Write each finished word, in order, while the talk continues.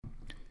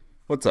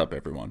What's up,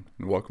 everyone,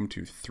 and welcome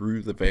to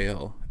Through the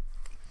Veil.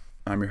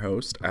 I'm your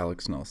host,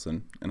 Alex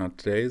Nelson, and on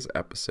today's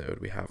episode,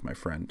 we have my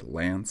friend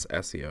Lance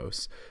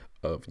Essios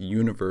of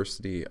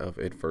University of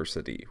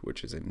Adversity,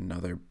 which is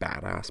another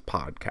badass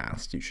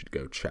podcast you should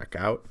go check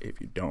out if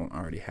you don't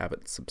already have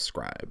it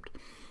subscribed.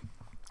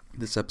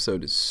 This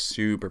episode is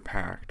super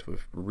packed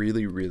with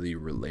really, really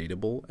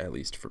relatable, at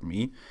least for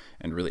me,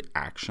 and really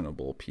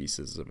actionable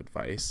pieces of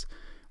advice.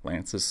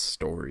 Lance's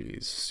story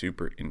is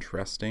super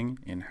interesting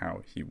in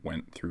how he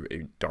went through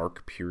a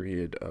dark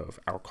period of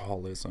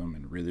alcoholism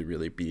and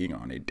really being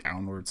on a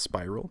downward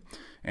spiral,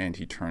 and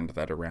he turned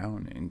that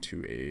around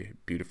into a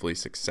beautifully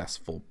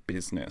successful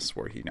business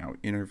where he now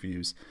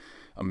interviews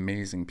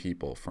amazing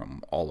people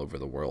from all over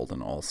the world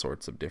in all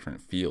sorts of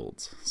different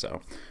fields. So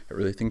I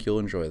really think you'll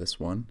enjoy this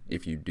one.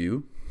 If you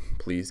do,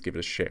 please give it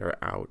a share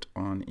out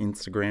on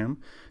Instagram.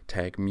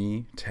 Tag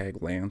me,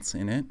 tag Lance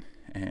in it,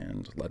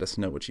 and let us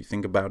know what you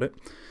think about it.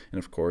 And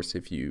of course,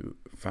 if you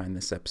find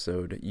this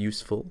episode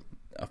useful,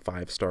 a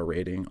 5-star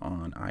rating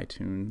on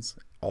iTunes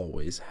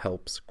always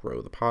helps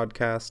grow the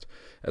podcast,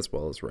 as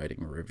well as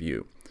writing a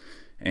review.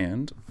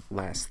 And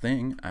last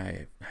thing,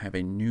 I have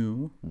a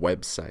new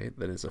website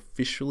that is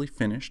officially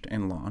finished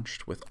and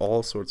launched with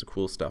all sorts of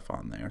cool stuff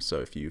on there. So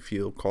if you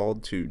feel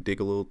called to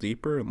dig a little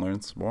deeper and learn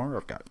some more,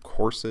 I've got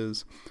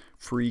courses,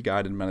 free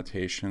guided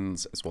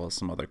meditations, as well as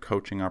some other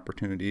coaching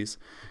opportunities.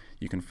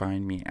 You can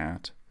find me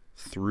at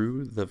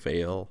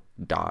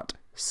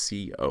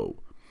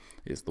throughtheveil.co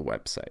is the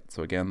website.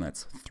 So again,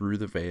 that's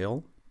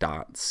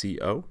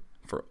throughtheveil.co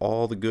for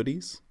all the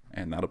goodies,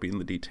 and that'll be in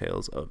the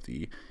details of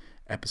the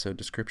episode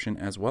description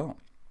as well.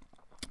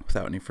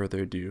 Without any further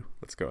ado,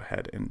 let's go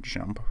ahead and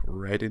jump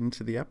right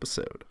into the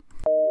episode.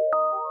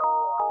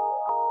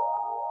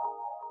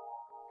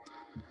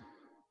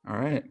 All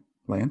right,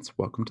 Lance,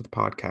 welcome to the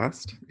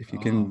podcast. If you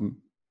can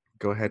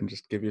go ahead and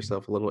just give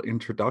yourself a little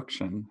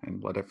introduction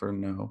and let everyone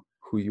know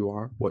who you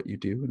are, what you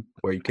do, and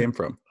where you came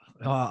from.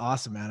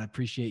 Awesome, man. I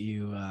appreciate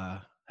you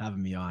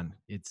having me on.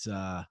 It's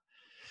a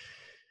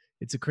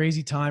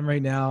crazy time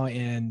right now,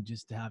 and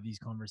just to have these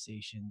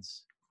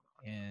conversations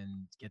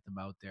and get them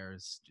out there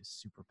is just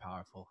super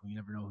powerful. You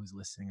never know who's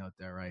listening out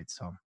there, right?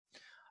 So,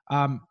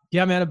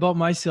 yeah, man, about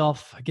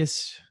myself, I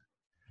guess,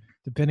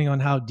 depending on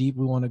how deep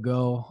we want to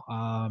go,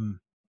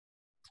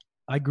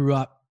 I grew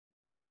up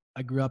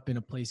in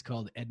a place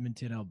called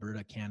Edmonton,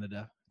 Alberta,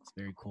 Canada. It's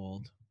very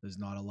cold. There's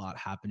not a lot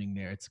happening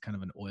there. It's kind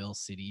of an oil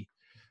city.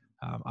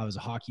 I was a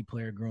hockey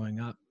player growing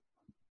up.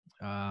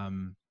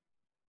 And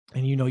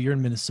you're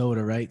in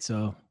Minnesota, right?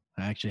 So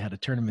I actually had a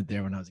tournament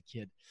there when I was a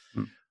kid.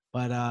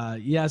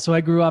 But yeah, so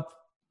I grew up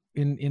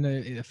in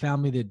a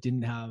family that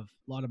didn't have a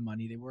lot of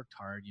money. They worked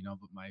hard,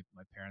 but my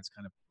parents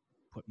kind of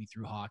put me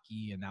through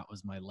hockey, and that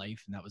was my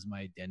life, and that was my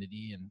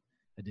identity. And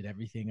I did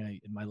everything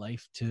in my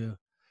life to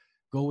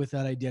go with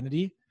that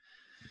identity.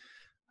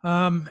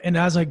 And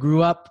as I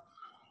grew up,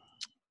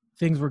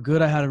 things were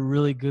good. I had a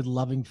really good,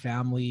 loving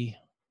family.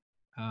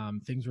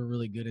 Things were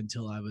really good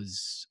until I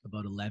was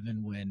about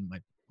 11 when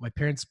my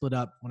parents split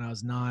up. When I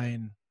was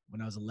 9,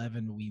 when I was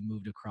 11, we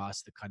moved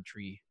across the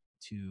country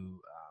to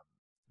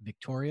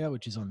Victoria,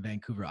 which is on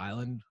Vancouver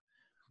Island,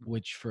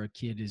 which for a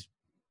kid is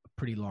a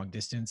pretty long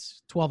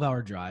distance,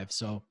 12-hour drive.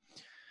 So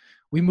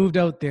we moved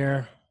out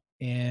there,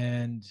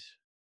 and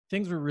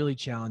things were really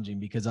challenging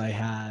because I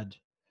had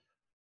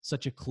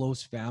such a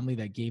close family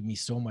that gave me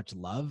so much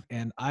love.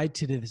 And I,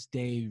 to this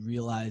day,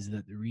 realize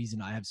that the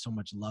reason I have so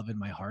much love in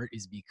my heart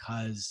is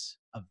because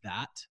of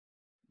that.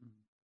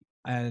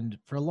 And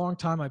for a long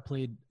time, I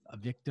played a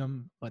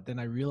victim, but then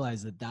I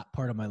realized that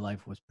part of my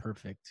life was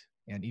perfect.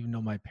 And even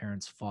though my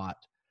parents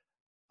fought,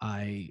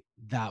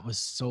 that was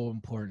so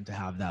important to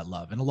have that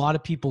love. And a lot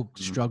of people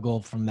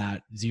struggle from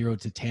that 0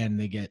 to 10.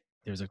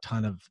 There's a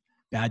ton of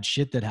bad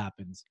shit that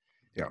happens.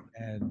 Yeah.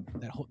 And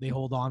they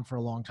hold on for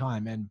a long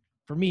time. And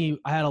for me,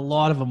 I had a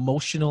lot of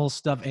emotional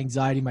stuff,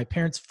 anxiety. My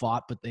parents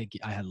fought, but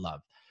I had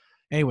love.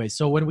 Anyway,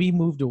 so when we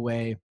moved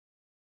away,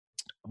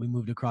 we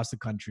moved across the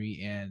country,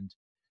 and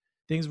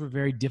things were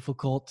very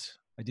difficult.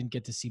 I didn't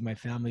get to see my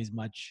family as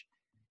much.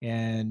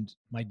 And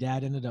my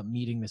dad ended up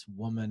meeting this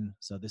woman.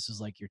 So this is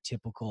like your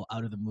typical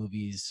out of the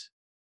movies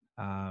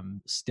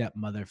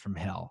stepmother from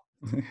hell.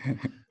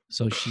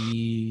 So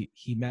he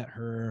met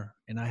her,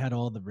 and I had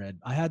all the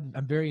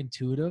I'm very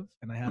intuitive,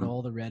 and I had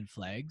all the red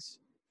flags.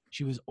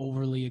 She was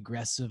overly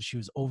aggressive. She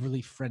was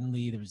overly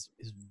friendly. It was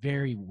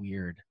very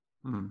weird.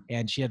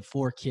 And she had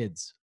 4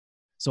 kids.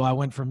 So I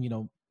went from, me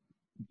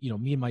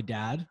and my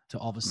dad to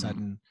all of a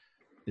sudden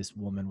this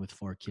woman with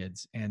 4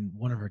 kids, and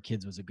one of her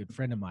kids was a good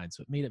friend of mine.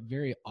 So it made it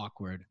very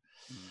awkward.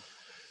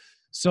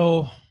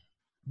 So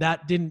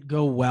that didn't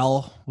go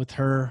well with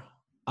her.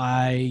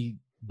 I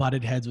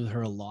butted heads with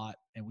her a lot,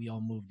 and we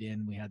all moved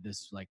in. We had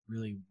this like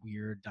really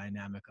weird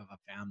dynamic of a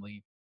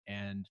family,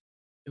 and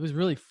it was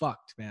really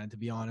fucked, man, to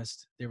be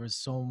honest. There was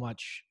so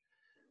much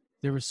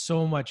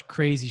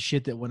crazy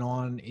shit that went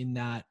on in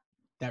that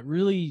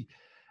really,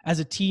 as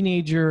a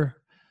teenager,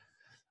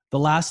 the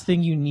last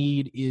thing you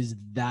need is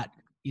that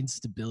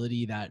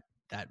instability, that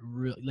that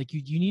really, like,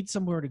 you need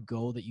somewhere to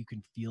go that you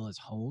can feel as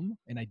home.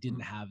 And I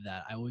didn't have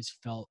that. I always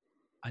felt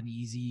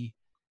uneasy,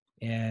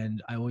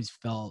 and I always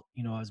felt,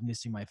 I was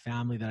missing my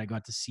family that I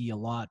got to see a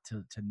lot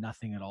to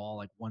nothing at all,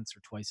 like once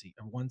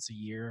a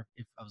year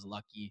if I was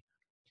lucky.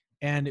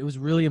 And it was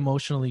really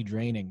emotionally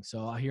draining.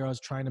 So here I was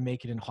trying to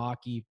make it in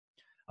hockey.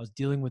 I was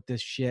dealing with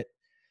this shit.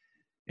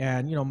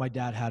 And, my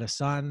dad had a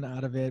son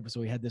out of it. So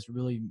we had this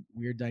really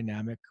weird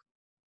dynamic.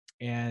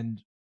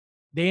 And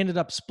they ended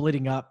up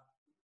splitting up.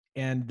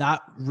 And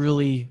that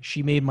really,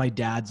 she made my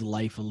dad's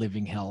life a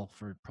living hell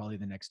for probably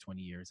the next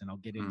 20 years. And I'll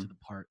get into the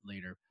part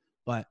later.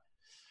 But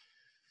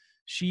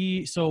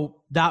she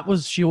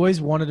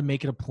always wanted to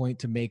make it a point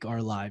to make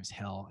our lives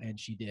hell. And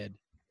she did.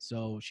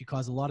 So she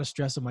caused a lot of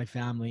stress on my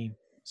family.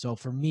 So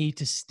for me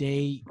to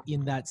stay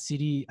in that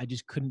city, I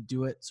just couldn't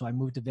do it. So I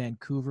moved to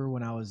Vancouver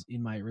when I was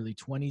in my early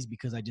 20s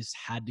because I just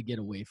had to get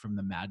away from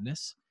the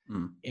madness.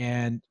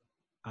 And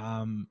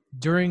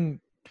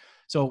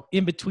so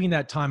in between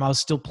that time, I was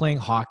still playing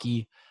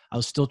hockey. I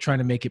was still trying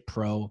to make it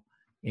pro.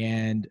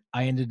 And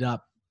I ended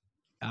up,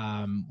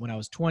 when I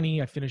was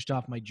 20, I finished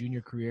off my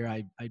junior career.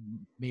 I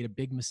made a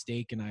big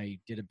mistake and I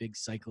did a big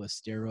cycle of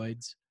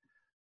steroids,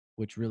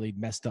 which really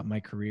messed up my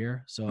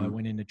career. So I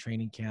went into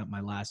training camp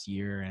my last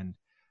year, and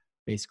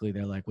basically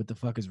they're like, what the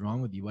fuck is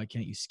wrong with you? Why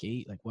can't you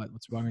skate? Like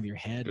what's wrong with your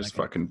head? Just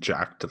like, fucking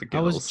jacked to the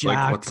gills. I was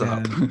jacked, like,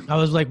 what's up? I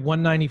was like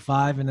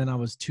 195 and then I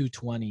was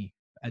 220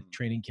 at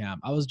training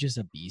camp. I was just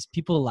a beast.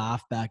 People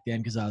laughed back then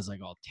because I was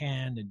like all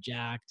tanned and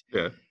jacked.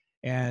 Yeah.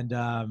 And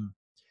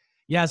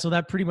so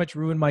that pretty much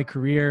ruined my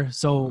career.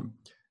 So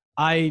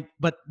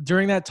but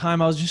during that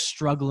time I was just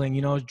struggling,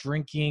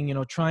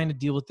 drinking, trying to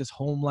deal with this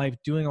home life,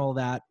 doing all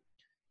that.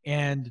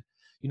 And,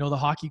 the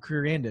hockey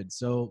career ended.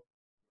 So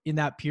in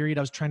that period,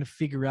 I was trying to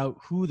figure out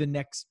who the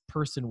next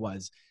person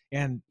was.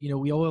 And,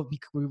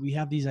 we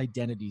have these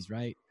identities,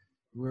 right?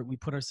 Where we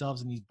put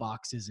ourselves in these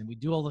boxes and we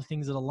do all the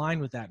things that align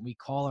with that. And we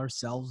call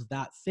ourselves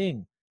that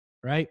thing,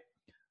 right?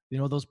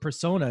 Those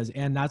personas.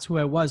 And that's who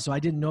I was. So I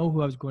didn't know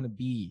who I was going to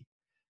be.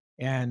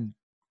 And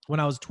when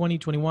I was 20,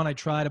 21, I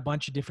tried a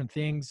bunch of different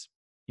things.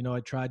 I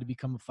tried to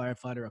become a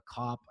firefighter, a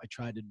cop. I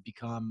tried to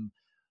become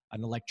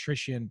an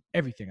electrician,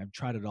 everything. I've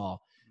tried it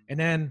all. And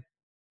then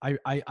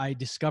I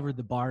discovered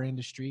the bar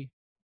industry.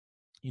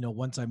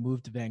 Once I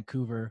moved to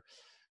Vancouver,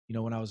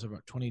 when I was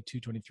about 22,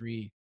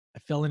 23, I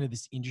fell into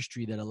this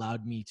industry that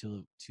allowed me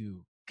to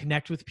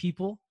connect with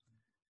people,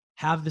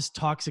 have this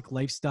toxic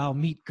lifestyle,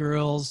 meet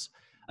girls.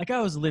 Like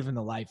I was living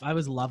the life. I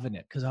was loving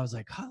it because I was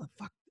like, how the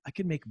fuck I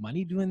could make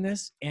money doing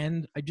this?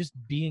 And I just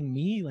being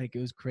me, like it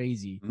was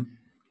crazy.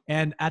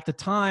 And at the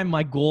time,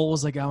 my goal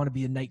was like, I want to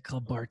be a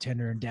nightclub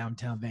bartender in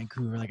downtown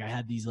Vancouver. Like I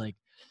had these like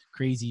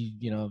crazy,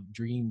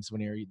 dreams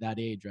when you're that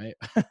age, right?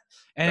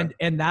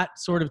 and that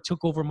sort of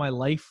took over my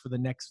life for the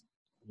next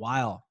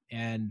while.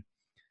 And,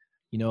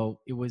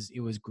 it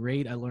was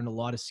great. I learned a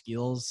lot of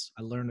skills.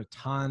 I learned a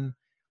ton,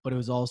 but it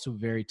was also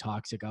very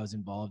toxic. I was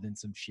involved in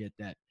some shit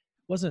that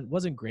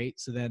wasn't great.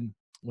 So then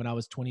when I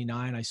was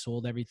 29, I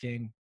sold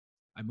everything.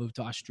 I moved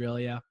to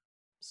Australia,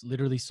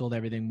 literally sold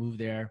everything, moved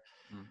there,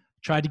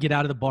 tried to get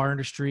out of the bar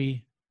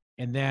industry.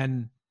 And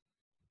then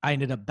I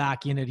ended up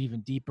back in it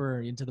even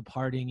deeper, into the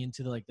partying,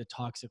 into the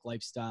toxic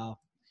lifestyle.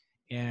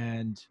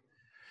 And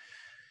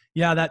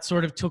yeah, that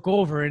sort of took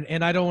over.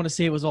 And I don't want to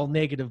say it was all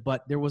negative,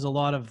 but there was a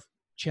lot of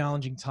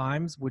challenging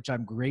times, which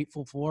I'm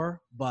grateful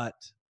for. But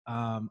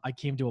I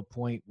came to a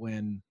point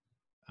when,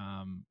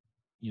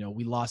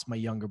 we lost my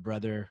younger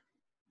brother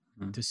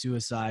to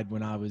suicide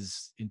when I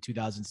was in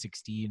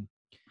 2016.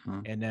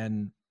 And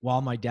then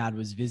while my dad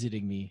was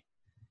visiting me,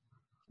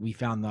 we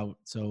found out.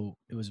 So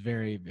it was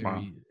very,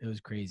 very, It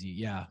was crazy.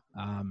 Yeah.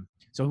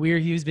 So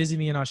he was visiting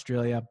me in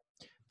Australia.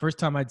 First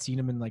time I'd seen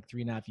him in like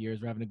 3.5 years.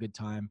 We're having a good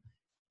time.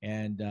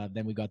 And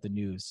then we got the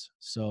news.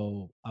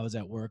 So I was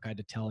at work. I had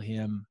to tell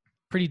him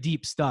pretty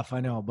deep stuff, I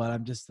know, but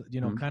I'm just,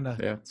 kind of,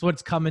 it's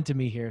what's coming to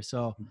me here.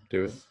 So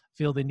do it.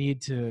 Feel the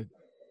need to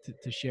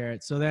share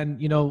it. So then,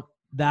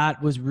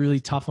 that was really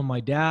tough on my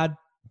dad,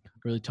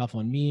 really tough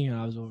on me. And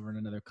I was over in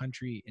another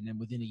country. And then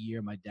within a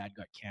year, my dad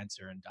got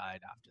cancer and died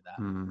after that.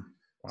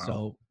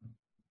 Wow.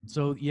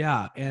 So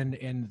yeah.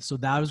 And so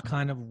that was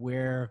kind of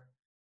where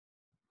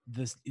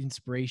this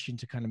inspiration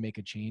to kind of make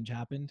a change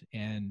happened.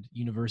 And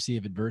University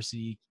of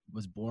Adversity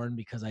was born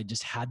because I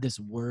just had this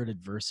word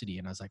adversity.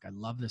 And I was like, I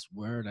love this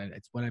word.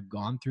 It's what I've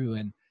gone through.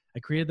 And I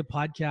created the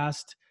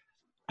podcast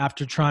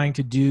after trying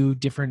to do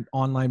different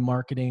online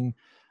marketing,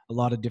 a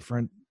lot of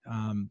different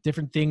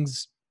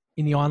things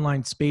in the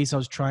online space. I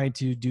was trying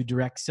to do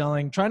direct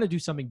selling, trying to do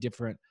something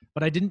different,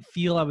 but I didn't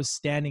feel I was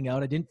standing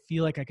out. I didn't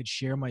feel like I could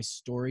share my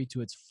story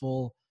to its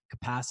full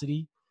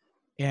capacity.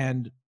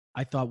 And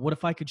I thought, what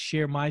if I could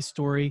share my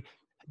story,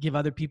 give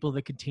other people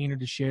the container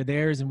to share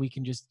theirs, and we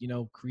can just,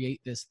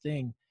 create this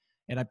thing,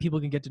 and people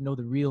can get to know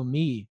the real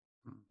me,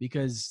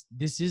 because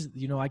this is,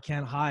 I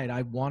can't hide.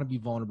 I want to be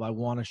vulnerable. I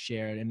want to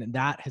share it. And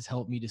that has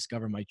helped me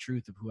discover my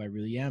truth of who I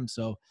really am.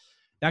 So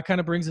that kind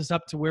of brings us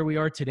up to where we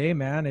are today,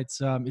 man. It's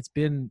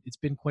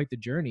been quite the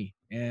journey,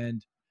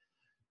 and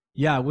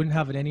yeah, I wouldn't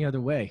have it any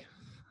other way.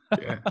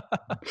 Yeah.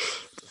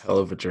 Hell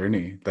of a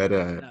journey. That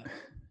Yeah.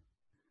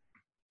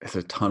 there's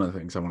a ton of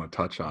things I want to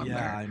touch on Yeah,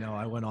 there. I know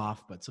I went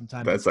off, but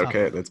sometimes That's it's tough.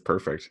 okay. That's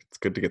perfect. It's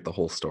good to get the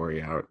whole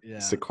story out Yeah.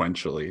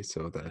 sequentially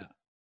so that Yeah.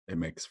 it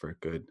makes for a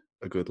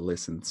good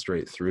listen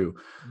straight through.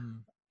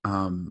 Mm,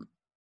 Um,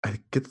 I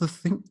get the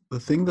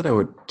thing that I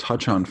would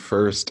touch on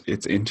first,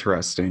 it's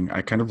interesting.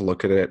 I kind of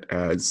look at it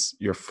as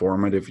your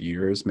formative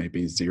years,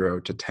 maybe 0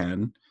 to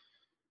 10,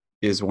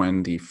 is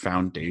when the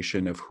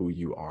foundation of who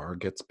you are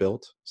gets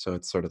built. So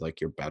it's sort of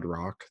like your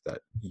bedrock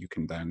that you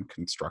can then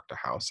construct a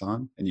house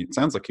on. And it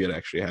sounds like you had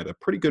actually had a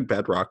pretty good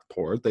bedrock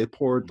poured. They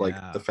poured like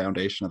the yeah.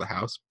 foundation of the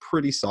house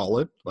pretty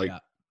solid. Like Yeah.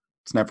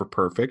 it's never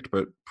perfect,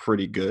 but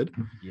pretty good,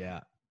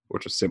 Yeah.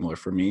 which is similar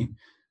for me.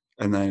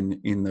 And then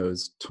in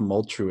those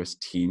tumultuous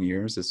teen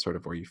years is sort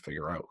of where you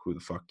figure out who the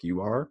fuck you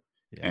are.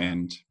 Yeah.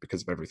 And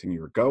because of everything you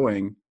were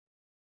going,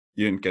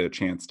 you didn't get a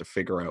chance to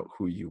figure out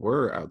who you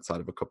were outside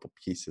of a couple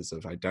pieces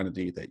of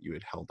identity that you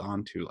had held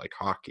on to, like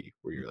hockey,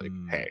 where you're like,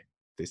 Mm, hey,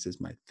 this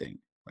is my thing.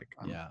 Like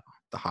I'm yeah.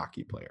 the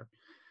hockey player.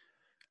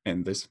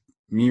 And this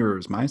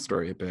mirrors my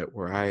story a bit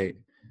where I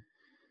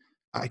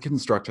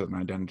constructed an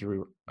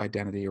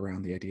identity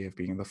around the idea of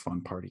being the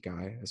fun party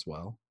guy as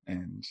well.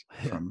 And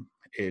Yeah. from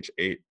age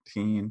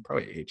 18,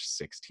 probably age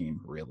 16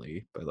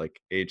 really, but like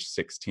age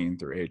 16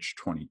 through age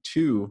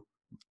 22,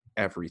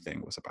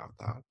 everything was about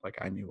that. Like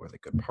I knew where the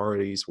good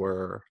parties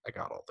were. I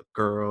got all the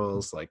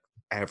girls, like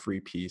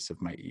every piece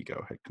of my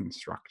ego had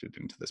constructed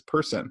into this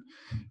person.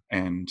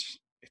 And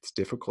it's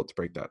difficult to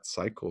break that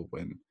cycle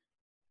when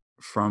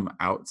from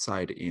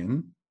outside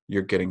in,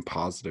 you're getting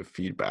positive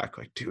feedback.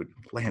 Like, dude,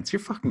 Lance, you're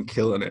fucking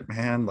killing it,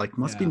 man. Like,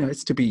 must be Yeah.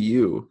 nice to be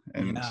you.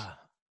 And Yeah.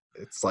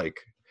 it's like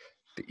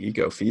the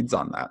ego feeds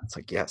on that. It's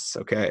like, yes,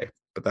 okay.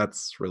 But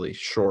that's really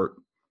short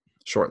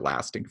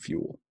lasting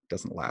fuel. It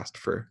doesn't last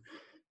for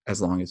as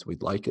long as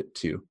we'd like it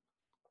to.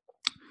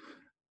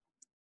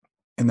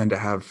 And then to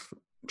have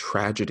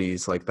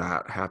tragedies like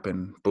that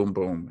happen boom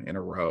boom in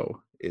a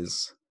row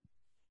is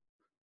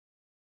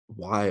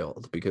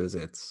wild because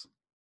it's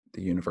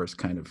the universe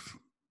kind of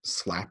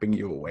slapping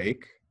you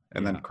awake.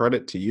 And then Yeah.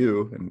 credit to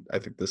you, and I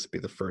think this would be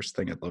the first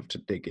thing I'd love to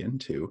dig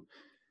into.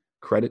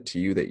 Credit to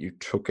you that you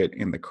took it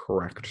in the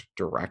correct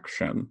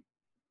direction,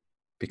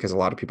 because a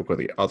lot of people go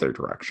the other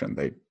direction.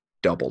 They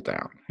double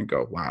down and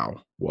go,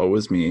 wow, woe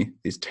is me.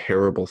 These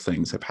terrible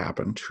things have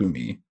happened to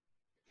me.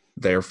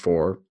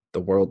 Therefore, the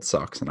world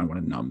sucks and I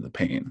want to numb the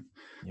pain.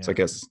 So I Yeah.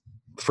 guess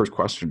the first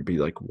question would be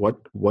like,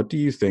 what do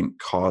you think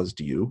caused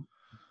you,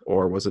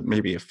 or was it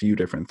maybe a few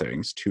different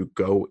things, to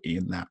go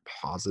in that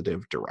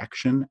positive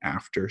direction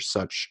after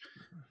such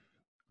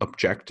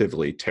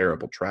objectively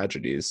terrible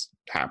tragedies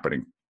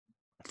happening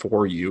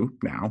for you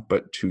now,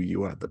 but to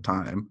you at the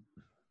time,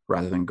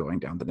 rather than going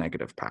down the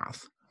negative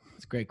path?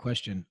 It's a great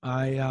question.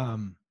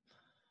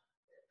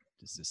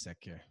 Just a sec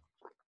here.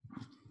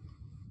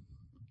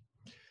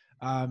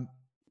 Um,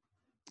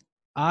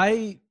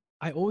 I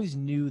always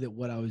knew that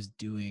what I was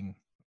doing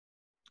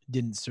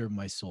didn't serve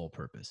my sole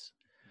purpose.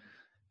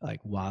 Like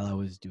while I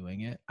was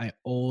doing it, I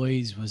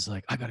always was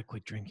like, I gotta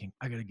quit drinking.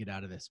 I gotta get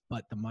out of this.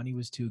 But the money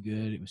was too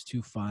good. It was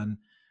too fun.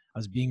 I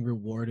was being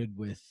rewarded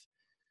with,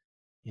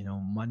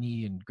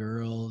 money and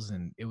girls,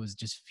 and it was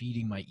just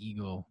feeding my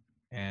ego.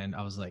 And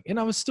I was like, and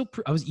I was still,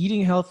 I was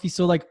eating healthy.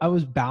 So like I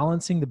was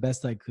balancing the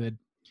best I could.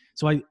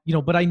 So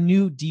but I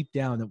knew deep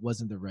down that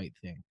wasn't the right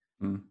thing.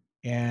 Mm,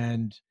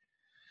 And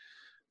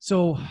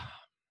so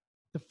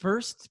the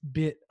first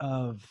bit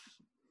of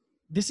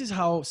this is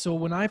how, so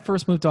when I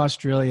first moved to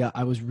Australia,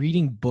 I was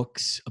reading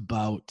books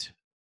about,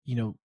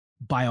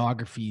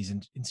 biographies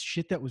and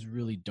shit that was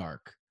really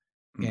dark,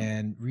 mm,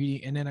 and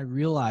reading. And then I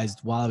realized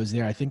while I was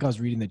there, I think I was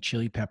reading the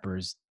Chili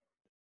Peppers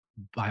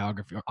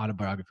biography or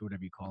autobiography,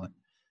 whatever you call it.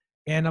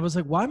 And I was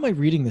like, why am I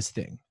reading this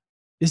thing?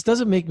 This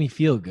doesn't make me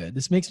feel good.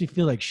 This makes me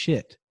feel like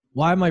shit.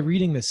 Why am I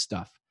reading this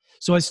stuff?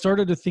 So I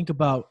started to think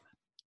about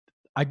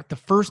the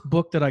first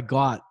book that I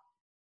got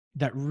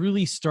that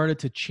really started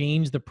to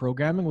change the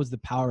programming was The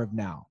Power of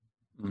Now.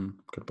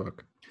 good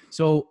book.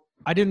 So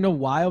I didn't know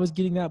why I was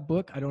getting that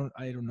book. I don't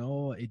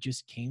know. It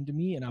just came to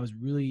me and I was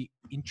really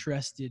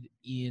interested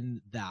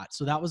in that.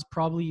 So that was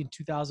probably in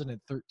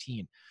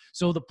 2013.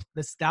 So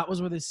that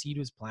was where the seed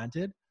was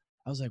planted.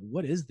 I was like,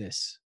 what is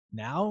this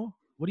now?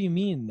 What do you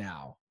mean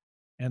now?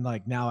 And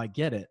like, now I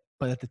get it.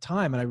 But at the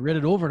time, and I read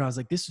it over and I was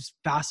like, this is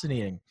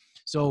fascinating.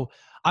 So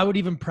I would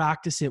even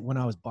practice it when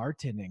I was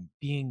bartending,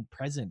 being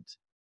present.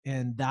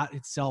 And that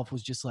itself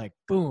was just like,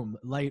 boom,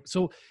 light.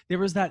 So there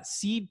was that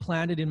seed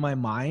planted in my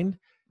mind.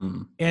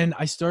 Mm, And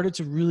I started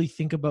to really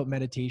think about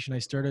meditation. I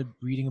started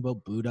reading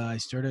about Buddha.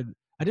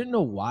 I didn't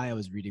know why I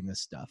was reading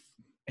this stuff.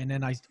 And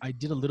then I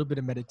did a little bit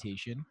of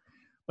meditation,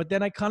 but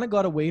then I kind of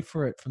got away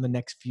from it from the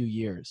next few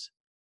years.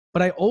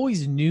 But I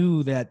always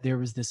knew that there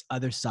was this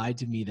other side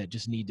to me that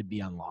just needed to be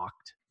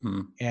unlocked.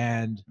 mm,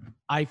 And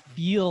I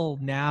feel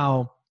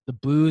now the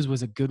booze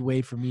was a good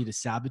way for me to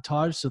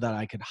sabotage so that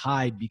I could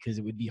hide, because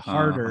it would be uh-huh.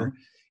 harder.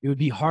 It would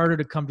be harder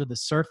to come to the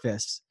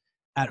surface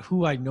at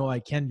who I know I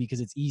can, because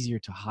it's easier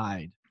to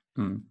hide.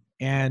 Mm,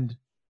 And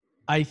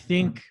I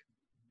think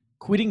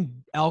quitting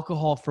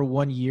alcohol for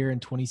 1 year in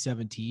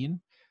 2017.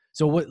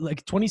 So what,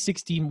 like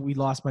 2016, we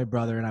lost my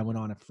brother and I went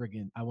on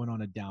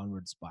a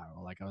downward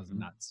spiral. Like I was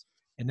nuts.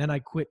 And then I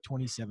quit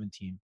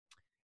 2017.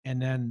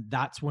 And then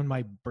that's when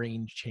my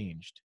brain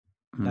changed.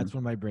 That's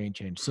when my brain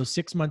changed. So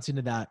 6 months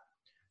into that,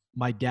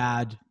 my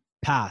dad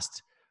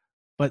passed.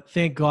 But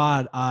thank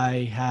God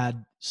I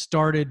had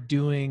started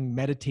doing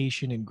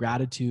meditation and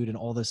gratitude and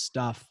all this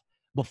stuff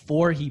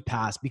before he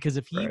passed. Because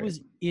if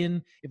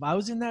I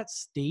was in that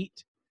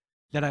state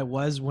that I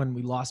was when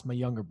we lost my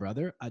younger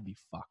brother, I'd be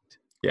fucked.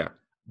 Yeah.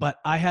 But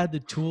I had the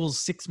tools,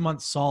 6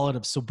 months solid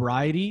of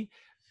sobriety.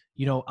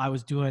 You know, I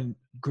was doing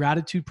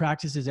gratitude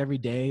practices every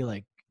day,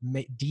 like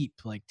deep,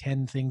 like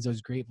 10 things I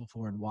was grateful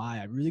for and why.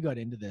 I really got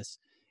into this,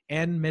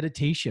 and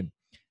meditation.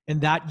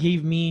 And that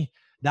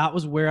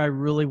was where I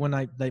really,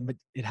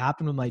 it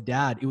happened with my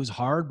dad, it was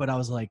hard, but I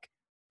was like,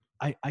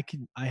 I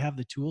have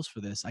the tools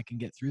for this. I can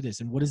get through this.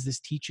 And what is this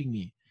teaching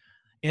me?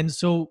 And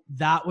so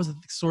that was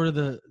sort of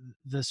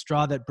the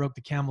straw that broke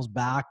the camel's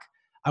back.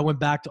 I went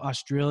back to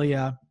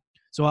Australia.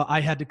 So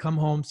I had to come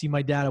home, see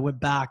my dad. I went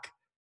back,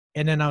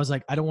 and then I was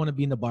like, I don't want to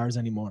be in the bars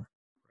anymore.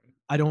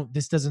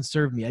 This doesn't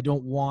serve me. I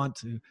don't want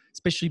to,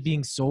 especially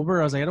being sober.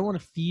 I was like, I don't want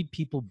to feed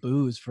people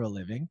booze for a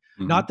living.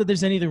 Not that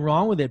there's anything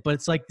wrong with it, but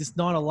it's like, it's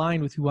not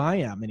aligned with who I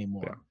am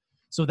anymore. Yeah.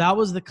 So that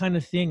was the kind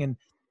of thing. And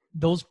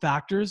those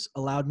factors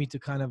allowed me to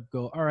kind of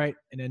go, all right.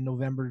 And in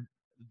November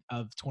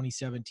of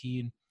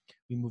 2017,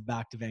 we moved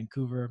back to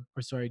Vancouver,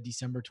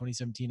 December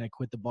 2017, I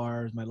quit the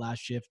bars, my last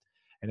shift,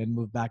 and then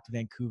moved back to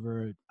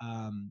Vancouver,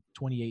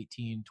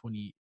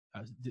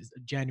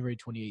 January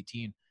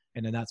 2018.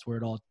 And then that's where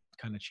it all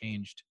kind of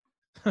changed.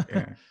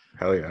 Yeah.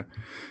 Hell yeah.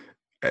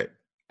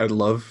 I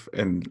love,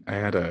 and I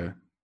had a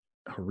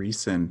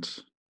recent,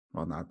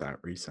 well, not that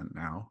recent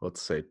now,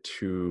 let's say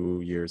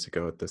 2 years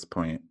ago at this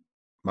point,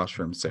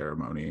 mushroom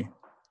ceremony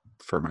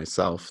for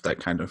myself that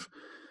kind of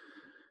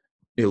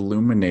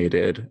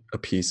illuminated a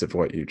piece of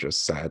what you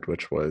just said,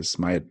 which was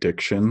my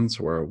addictions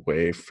were a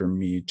way for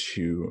me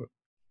to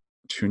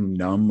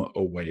numb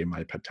away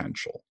my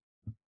potential.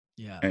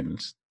 Yeah. And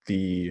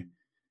the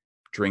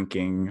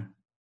drinking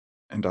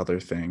and other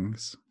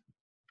things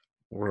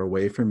were a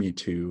way for me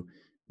to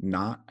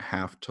not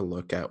have to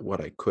look at what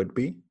I could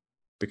be,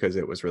 because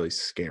it was really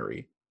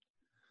scary.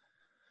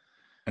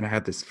 And I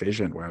had this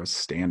vision where I was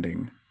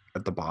standing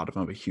at the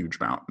bottom of a huge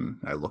mountain.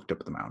 I looked up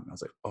at the mountain. I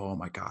was like, oh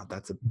my God,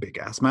 that's a big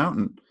ass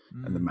mountain.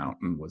 And the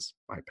mountain was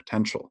my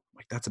potential.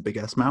 Like, that's a big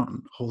ass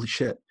mountain. Holy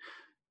shit.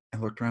 I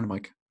looked around. I'm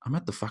like, I'm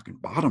at the fucking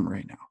bottom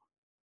right now.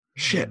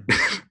 Shit.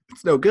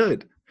 It's no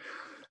good.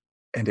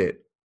 And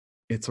it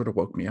sort of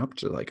woke me up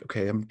to like,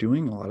 okay, I'm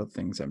doing a lot of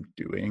things I'm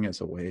doing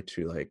as a way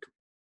to like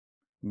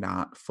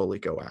not fully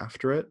go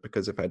after it,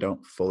 because if I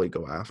don't fully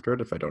go after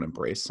it, if I don't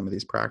embrace some of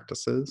these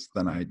practices,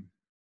 then I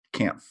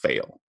can't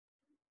fail.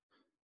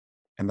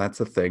 And that's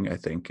the thing, I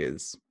think,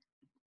 is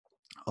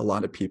a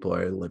lot of people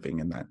are living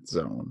in that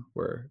zone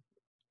where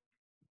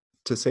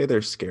to say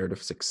they're scared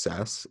of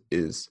success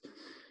is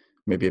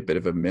maybe a bit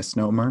of a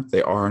misnomer.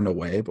 They are in a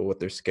way, but what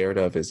they're scared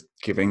of is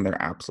giving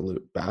their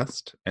absolute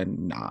best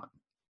and not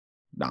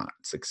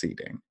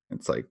succeeding.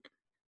 It's like,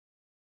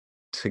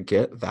 to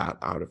get that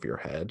out of your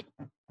head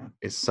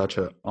is such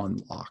an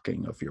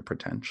unlocking of your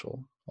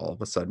potential. All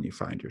of a sudden you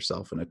find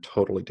yourself in a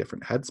totally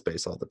different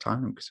headspace all the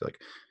time, because you're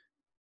like,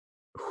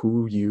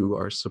 who you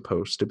are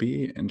supposed to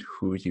be and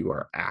who you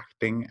are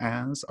acting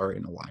as are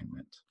in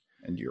alignment,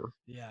 and you're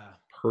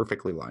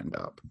perfectly lined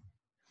up.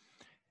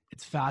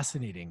 It's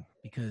fascinating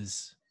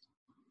because,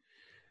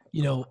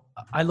 you know,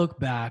 I look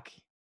back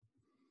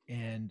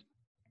and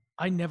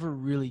I never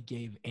really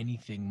gave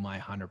anything my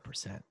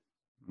 100%.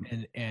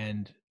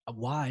 And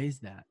why is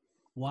that?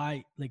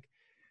 Why? Like,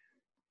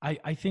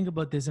 I think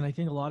about this, and I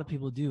think a lot of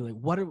people do.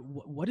 Like,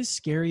 what is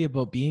scary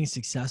about being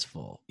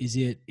successful? Is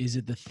it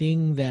the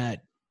thing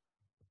that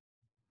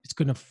it's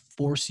going to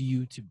force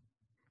you to,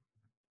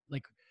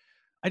 like,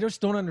 I just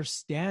don't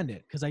understand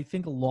it, because I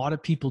think a lot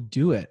of people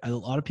do it. A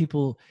lot of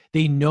people,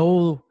 they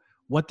know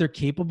what they're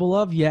capable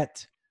of,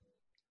 yet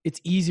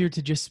it's easier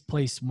to just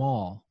play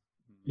small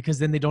because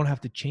then they don't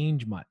have to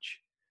change much.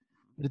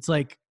 But it's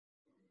like,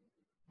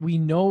 we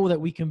know that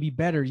we can be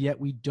better, yet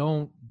we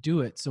don't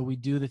do it. So we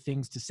do the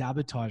things to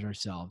sabotage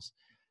ourselves.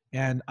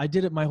 And I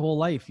did it my whole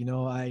life. You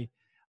know, I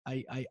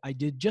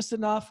did just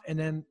enough, and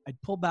then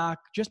I'd pull back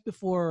just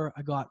before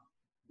I got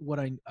what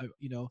I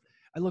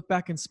look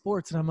back in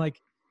sports and I'm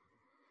like,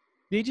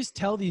 they just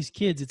tell these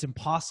kids it's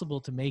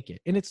impossible to make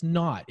it. And it's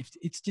not.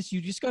 It's just,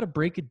 you just got to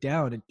break it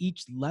down, and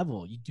each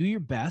level you do your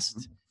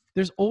best.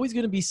 There's always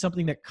going to be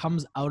something that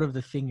comes out of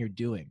the thing you're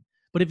doing.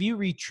 But if you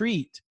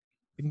retreat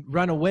and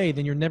run away,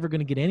 then you're never going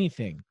to get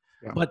anything.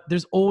 Yeah. But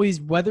there's always,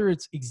 whether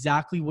it's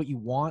exactly what you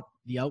want,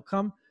 the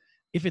outcome,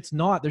 if it's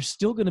not, there's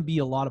still going to be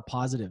a lot of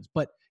positives.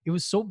 But it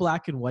was so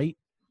black and white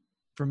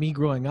for me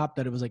growing up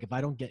that it was like, if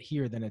I don't get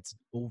here, then it's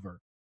over.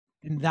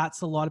 And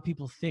that's a lot of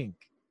people think.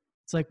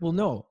 It's like, well,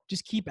 no,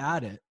 just keep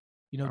at it.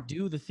 You know,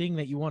 do the thing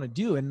that you want to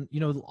do, and,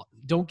 you know,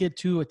 don't get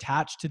too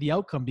attached to the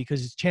outcome,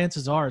 because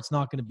chances are it's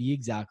not going to be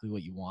exactly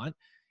what you want.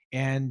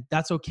 And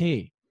that's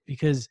okay,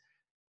 because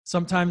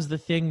sometimes the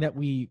thing that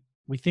we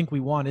think we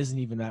want isn't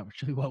even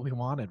actually what we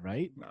wanted,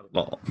 right? Not at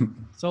all.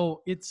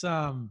 So it's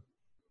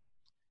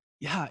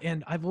yeah,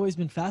 and I've always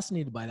been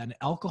fascinated by that. And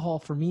alcohol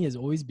for me has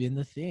always been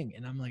the thing.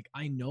 And I'm like,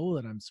 I know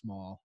that I'm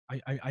small.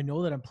 I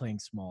know that I'm playing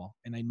small,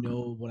 and I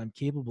know what I'm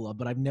capable of,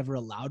 but I've never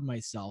allowed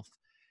myself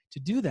to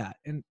do that.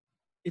 And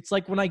it's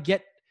like when I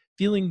get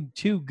feeling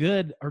too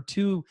good or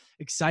too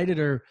excited,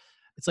 or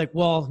it's like,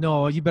 well,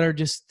 no, you better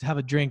just have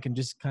a drink and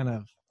just kind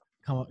of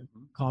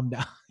calm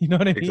down. You know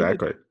what I mean?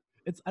 Exactly.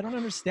 It's I don't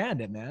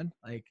understand it, man.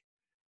 Like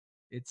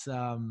it's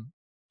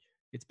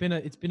it's been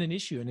an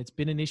issue, and it's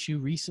been an issue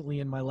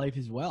recently in my life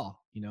as well,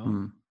 you know.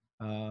 Mm.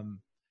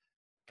 um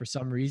for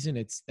some reason,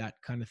 it's that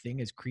kind of thing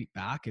has creeped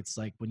back. It's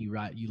like when you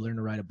learn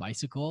to ride a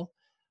bicycle,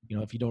 you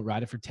know, if you don't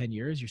ride it for 10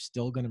 years, you're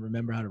still going to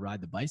remember how to ride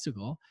the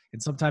bicycle.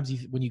 And sometimes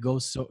when you go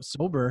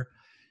sober,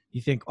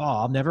 you think, oh,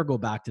 I'll never go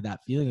back to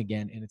that feeling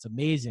again. And it's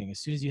amazing.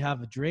 As soon as you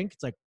have a drink,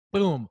 it's like,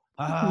 boom,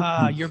 we're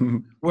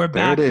There it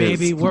back,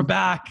 baby. is. We're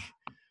back.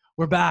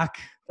 We're back.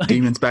 Like,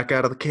 Demons back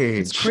out of the cage.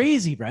 it's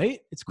crazy, right?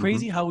 It's Mm-hmm.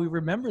 crazy how we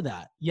remember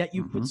that. Yet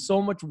you put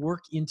so much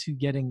work into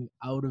getting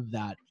out of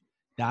that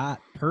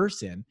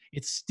person.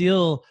 It's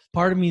still,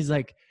 part of me is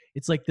like,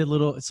 it's like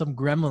some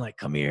gremlin, like,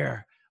 come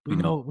here. We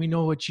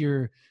know what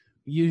you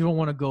don't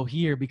want to go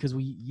here because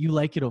you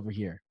like it over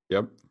here.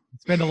 Yep.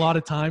 Spend a lot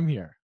of time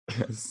here.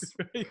 Yes.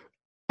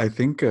 I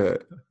think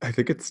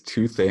it's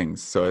two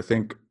things. So I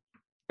think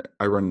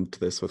I run into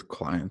this with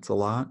clients a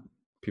lot,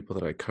 people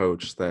that I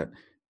coach, that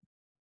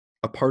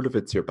a part of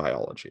it's your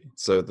biology.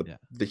 So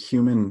the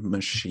human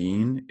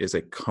machine is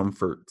a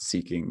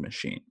comfort-seeking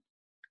machine.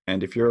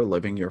 And if you're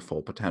living your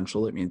full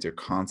potential, it means you're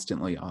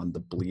constantly on the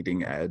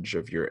bleeding edge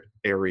of your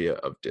area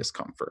of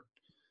discomfort.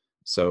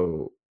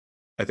 So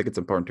I think it's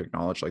important to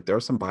acknowledge, like, there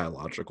are some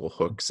biological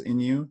hooks in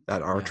you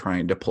that are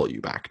trying to pull you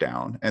back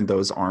down, and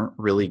those aren't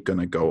really going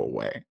to go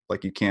away.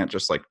 Like, you can't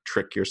just like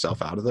trick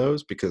yourself out of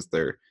those, because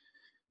they're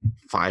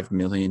 5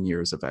 million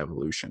years of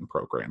evolution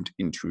programmed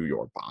into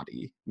your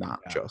body, not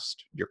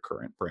just your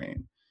current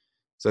brain.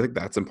 So I think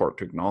that's important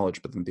to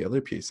acknowledge. But then the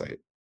other piece, a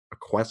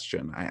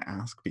question I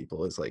ask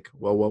people is like,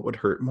 well, what would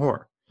hurt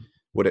more?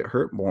 Would it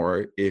hurt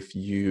more if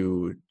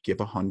you give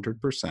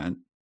 100%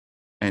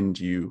 and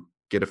you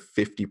get a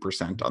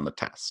 50% on the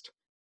test?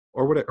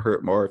 Or would it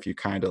hurt more if you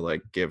kind of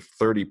like give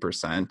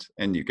 30%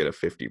 and you get a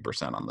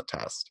 50% on the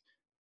test?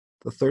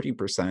 The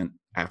 30%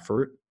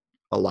 effort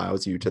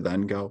allows you to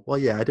then go, well,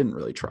 yeah, I didn't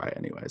really try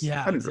anyways.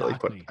 Yeah, I didn't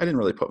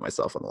really put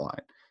myself on the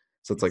line.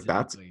 So it's like,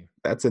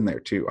 that's in there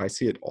too. I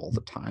see it all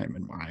the time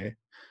in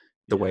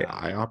the way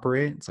I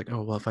operate. It's like,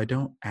 oh, well, if I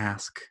don't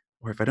ask,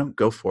 or if I don't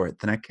go for it,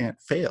 then I can't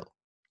fail.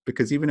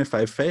 Because even if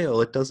I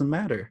fail, it doesn't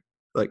matter.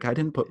 Like, I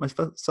didn't put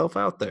myself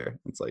out there.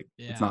 It's like,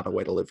 it's not a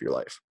way to live your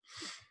life.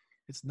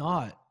 It's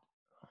not.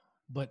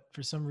 But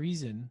for some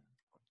reason,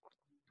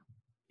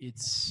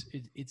 it's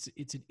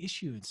an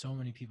issue in so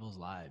many people's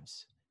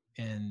lives,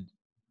 and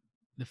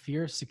the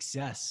fear of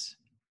success.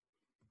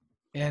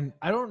 And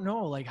I don't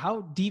know, like,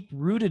 how deep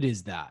rooted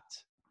is that?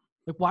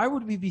 Like, why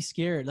would we be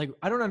scared? Like,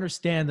 I don't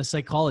understand the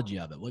psychology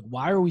of it. Like,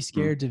 why are we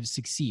scared to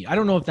succeed? I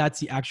don't know if that's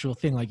the actual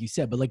thing, like you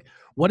said, but like,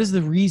 what is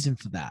the reason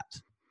for that?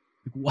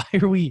 Like, why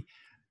are we,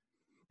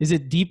 is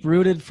it deep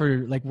rooted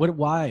for like,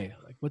 why?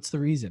 Like, what's the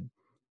reason?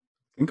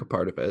 I think a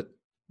part of it,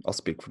 I'll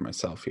speak for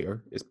myself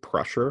here, is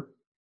pressure.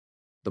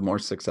 The more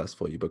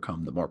successful you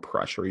become, the more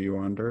pressure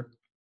you're under.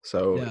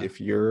 So if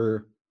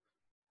you're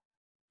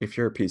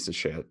a piece of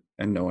shit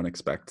and no one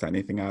expects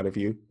anything out of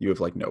you, you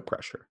have like no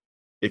pressure.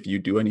 If you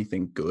do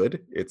anything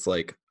good, it's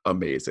like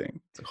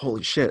amazing. It's like,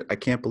 holy shit, I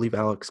can't believe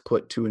Alex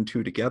put 2 and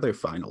 2 together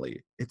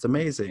finally. It's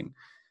amazing.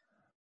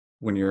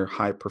 When you're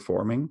high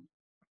performing,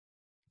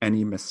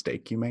 any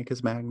mistake you make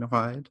is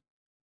magnified,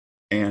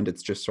 and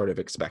it's just sort of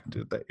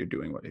expected that you're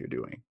doing what you're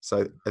doing.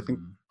 So I think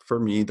for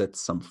me, that's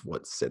some of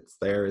what sits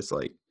there, is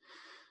like,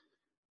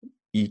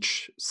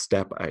 each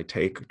step I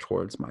take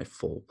towards my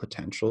full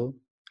potential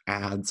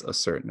adds a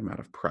certain amount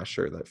of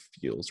pressure that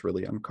feels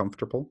really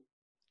uncomfortable.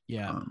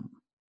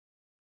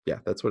 Yeah,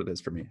 that's what it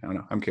is for me. I don't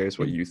know. I'm curious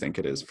what you think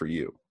it is for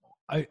you.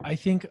 I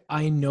think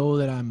I know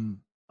that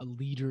I'm a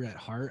leader at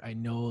heart. I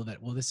know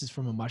that, well, this is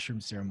from a mushroom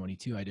ceremony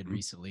too I did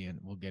recently, and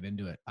we'll get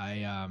into it.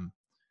 I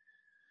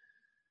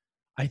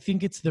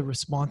think it's the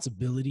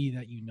responsibility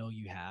that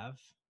you have,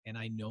 and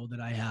I know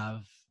that I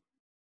have,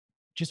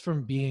 just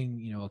from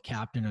being, a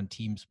captain on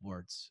team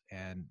sports,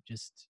 and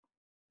just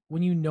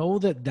when you know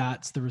that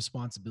that's the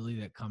responsibility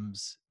that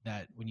comes,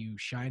 that when you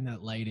shine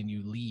that light and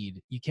you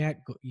lead, you can't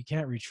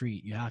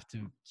retreat. You have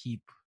to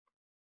keep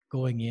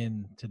going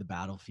into the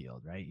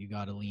battlefield, right? You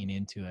got to lean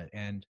into it.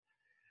 And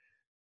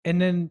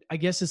then I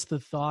guess it's the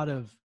thought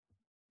of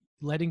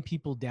letting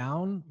people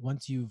down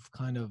once you've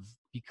kind of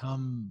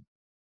become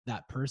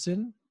that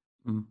person.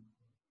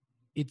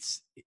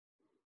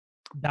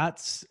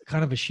 That's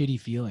kind of a shitty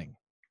feeling.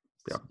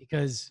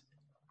 Because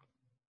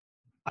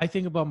I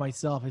think about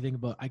myself,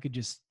 I could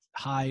just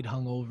hide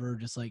hungover,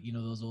 just like,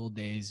 those old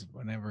days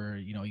whenever,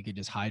 you could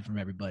just hide from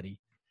everybody.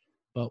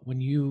 But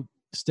when you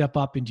step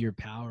up into your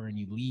power and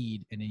you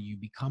lead and then you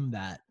become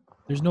that,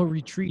 there's no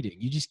retreating.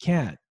 You just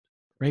can't,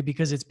 right?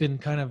 Because it's been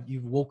kind of,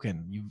 you've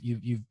woken,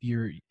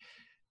 you're,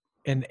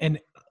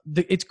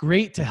 it's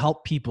great to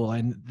help people,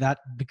 and that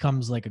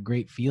becomes like a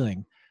great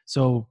feeling.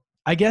 So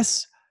I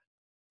guess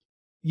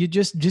you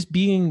just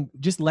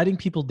letting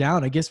people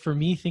down. I guess for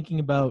me, thinking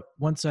about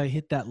once I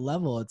hit that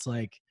level, it's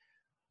like,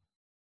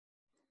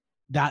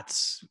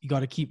 you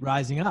got to keep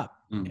rising up.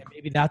 And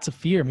maybe that's a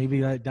fear.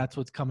 Maybe that's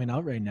what's coming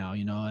out right now,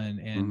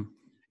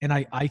 and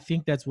I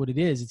think that's what it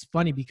is. It's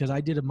funny because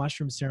I did a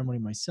mushroom ceremony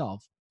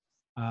myself.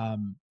 I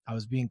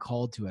was being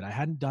called to it. I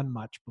hadn't done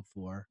much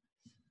before.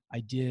 I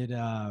did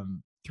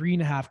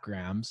 3.5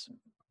 grams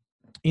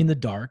in the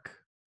dark.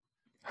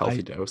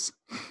 Healthy dose.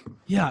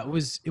 Yeah, it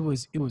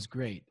was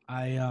great.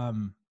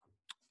 I'd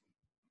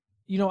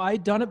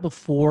done it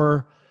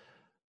before,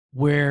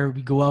 where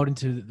we go out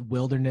into the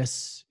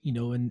wilderness,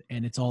 and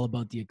it's all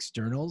about the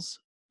externals.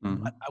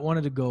 But I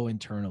wanted to go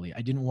internally.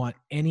 I didn't want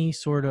any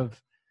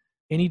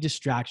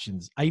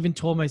distractions. I even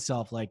told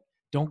myself, like,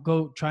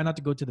 try not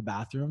to go to the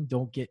bathroom.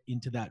 Don't get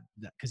into that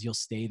because you'll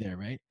stay there,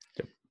 right?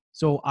 Yep.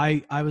 So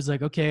I was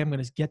like, okay, I'm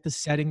going to get the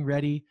setting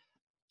ready.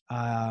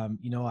 I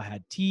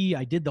had tea.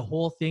 I did the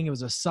whole thing. It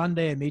was a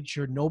Sunday. I made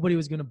sure nobody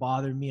was going to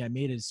bother me. I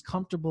made it as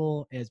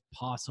comfortable as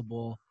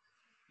possible,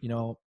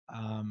 and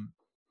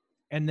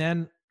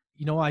then,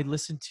 I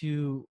listened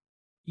to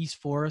East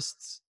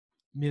Forest's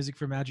Music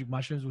for Magic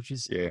Mushrooms, which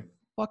is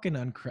fucking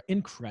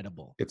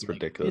incredible. It's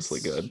ridiculously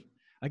good.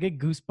 I get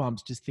goosebumps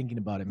just thinking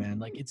about it, man.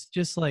 Like, it's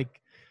just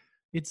like,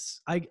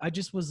 I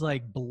just was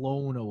like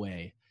blown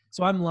away.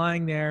 So I'm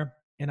lying there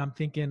and I'm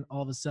thinking,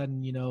 all of a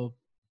sudden,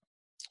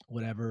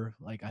 whatever,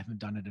 like, I haven't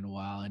done it in a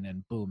while. And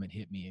then boom, it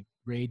hit me.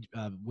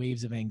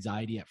 Waves of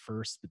anxiety at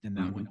first, but then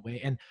that went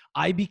away. And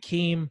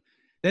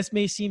this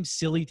may seem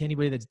silly to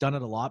anybody that's done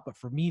it a lot, but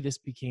for me, this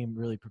became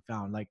really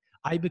profound. Like,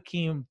 I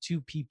became two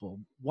people.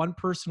 One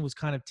person was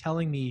kind of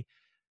telling me,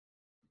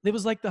 it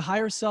was like the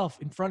higher self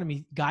in front of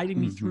me,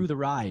 guiding me through the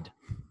ride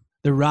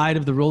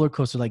of the roller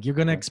coaster. Like, you're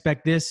going to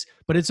expect this,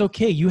 but it's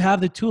okay. You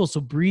have the tools.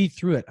 So breathe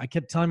through it. I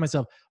kept telling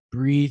myself,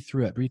 breathe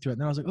through it, breathe through it.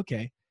 And then I was like,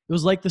 okay. It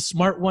was like the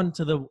smart one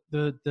to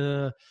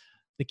the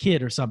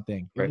kid or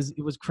something. Right.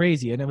 It was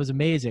crazy and it was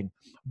amazing.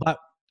 But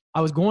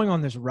I was going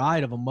on this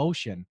ride of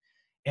emotion,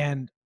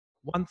 and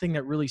one thing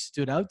that really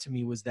stood out to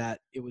me was that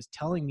it was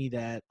telling me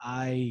that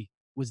I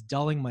was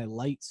dulling my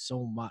light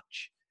so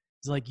much.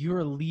 It's like,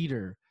 you're a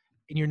leader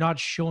and you're not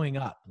showing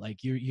up. Like,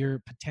 your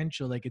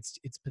potential, like, it's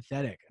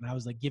pathetic. And I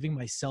was like giving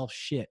myself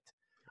shit.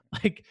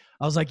 Like,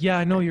 I was like, yeah,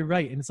 I know you're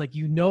right. And it's like,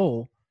 you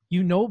know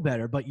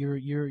better, but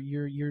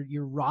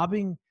you're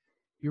robbing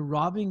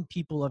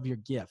people of your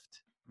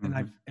gift.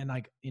 And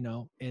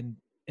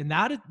and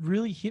that, it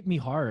really hit me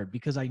hard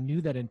because I knew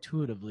that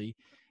intuitively.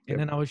 And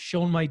then I was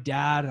showing my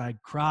dad, and I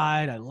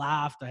cried, I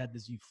laughed, I had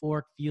this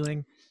euphoric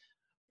feeling.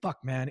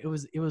 Fuck, man. It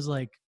was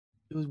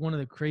one of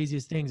the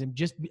craziest things. And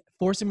just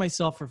forcing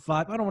myself for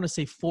I don't want to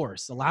say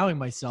force, allowing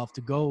myself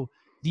to go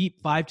deep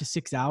 5 to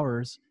 6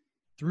 hours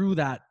through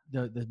that,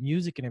 the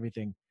music and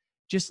everything.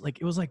 Just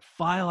like, it was like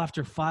file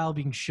after file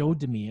being showed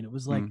to me. And it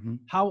was like,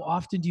 how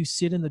often do you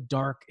sit in the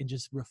dark and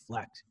just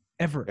reflect?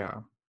 Ever? Yeah.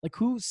 Like,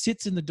 who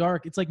sits in the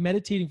dark? It's like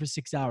meditating for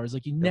 6 hours.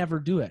 Like, you never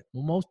do it.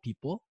 Well, most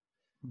people.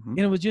 And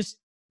it was just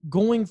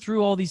going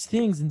through all these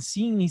things and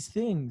seeing these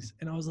things.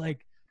 And I was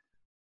like,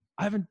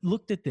 I haven't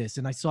looked at this.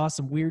 And I saw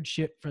some weird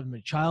shit from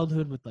my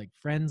childhood with like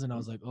friends. And I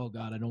was like, oh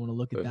God, I don't want to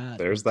look at that.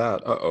 There's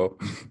that. Uh-oh.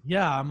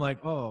 Yeah. I'm like,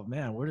 oh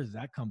man, where does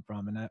that come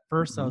from? And at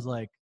first I was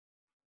like,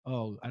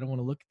 oh, I don't want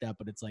to look at that,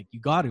 but it's like,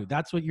 you got to,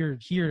 that's what you're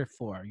here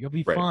for. You'll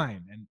be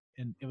fine.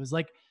 And it was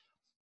like,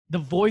 the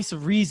voice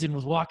of reason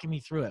was walking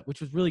me through it,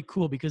 which was really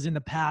cool, because in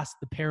the past,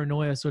 the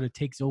paranoia sort of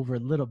takes over a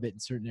little bit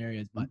in certain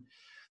areas, but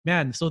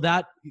man, so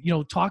that,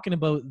 talking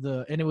about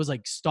and it was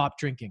like, stop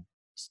drinking.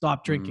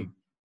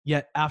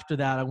 Yet after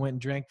that, I went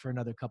and drank for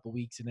another couple of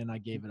weeks, and then I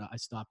gave it, I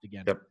stopped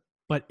again.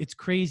 But it's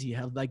crazy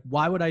how, like,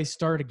 why would I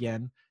start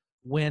again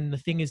when the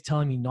thing is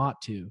telling me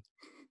not to?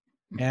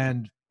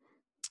 And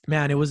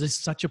man, it was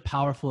such a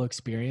powerful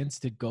experience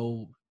to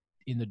go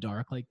in the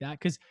dark like that.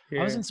 Cause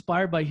I was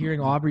inspired by hearing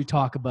Aubrey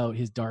talk about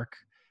his dark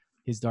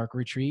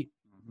retreat,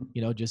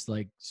 just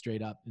like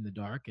straight up in the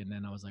dark. And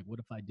then I was like, what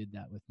if I did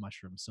that with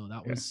mushrooms? So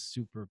that was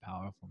super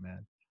powerful,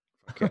 man.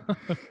 Okay.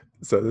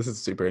 So this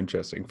is super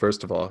interesting.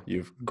 First of all,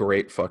 you've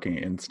great fucking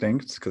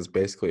instincts, because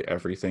basically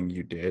everything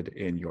you did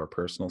in your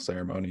personal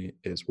ceremony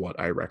is what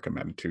I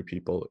recommend to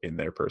people in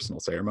their personal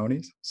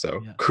ceremonies.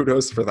 So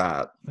kudos for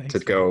that. Thanks, to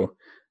go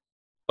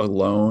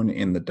alone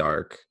in the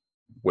dark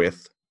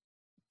with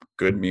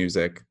good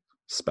music,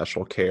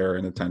 special care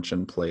and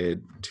attention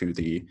played to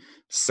the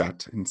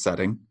set and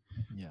setting,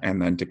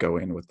 and then to go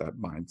in with that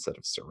mindset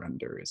of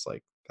surrender is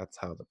like, that's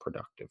how the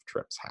productive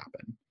trips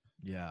happen.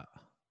 Yeah.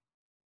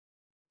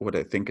 What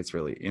I think is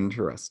really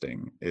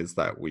interesting is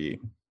that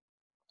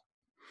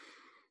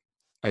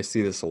I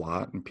see this a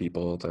lot in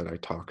people that I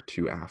talk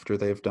to after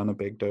they've done a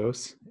big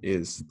dose,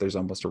 is there's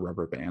almost a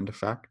rubber band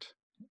effect,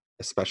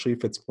 especially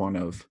if it's one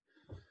of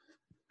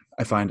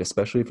I find,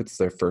 especially if it's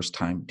their first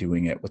time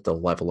doing it with the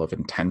level of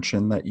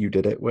intention that you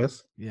did it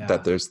with, that Yeah.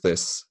 there's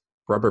this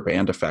rubber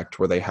band effect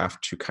where they have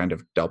to kind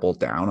of double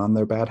down on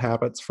their bad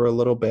habits for a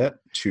little bit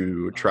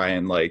to try Oh,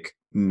 and like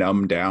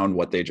numb down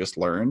what they just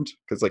learned.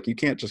 Cause like you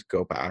can't just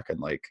go back and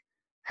like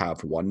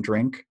have one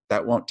drink.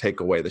 That won't take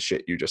away the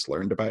shit you just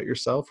learned about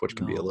yourself, which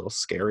can be a little no.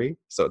 scary.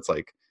 So it's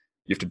like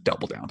you have to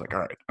double down. Like, all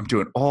right, I'm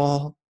doing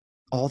all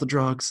the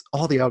drugs,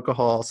 all the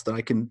alcohol so that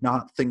I can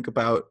not think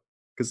about,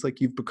 because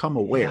like you've become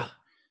Yeah. aware.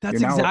 You're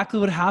That's now exactly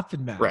what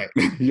happened, man. right.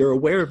 You're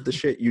aware of the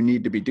shit you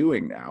need to be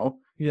doing now.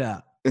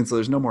 Yeah. And so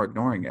there's no more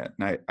ignoring it.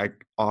 And I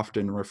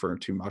often refer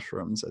to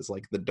mushrooms as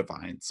like the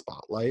divine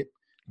spotlight,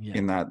 Yeah.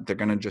 in that they're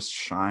going to just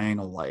shine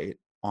a light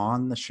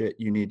on the shit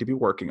you need to be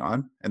working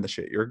on and the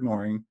shit you're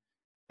ignoring.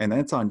 And then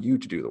it's on you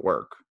to do the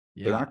work.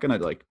 They're Yeah. not going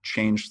to like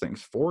change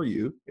things for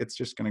you. It's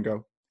just going to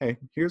go, hey,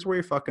 here's where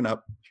you're fucking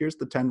up. Here's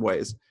the 10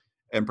 ways.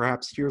 And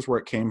perhaps here's where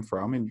it came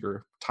from in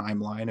your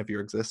timeline of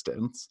your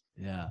existence.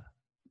 Yeah.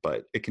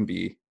 But it can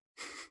be,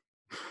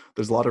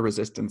 there's a lot of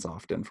resistance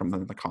often from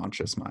the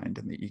conscious mind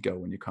and the ego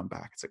when you come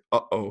back. It's like,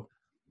 uh-oh,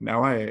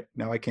 now I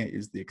can't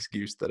use the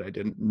excuse that I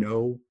didn't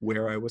know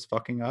where I was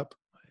fucking up.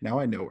 Now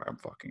I know where I'm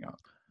fucking up.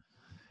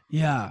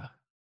 Yeah.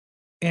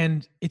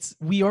 And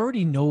we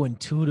already know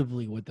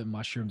intuitively what the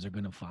mushrooms are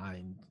going to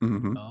find.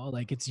 Mm-hmm.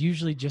 Like it's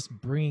usually just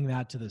bringing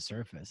that to the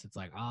surface. It's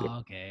like, Yep. oh,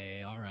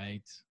 okay, all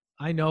right.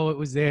 I know it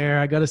was there.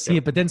 I got to see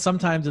Yep. it. But then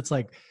sometimes it's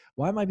like,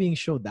 why am I being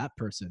showed that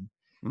person?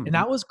 Mm-hmm. And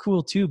that was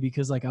cool too,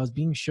 because like I was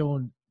being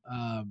shown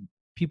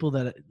people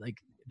that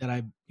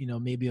I,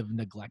 maybe have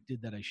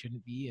neglected that I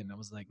shouldn't be. And I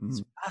was like,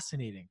 it's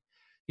fascinating,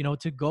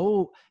 to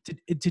go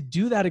to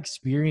do that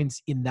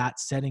experience in that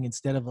setting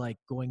instead of like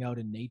going out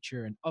in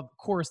nature. And of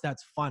course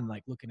that's fun,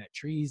 like looking at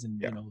trees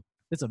and, Yeah.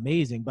 it's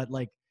amazing, but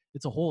like,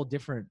 it's a whole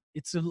different,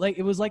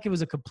 it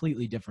was a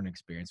completely different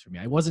experience for me.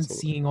 I wasn't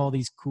Absolutely. seeing all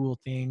these cool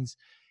things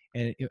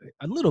and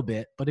a little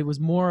bit, but it was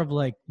more of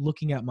like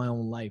looking at my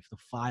own life, the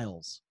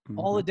files,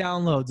 all the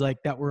downloads like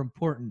that were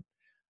important,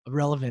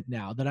 relevant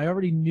now that I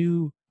already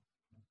knew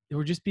they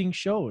were just being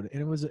showed.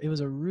 And it was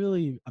a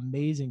really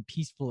amazing,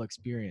 peaceful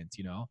experience,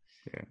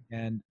 Yeah.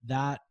 and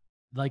that,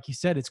 like you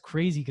said, it's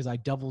crazy because I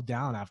doubled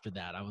down after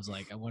that. I was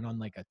like, I went on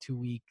like a 2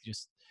 week,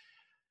 just,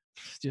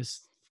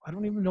 I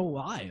don't even know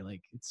why.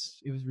 Like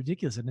it was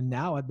ridiculous. And then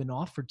now I've been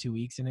off for 2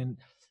 weeks and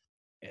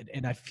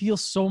I feel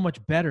so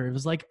much better. It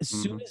was like, as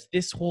soon as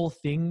this whole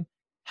thing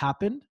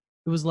happened,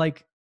 it was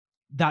like,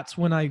 that's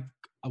when I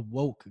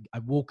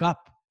woke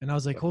up and I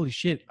was like, Yep. holy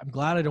shit, I'm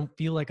glad I don't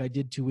feel like I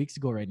did 2 weeks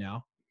ago right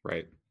now.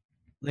 Right.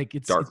 Like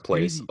it's Dark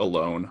place, crazy,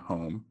 alone,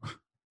 home.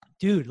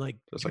 dude. Like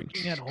Just like,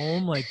 drinking at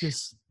home, like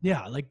just,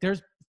 yeah, like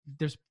there's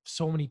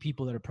so many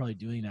people that are probably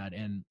doing that.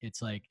 And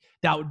it's like,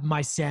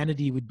 my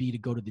sanity would be to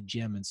go to the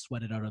gym and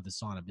sweat it out of the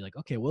sauna. Be like,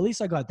 okay, well, at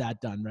least I got that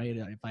done. Right.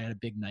 If I had a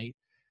big night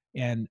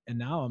and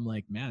now I'm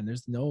like, man,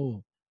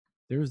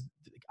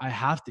 I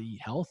have to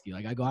eat healthy.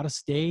 Like I got to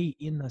stay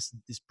in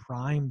this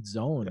prime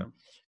zone yeah.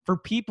 for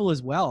people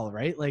as well.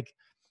 Right. Like,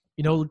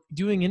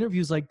 doing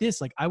interviews like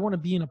this, like I want to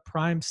be in a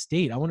prime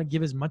state. I want to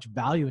give as much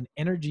value and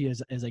energy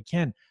as I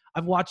can.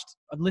 I've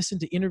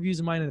listened to interviews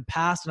of mine in the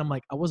past and I'm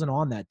like, I wasn't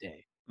on that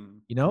day,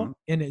 and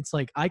it's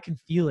like, I can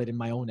feel it in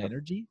my own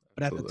energy,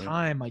 but at the Absolutely.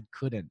 time I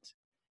couldn't.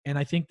 And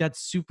I think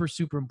that's super,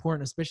 super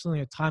important, especially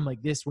in a time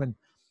like this when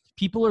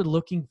people are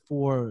looking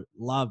for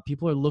love,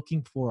 people are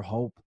looking for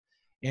hope.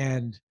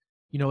 And,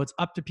 it's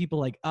up to people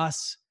like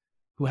us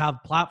who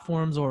have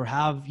platforms or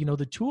have,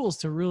 the tools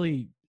to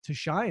really to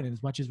shine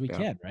as much as we Yeah.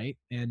 can. Right.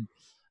 And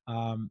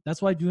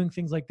that's why doing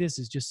things like this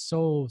is just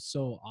so,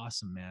 so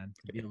awesome, man,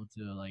 to be able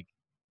to like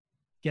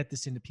get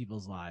this into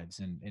people's lives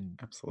and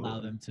allow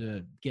Absolutely. them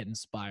to get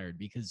inspired,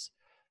 because,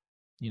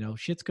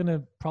 shit's going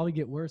to probably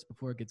get worse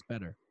before it gets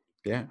better.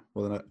 Yeah.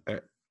 Well,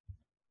 then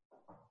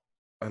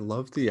I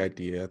love the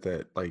idea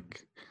that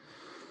like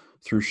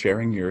through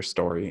sharing your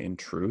story in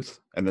truth,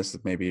 and this is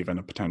maybe even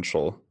a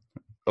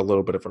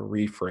little bit of a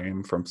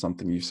reframe from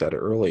something you said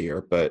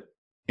earlier, but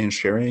in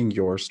sharing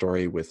your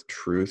story with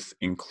truth,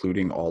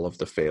 including all of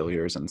the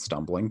failures and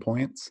stumbling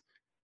points,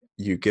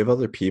 you give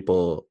other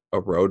people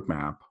a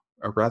roadmap,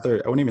 or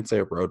rather, I wouldn't even say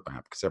a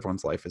roadmap because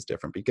everyone's life is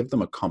different, but you give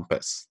them a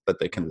compass that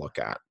they can look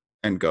at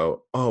and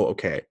go, oh,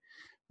 okay,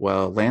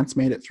 well, Lance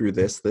made it through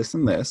this, this,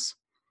 and this.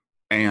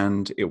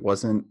 And it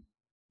wasn't,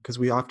 because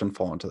we often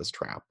fall into this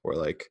trap where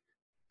like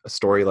a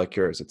story like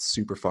yours, it's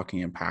super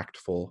fucking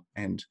impactful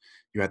and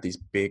you had these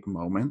big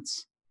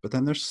moments, but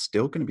then there's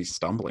still going to be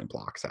stumbling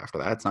blocks after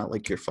that. It's not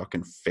like you're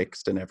fucking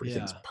fixed and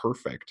everything's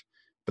perfect,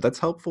 but that's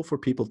helpful for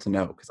people to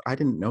know, because I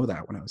didn't know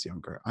that when I was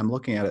younger. I'm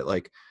looking at it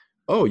like,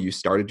 oh, you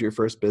started your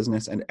first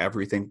business and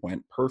everything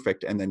went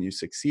perfect and then you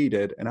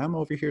succeeded, and I'm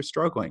over here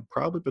struggling,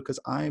 probably because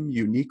I'm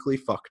uniquely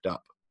fucked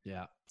up.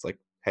 Yeah. It's like,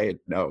 hey,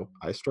 no,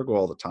 I struggle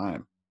all the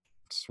time.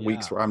 It's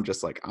weeks Yeah. where I'm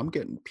just like, I'm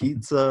getting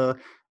pizza,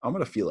 I'm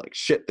gonna feel like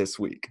shit this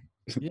week.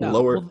 Yeah.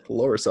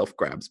 lower self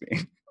grabs me.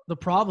 The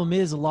problem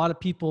is a lot of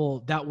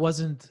people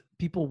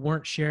people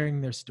weren't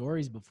sharing their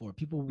stories before.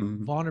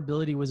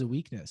 Vulnerability was a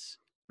weakness,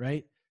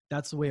 right?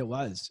 that's the way it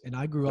was. And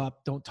I grew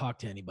up, don't talk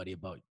to anybody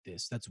about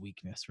this. That's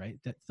weakness, right?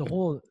 That the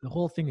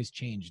whole thing has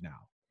changed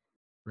now,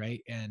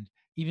 right? And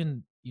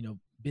even,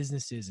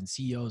 businesses and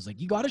CEOs, like,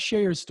 you got to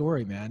share your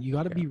story, man. You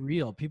got to be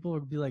real. People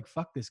will be like,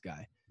 fuck this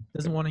guy.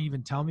 Doesn't want to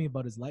even tell me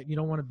about his life. You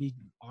don't want to be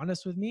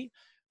honest with me.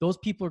 Those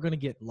people are going to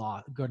get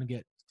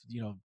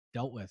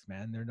dealt with,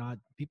 man.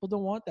 People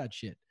don't want that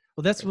shit.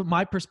 Well, that's what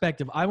my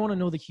perspective. I want to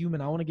know the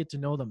human. I want to get to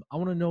know them. I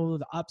want to know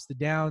the ups, the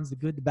downs, the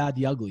good, the bad,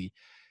 the ugly.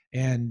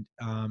 And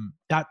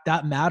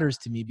that matters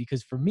to me,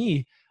 because for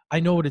me, I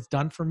know what it's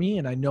done for me.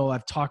 And I know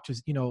I've talked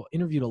to,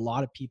 interviewed a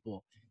lot of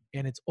people,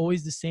 and it's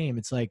always the same.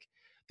 It's like,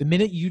 the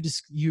minute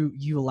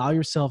you allow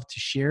yourself to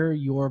share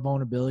your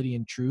vulnerability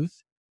and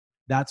truth,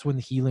 that's when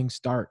the healing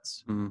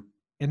starts. Mm.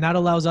 And that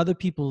allows other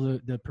people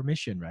the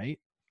permission, right?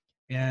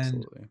 And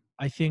Absolutely.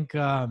 I think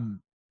the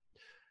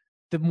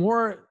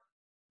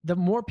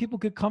more people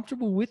get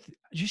comfortable with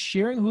just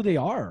sharing who they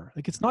are,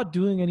 like, it's not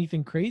doing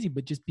anything crazy,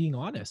 but just being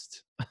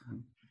honest.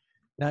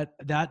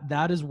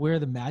 that is where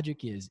the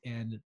magic is,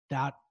 and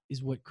that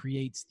is what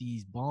creates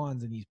these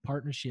bonds and these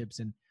partnerships.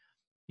 And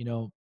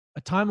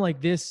a time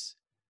like this,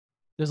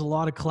 there's a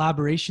lot of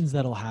collaborations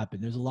that'll happen.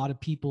 There's a lot of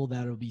people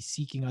that'll be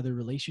seeking other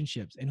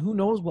relationships, and who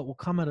knows what will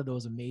come out of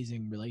those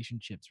amazing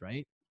relationships,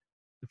 right?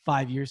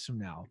 5 years from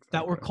now,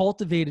 that were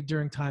cultivated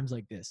during times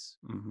like this.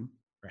 Mm-hmm.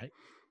 Right?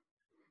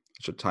 I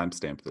should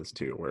timestamp this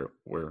too.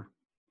 We're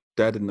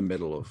dead in the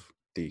middle of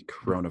the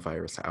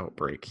coronavirus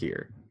outbreak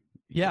here.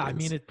 Yeah, I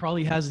mean, it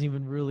probably hasn't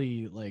even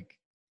really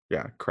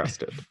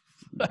crested.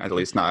 At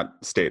least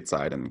not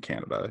stateside in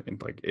Canada. In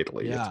like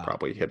Italy, it's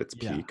probably hit its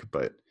peak,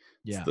 but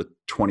it's the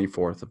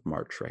 24th of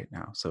March right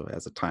now. So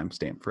as a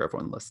timestamp for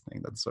everyone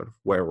listening, that's sort of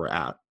where we're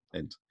at,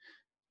 and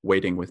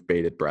waiting with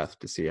bated breath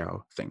to see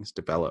how things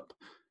develop.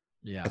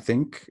 Yeah. I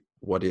think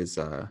what is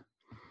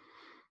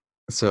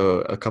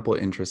so a couple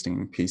of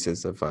interesting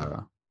pieces of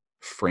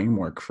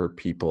framework for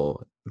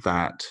people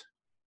that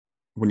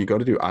when you go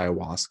to do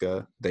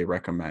ayahuasca, they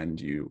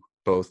recommend you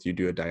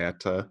do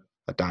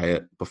a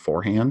diet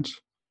beforehand,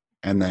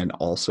 and then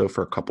also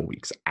for a couple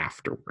weeks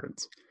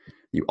afterwards.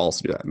 You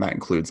also do that, and that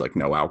includes like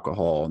no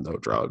alcohol, no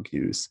drug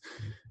use.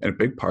 And a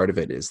big part of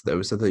it is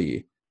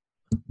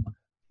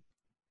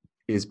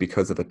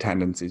because of the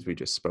tendencies we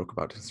just spoke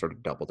about to sort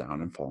of double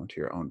down and fall into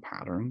your own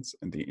patterns.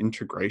 And the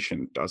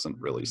integration doesn't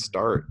really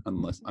start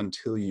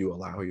until you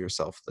allow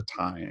yourself the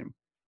time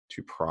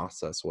to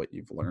process what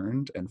you've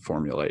learned and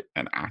formulate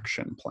an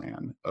action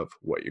plan of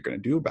what you're going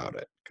to do about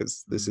it.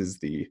 Because this is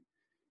the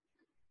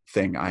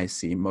thing I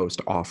see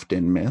most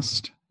often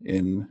missed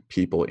in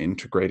people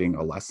integrating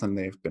a lesson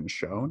they've been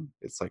shown.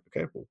 It's like,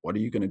 okay, well, what are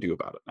you going to do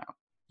about it now?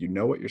 You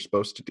know what you're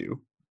supposed to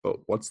do, but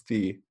what's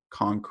the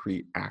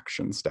concrete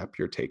action step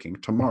you're taking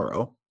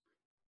tomorrow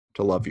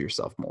to love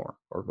yourself more,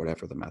 or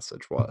whatever the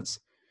message was?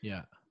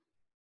 Yeah.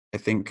 I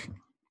think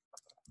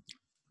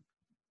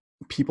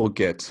people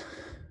get,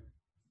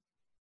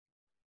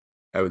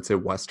 I would say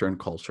Western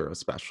culture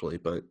especially,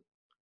 but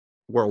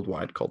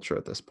worldwide culture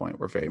at this point,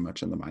 we're very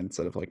much in the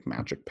mindset of like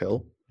magic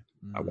pill.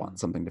 I want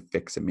something to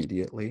fix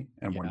immediately.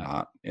 And we're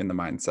not in the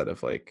mindset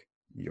of like,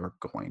 you're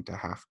going to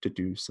have to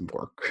do some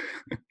work.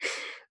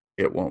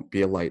 It won't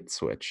be a light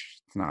switch.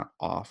 It's not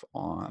off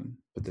on,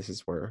 but this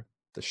is where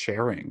the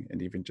sharing,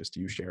 and even just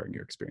you sharing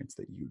your experience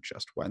that you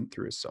just went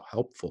through, is so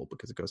helpful,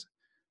 because it goes,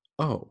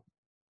 oh,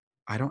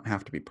 I don't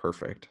have to be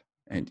perfect.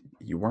 And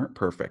you weren't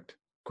perfect.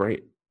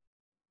 Great.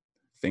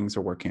 Things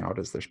are working out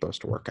as they're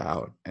supposed to work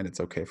out, and it's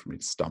okay for me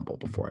to stumble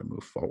before I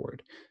move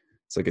forward.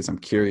 So I guess I'm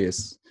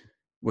curious,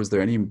 was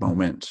there any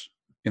moment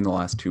in the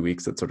last 2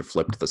 weeks that sort of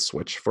flipped the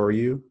switch for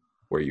you,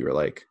 where you were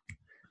like,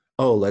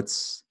 oh,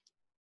 let's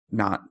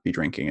not be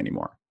drinking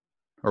anymore?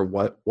 Or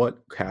what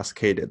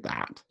cascaded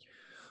that?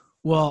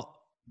 Well,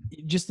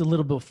 just a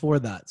little before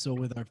that. So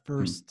with our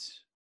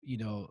first,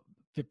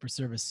 Fit for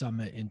Service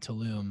Summit in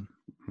Tulum,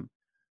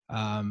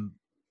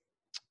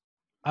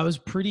 I was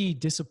pretty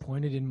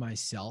disappointed in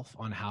myself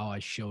on how I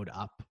showed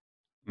up,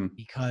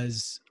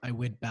 because I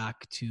went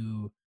back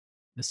to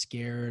the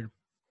scared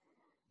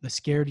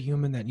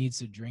human that needs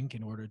to drink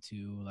in order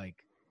to,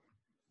 like,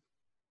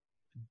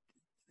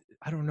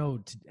 I don't know,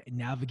 to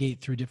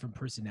navigate through different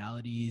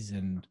personalities.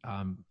 And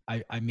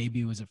I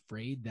maybe was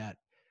afraid that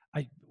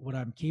what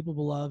I'm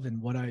capable of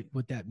and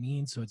what that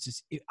means. So it's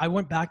just, I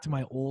went back to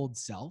my old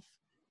self.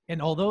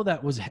 And although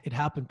it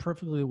happened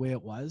perfectly the way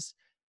it was,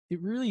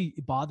 it really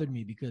bothered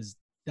me, because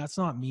that's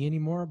not me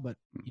anymore. But,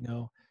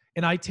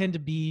 and I tend to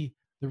be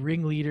the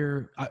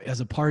ringleader as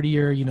a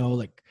partier,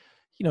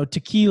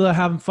 tequila,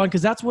 having fun,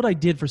 because that's what I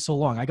did for so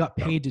long. I got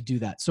paid to do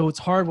that. So it's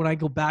hard when I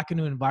go back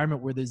into an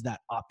environment where there's that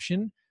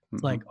option.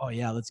 It's like, oh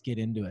yeah, let's get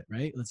into it,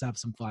 right? Let's have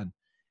some fun.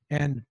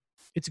 And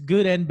it's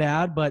good and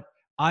bad, but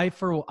I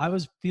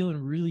was feeling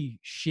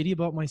really shitty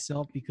about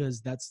myself,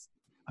 because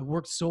I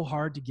worked so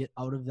hard to get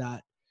out of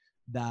that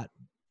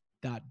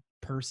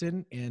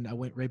person, and I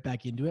went right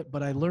back into it,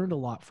 but I learned a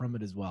lot from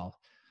it as well.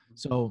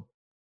 So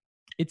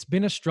it's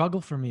been a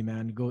struggle for me,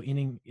 man, to go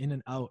in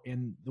and out.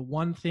 And the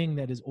one thing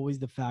that is always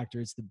the factor,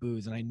 it's the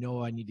booze. And I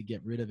know I need to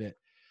get rid of it.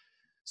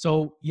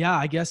 So yeah,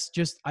 I guess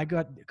just I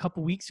got a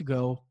couple weeks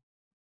ago.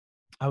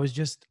 I was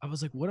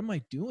like, what am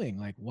I doing?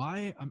 Like,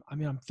 why?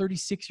 I'm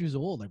 36 years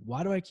old. Like,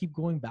 why do I keep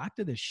going back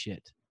to this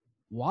shit?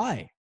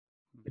 Why?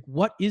 Like,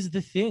 what is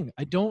the thing?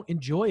 I don't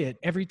enjoy it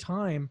every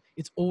time.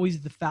 It's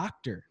always the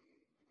factor.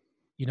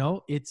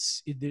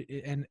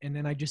 And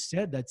then I just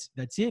said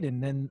that's it.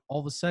 And then all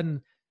of a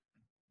sudden,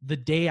 the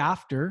day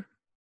after,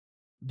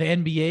 the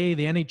NBA,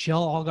 the NHL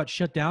all got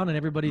shut down, and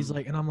everybody's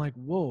like, and I'm like,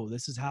 whoa,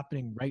 this is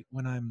happening right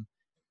when I'm,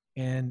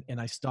 and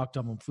I stocked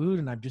up on food,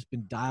 and I've just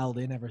been dialed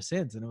in ever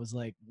since. And it was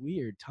like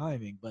weird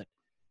timing, but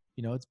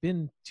it's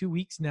been 2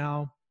 weeks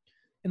now,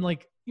 and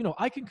like,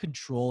 I can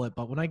control it,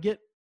 but when I get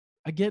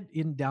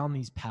in down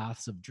these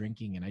paths of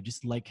drinking, and I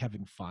just like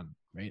having fun,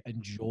 right? I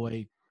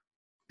enjoy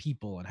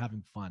people and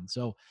having fun.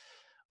 So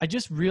I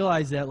just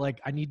realized that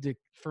like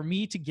for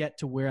me to get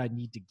to where I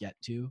need to get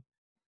to,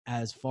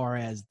 as far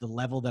as the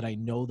level that I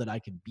know that I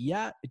can be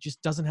at, it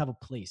just doesn't have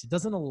a place. It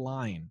doesn't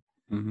align.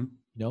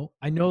 Mm-hmm.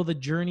 I know the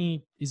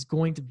journey is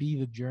going to be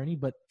the journey,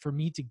 but for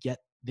me to get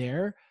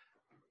there,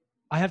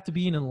 I have to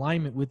be in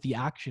alignment with the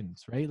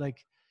actions, right?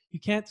 Like, you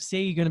can't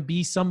say you're going to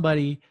be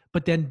somebody,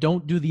 but then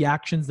don't do the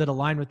actions that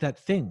align with that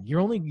thing.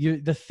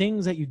 The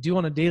things that you do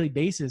on a daily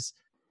basis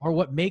are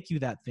what make you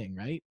that thing,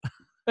 right?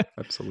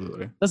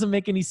 Absolutely. Doesn't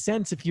make any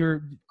sense if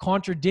you're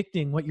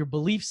contradicting what your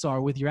beliefs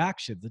are with your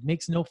actions. It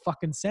makes no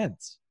fucking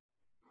sense.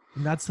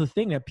 And that's the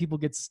thing that people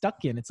get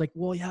stuck in. It's like,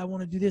 well, yeah, I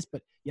want to do this,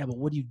 but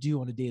what do you do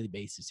on a daily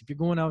basis? If you're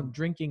going out and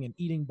drinking and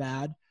eating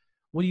bad,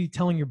 what are you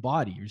telling your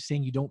body? You're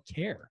saying you don't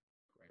care.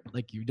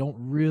 Like, you don't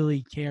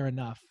really care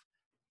enough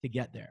to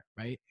get there,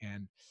 right?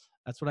 And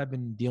that's what I've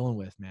been dealing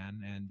with,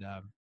 man. And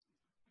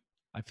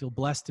I feel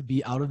blessed to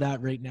be out of that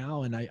right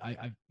now, and I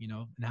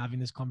and having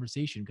this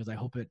conversation, because I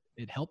hope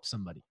it helps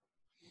somebody.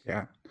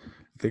 Yeah,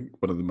 I think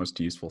one of the most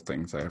useful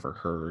things I ever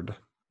heard,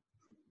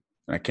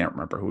 and I can't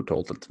remember who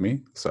told it to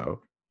me,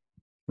 so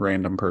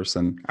random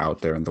person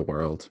out there in the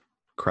world,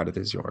 credit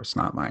is yours,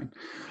 not mine.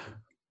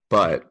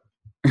 But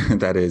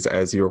that is,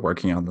 as you're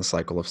working on the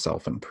cycle of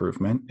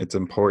self-improvement, it's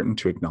important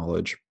to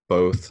acknowledge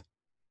both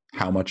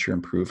how much you're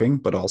improving,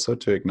 but also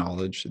to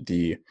acknowledge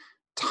the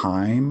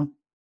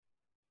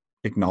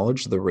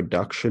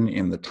reduction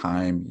in the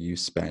time you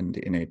spend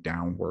in a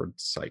downward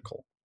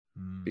cycle.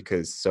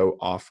 Because so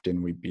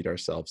often we beat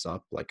ourselves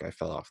up like, I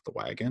fell off the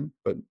wagon,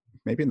 but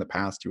maybe in the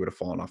past you would have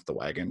fallen off the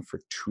wagon for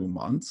 2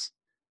 months,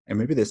 and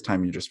maybe this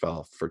time you just fell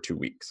off for 2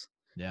 weeks.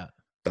 Yeah.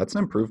 That's an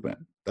improvement.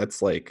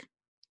 That's like,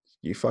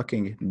 you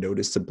fucking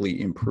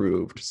noticeably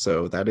improved.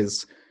 So that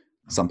is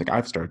something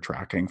I've started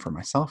tracking for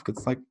myself,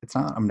 because it's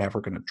not, I'm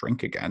never going to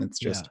drink again. It's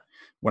just,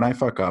 when I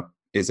fuck up,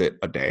 is it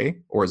a day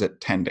or is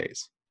it 10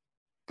 days?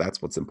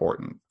 That's what's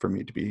important for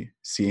me to be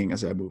seeing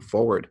as I move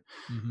forward.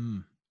 Mm-hmm.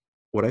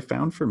 What I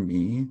found for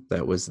me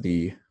that was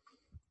the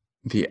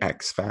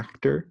X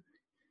factor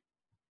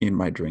in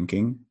my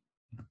drinking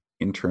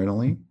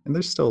internally, and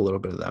there's still a little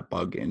bit of that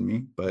bug in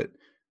me, but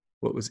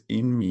what was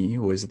in me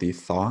was the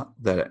thought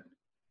that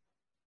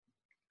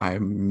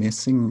I'm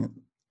missing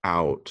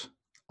out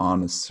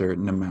on a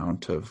certain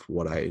amount of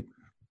what I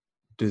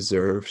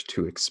deserved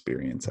to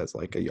experience as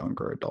like a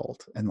younger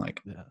adult. And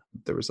like,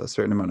 there was a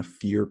certain amount of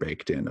fear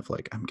baked in of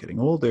like, I'm getting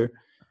older,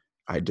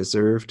 I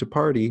deserve to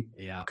party,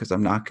 because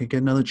I'm not going to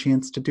get another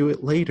chance to do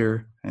it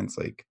later. And it's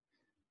like,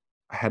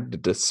 I had to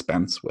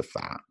dispense with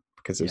that,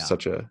 because there's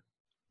such a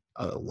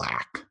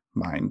lack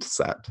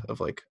mindset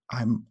of like,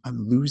 I'm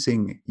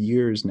losing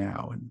years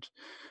now, and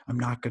I'm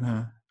not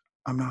gonna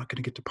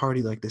get to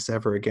party like this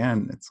ever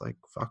again. It's like,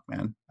 fuck,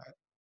 man.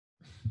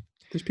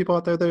 There's people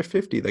out there that are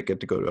 50 that get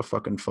to go to a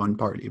fucking fun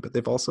party, but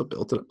they've also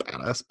built a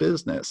badass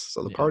business.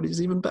 So the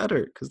party's even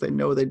better because they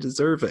know they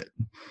deserve it.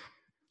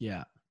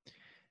 Yeah.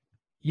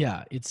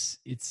 Yeah.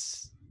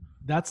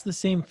 That's the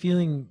same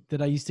feeling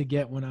that I used to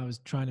get when I was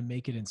trying to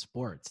make it in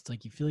sports. It's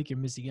like, you feel like you're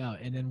missing out.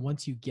 And then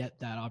once you get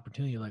that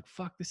opportunity, you're like,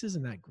 fuck, this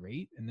isn't that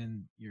great. And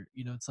then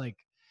it's like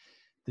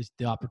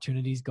the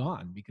opportunity's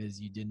gone because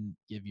you didn't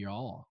give your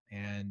all.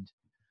 And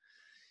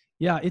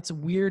yeah, it's a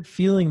weird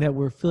feeling that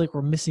feel like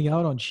we're missing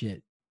out on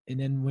shit. And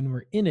then when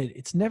we're in it,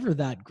 it's never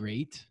that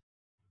great,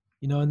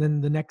 and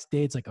then the next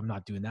day it's like, I'm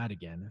not doing that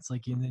again. It's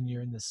like, and then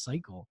you're in this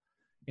cycle.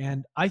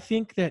 And I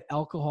think that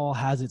alcohol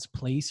has its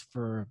place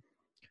for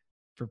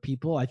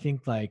people. I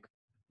think like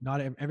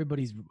not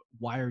everybody's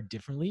wired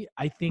differently.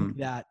 I think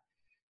that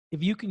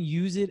if you can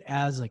use it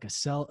as like a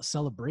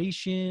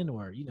celebration,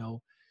 or,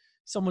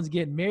 someone's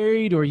getting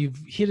married, or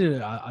you've hit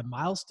a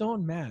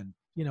milestone, man,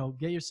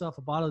 get yourself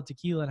a bottle of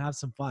tequila and have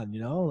some fun,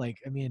 like,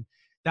 I mean,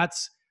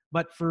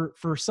 but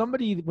for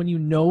somebody, when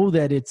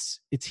that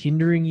it's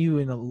hindering you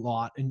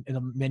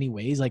in many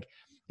ways, like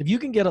if you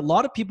can a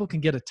lot of people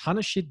can get a ton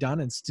of shit done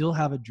and still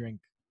have a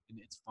drink, and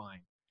it's fine.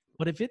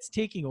 But if it's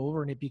taking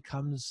over and it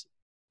becomes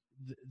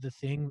the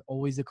thing,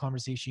 always the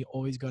conversation, you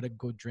always got to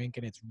go drink,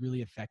 and it's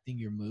really affecting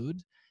your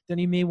mood, then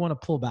you may want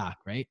to pull back,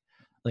 right?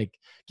 Like,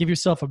 give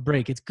yourself a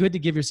break. It's good to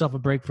give yourself a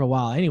break for a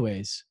while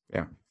anyways.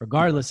 Yeah.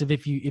 Regardless of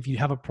if you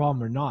have a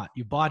problem or not,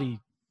 your body,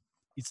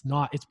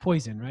 it's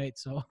poison, right?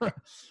 So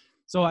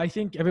So I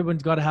think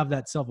everyone's got to have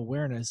that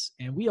self-awareness,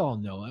 and we all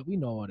know it. We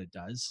know what it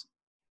does.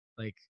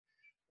 Like,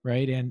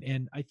 right?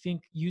 And I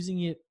think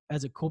using it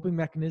as a coping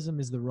mechanism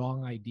is the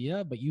wrong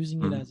idea, but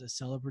using it Mm, as a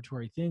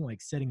celebratory thing,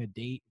 like setting a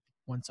date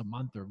once a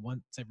month or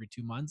once every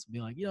 2 months, be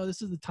like,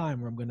 this is the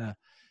time where I'm going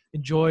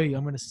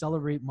to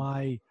celebrate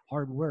my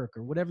hard work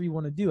or whatever you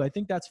want to do. I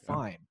think that's yeah,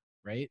 fine,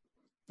 right?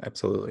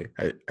 absolutely.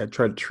 I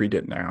try to treat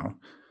it now,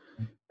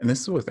 and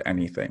this is with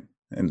anything.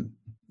 And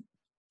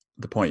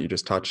the point you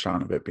just touched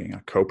on of it being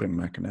a coping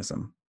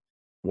mechanism.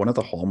 One of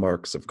the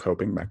hallmarks of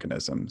coping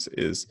mechanisms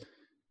is,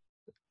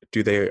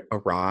 do they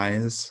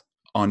arise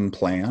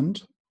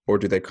unplanned or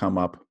do they come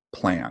up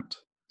planned?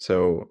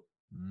 So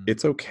Mm,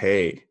 it's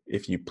okay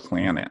if you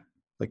plan it.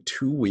 Like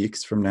 2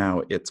 weeks from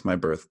now, it's my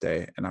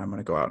birthday and I'm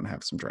going to go out and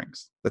have some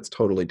drinks. That's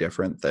totally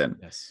different than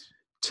yes.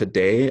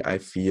 today I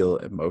feel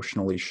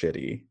emotionally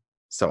shitty,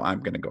 so I'm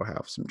going to go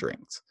have some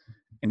drinks.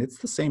 And it's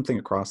the same thing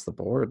across the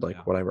board. Like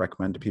Yeah. what I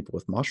recommend to people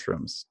with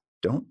mushrooms,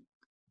 don't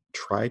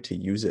try to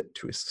use it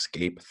to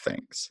escape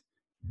things.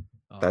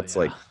 Oh That's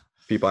yeah. like,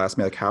 people ask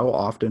me like, how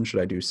often should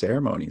I do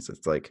ceremonies?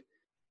 It's like,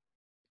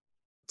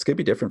 it's going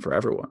to be different for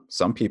everyone.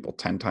 Some people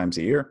 10 times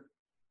a year,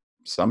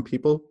 some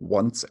people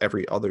once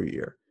every other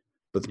year.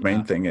 But the main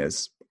Yeah. thing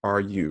is, are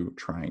you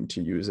trying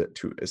to use it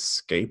to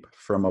escape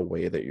from a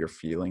way that you're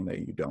feeling that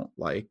you don't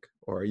like?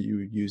 Or are you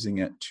using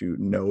it to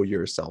know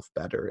yourself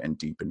better and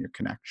deepen your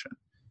connection?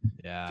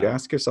 If you Yeah.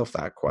 ask yourself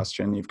that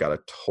question, you've got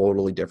a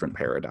totally different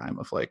paradigm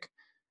of like,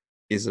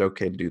 is it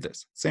okay to do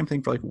this? Same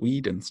thing for like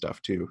weed and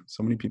stuff too.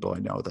 So many people I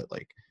know that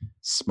like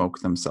smoke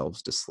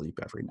themselves to sleep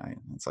every night.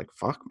 And it's like,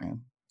 fuck,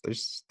 man.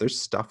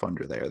 There's stuff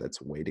under there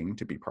that's waiting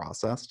to be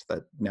processed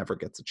that never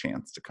gets a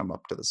chance to come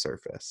up to the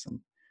surface. And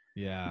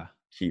Yeah.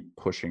 keep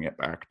pushing it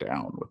back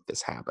down with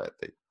this habit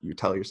that you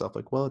tell yourself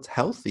like, well, it's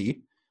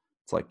healthy.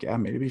 It's like, yeah,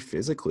 maybe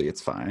physically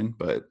it's fine,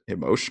 but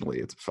emotionally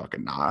it's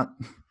fucking not.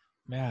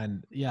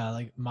 Man, yeah,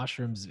 like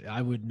mushrooms,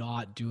 I would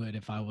not do it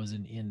if I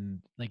wasn't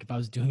in, like if I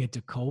was doing it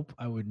to cope,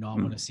 I would not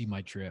want to see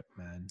my trip,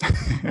 man. I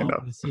would I not know.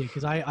 want to see it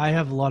because I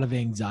have a lot of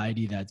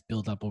anxiety that's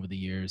built up over the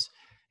years.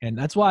 And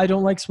that's why I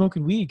don't like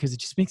smoking weed because it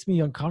just makes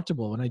me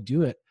uncomfortable. When I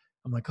do it,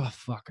 I'm like, oh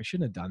fuck, I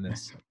shouldn't have done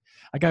this.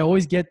 Like I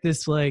always get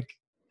this like,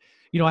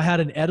 I had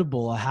an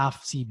edible, a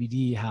half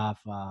CBD,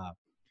 half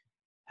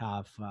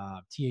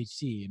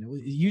THC,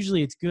 and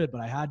usually it's good,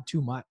 but I had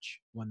too much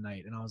one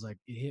night, and I was like,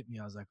 it hit me.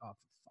 I was like, oh,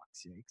 for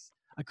fuck's sakes!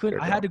 I couldn't.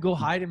 Here we I had go. to go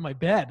hide in my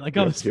bed. Like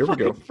I Yep, was here we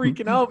fucking go.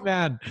 freaking out,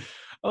 man.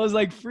 I was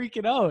like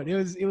freaking out.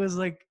 It was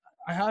like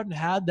I hadn't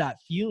had that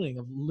feeling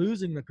of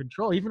losing the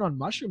control. Even on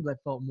mushrooms, I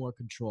felt more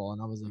control,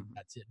 and I was like,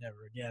 that's it,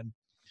 never again.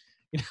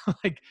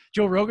 Like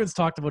Joe Rogan's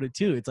talked about it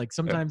too. It's like Yeah.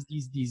 sometimes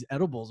these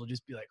edibles will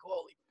just be like,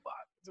 holy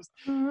fuck, just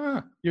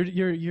Ah,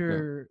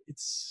 yeah.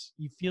 it's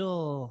you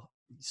feel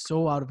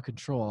so out of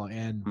control,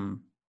 and Mm,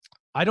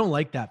 I don't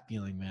like that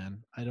feeling,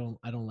 man. I don't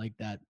like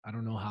that. I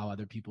don't know how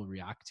other people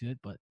react to it,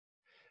 but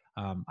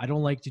I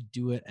don't like to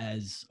do it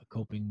as a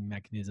coping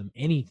mechanism.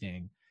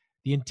 Anything.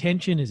 The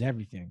intention is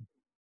everything,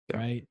 yeah.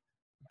 right?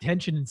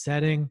 Intention and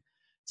setting.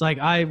 It's like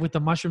I with the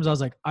mushrooms, I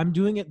was like, I'm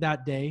doing it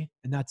that day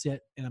and that's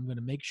it. And I'm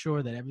gonna make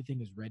sure that everything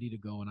is ready to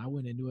go. And I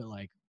went into it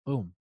like,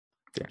 boom,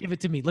 Yeah. give it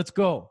to me. Let's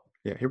go.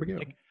 Yeah. Here we go.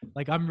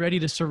 Like I'm ready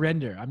to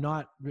surrender.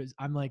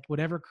 I'm like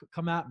whatever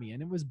come at me.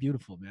 And it was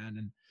beautiful, man.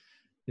 And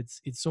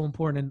it's so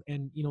important,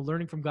 and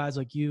learning from guys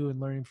like you and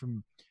learning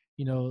from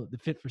the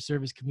fit for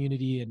service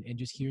community, and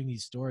just hearing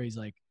these stories,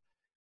 like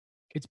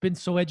it's been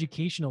so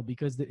educational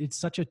because it's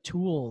such a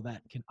tool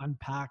that can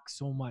unpack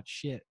so much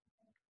shit.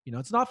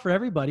 It's not for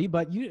everybody,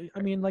 but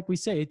I mean, like we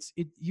say,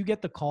 you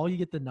get the call, you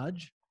get the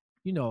nudge,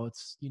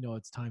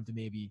 it's time to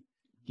maybe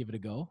give it a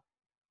go,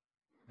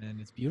 and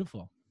it's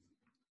beautiful.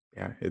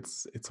 Yeah.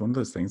 It's one of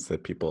those things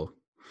that people,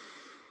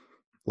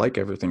 like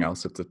everything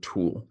else, it's a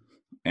tool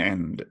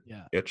and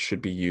Yeah. it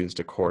should be used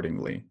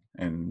accordingly.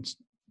 And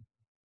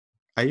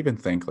I even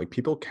think like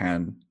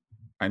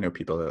I know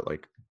people that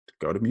like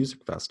go to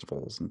music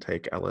festivals and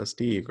take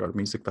LSD, go to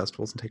music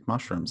festivals and take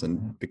mushrooms.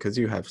 And because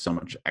you have so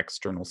much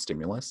external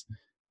stimulus,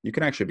 you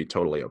can actually be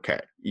totally okay.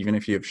 Even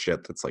if you have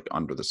shit that's like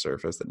under the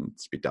surface that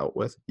needs to be dealt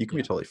with, you can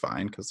be Yeah. totally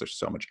fine because there's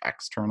so much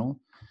external.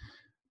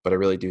 But I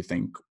really do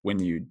think when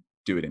you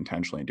do it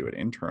intentionally and do it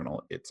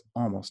internal, it's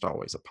almost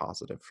always a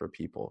positive for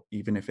people,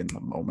 even if in the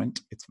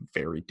moment it's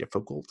very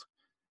difficult.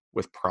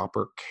 With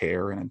proper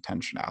care and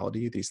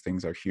intentionality, these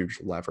things are huge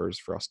levers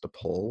for us to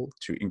pull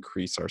to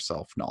increase our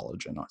self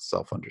knowledge and our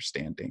self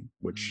understanding,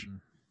 which Mm,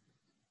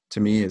 to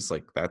me is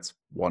like, that's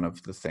one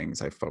of the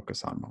things I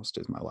focus on most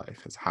in my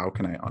life is how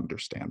can I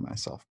understand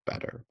myself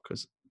better?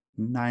 Because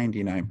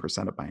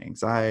 99% of my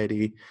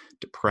anxiety,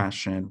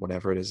 depression,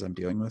 whatever it is I'm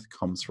dealing with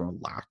comes from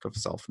a lack of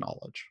self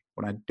knowledge.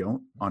 When I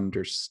don't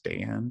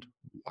understand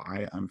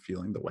why I'm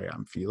feeling the way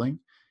I'm feeling,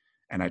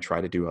 and I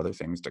try to do other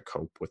things to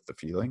cope with the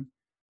feeling,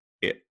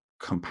 it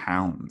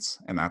compounds.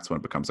 And that's when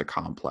it becomes a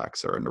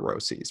complex or a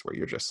neuroses where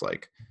you're just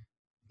like,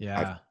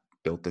 I've yeah.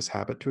 built this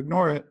habit to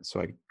ignore it.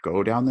 So I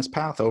go down this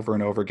path over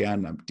and over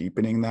again. I'm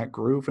deepening that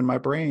groove in my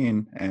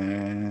brain.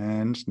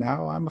 And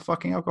now I'm a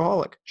fucking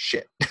alcoholic.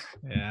 Shit.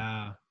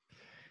 Yeah.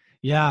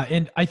 Yeah.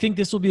 And I think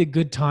this will be a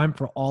good time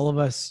for all of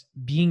us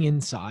being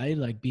inside,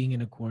 like being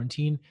in a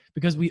quarantine,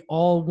 because we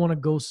all want to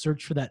go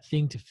search for that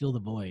thing to fill the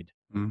void.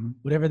 Mm-hmm.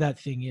 Whatever that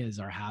thing is,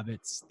 our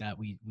habits that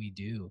we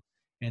do.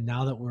 And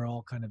now that we're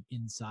all kind of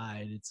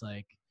inside, it's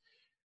like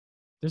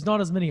there's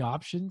not as many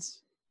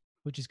options,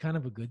 which is kind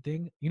of a good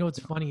thing. You know what's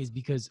funny is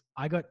because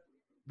I got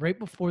right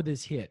before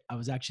this hit, I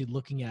was actually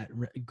looking at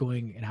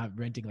going and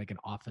renting like an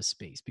office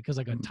space because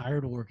I got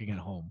tired of working at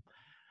home.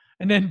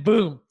 And then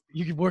boom,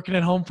 you're working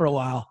at home for a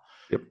while.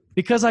 Yep.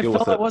 Because I Deal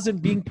felt with I it.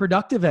 wasn't being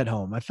productive at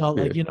home. I felt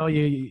like, Yeah.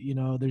 you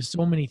know, there's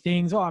so many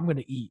things. Oh, I'm going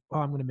to eat. Oh,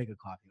 I'm going to make a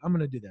coffee. I'm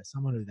going to do this.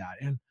 I'm going to do that.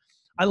 And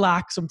I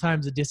lack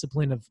sometimes the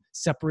discipline of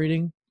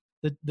separating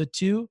the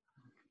two,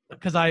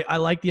 because I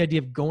like the idea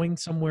of going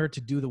somewhere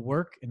to do the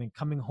work and then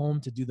coming home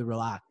to do the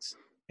relax.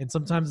 And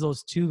sometimes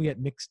those two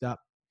get mixed up.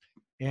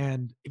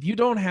 And if you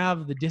don't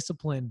have the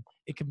discipline,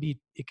 it can be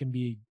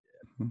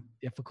Mhm.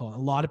 difficult. A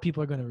lot of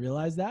people are going to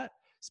realize that,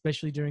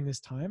 especially during this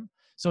time.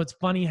 So it's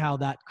funny how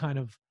that kind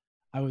of,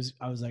 I was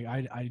like,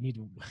 I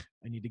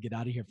need to get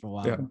out of here for a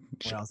while. Yeah.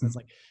 What else? It's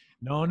like,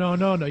 no.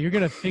 You're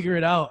going to figure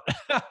it out.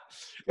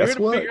 You're Guess going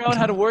to what? figure out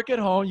how to work at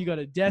home. You got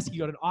a desk, you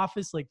got an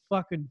office, like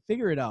fucking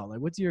figure it out. Like,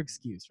 what's your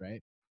excuse,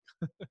 right?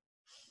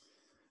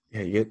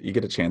 Yeah, you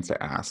get a chance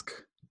to ask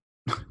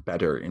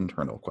better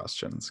internal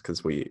questions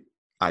because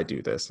I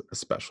do this,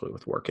 especially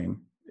with working.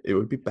 It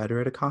would be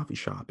better at a coffee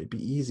shop. It'd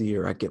be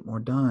easier. I'd get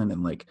more done.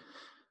 And like,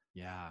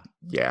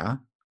 yeah,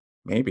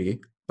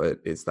 maybe, but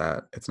it's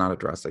not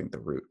addressing the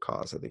root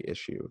cause of the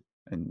issue.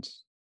 And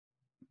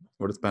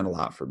what it's been a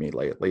lot for me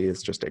lately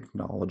is just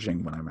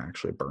acknowledging when I'm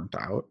actually burnt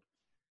out,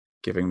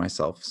 giving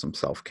myself some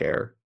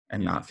self-care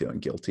and not feeling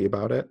guilty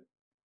about it,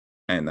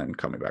 and then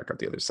coming back out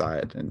the other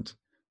side. And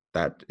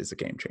that is a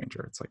game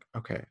changer. It's like,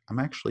 okay, I'm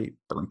actually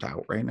burnt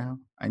out right now.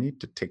 I need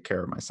to take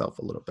care of myself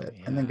a little bit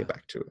and then get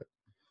back to it.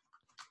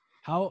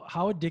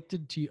 How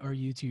addicted are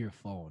you to your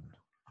phone?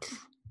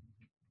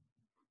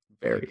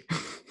 Very.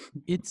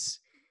 It's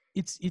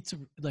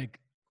like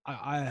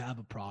I have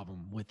a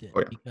problem with it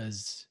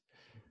because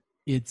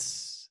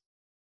it's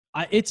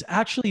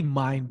actually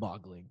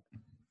mind-boggling,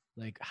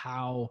 like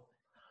how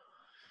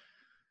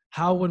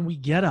when we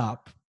get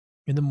up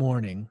in the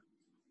morning,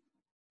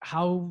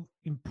 how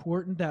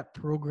important that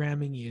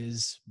programming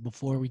is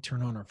before we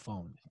turn on our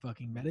phone.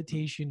 Fucking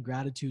meditation,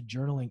 gratitude,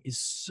 journaling is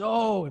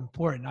so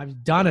important.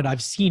 I've done it.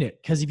 I've seen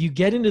it. Because if you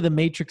get into the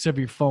matrix of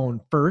your phone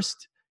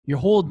first, your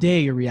whole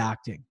day you're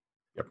reacting.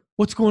 Yep.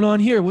 What's going on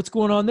here? What's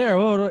going on there?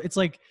 Oh, it's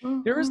like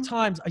there is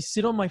times I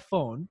sit on my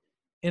phone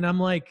and I'm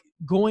like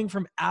going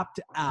from app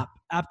to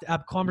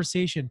app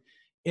conversation.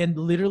 And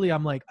literally,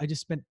 I'm like, I just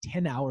spent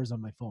 10 hours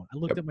on my phone. I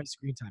looked at my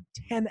screen time.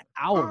 10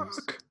 hours.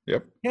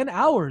 Yep. 10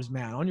 hours,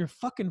 man, on your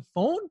fucking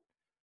phone.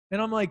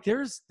 And I'm like,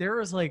 there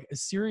is like a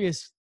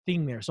serious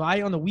thing there. So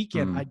on the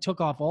weekend, I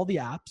took off all the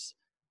apps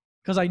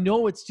because I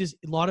know it's just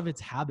a lot of it's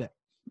habit.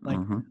 Like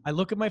I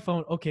look at my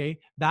phone, okay,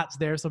 that's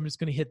there. So I'm just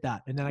going to hit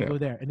that. And then I go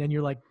there. And then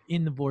you're like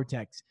in the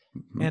vortex.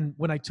 And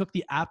when I took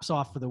the apps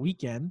off for the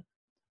weekend,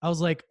 I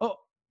was like, oh,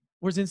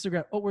 where's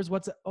Instagram? Oh, where's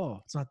WhatsApp? Oh,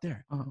 it's not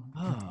there.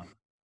 Oh,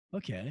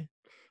 okay.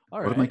 All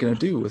right. What am I going to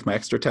do with my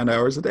extra 10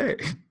 hours a day?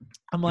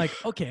 I'm like,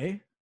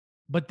 okay.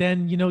 But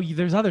then,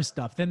 there's other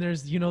stuff. Then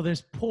there's,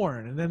 there's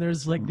porn. And then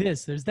there's like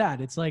this, there's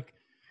that. It's like,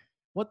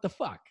 what the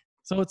fuck?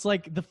 So it's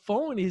like the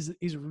phone is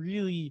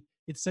really,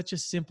 it's such a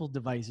simple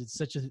device. It's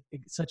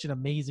such an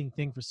amazing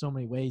thing for so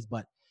many ways.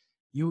 But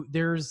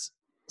there's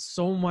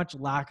so much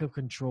lack of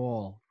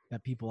control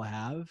that people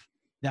have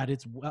that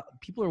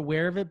people are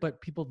aware of it, but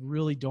people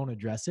really don't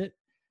address it.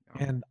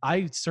 And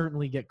I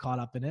certainly get caught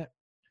up in it.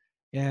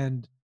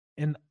 And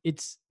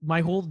it's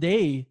my whole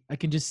day. I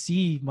can just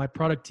see my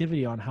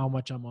productivity on how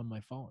much I'm on my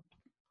phone.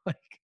 Like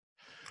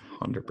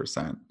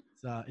 100%.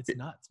 It's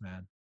nuts,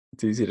 man.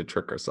 It's easy to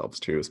trick ourselves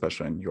too,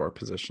 especially in your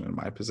position and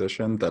my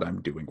position, that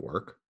I'm doing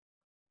work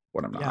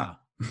when I'm not.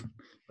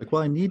 Like,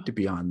 well, I need to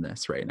be on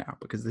this right now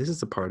because this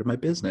is a part of my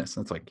business.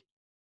 And it's like,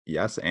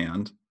 yes,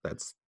 and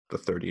that's the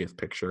 30th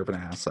picture of an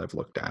ass I've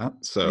looked at.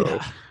 So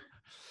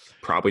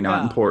probably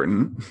not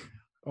important.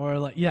 Or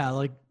like,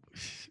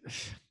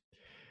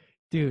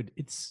 dude,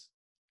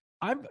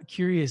 I'm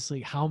curious,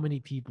 like, how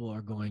many people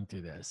are going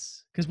through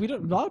this? Because a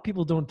lot of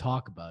people don't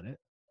talk about it,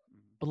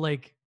 but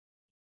like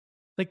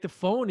the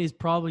phone is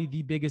probably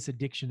the biggest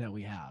addiction that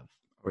we have.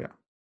 Oh yeah,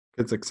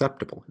 it's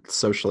acceptable. It's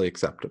socially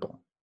acceptable.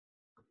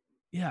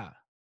 Yeah,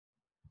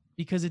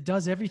 because it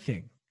does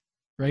everything,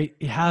 right?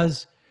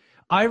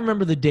 I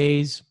remember the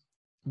days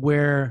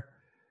where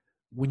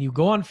when you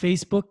go on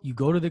Facebook, you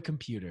go to the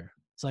computer.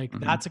 It's like,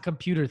 that's a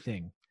computer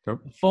thing. Yep.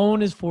 The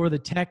phone is for the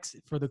text,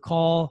 for the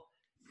call.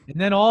 And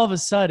then all of a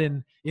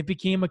sudden, it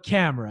became a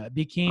camera. It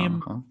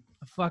became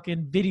a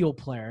fucking video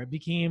player. It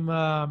became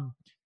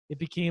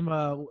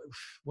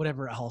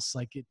whatever else,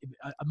 like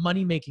a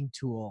money-making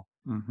tool.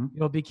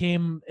 It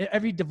became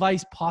every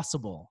device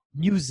possible.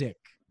 Music.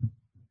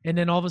 And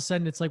then all of a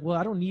sudden it's like, well,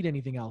 I don't need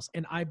anything else.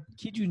 And I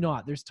kid you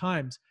not, there's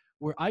times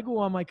where I go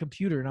on my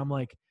computer and I'm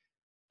like,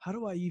 how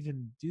do I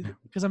even do that?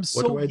 Because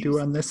What do I do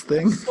on this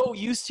thing? I'm so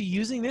used to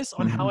using this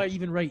on how Mhm. I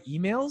even write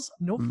emails.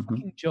 No Mhm.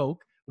 fucking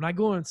joke. When I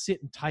go and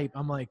sit and type,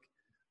 I'm like,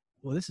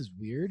 well, this is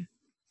weird.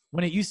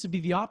 When it used to be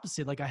the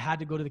opposite, like I had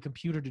to go to the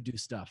computer to do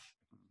stuff,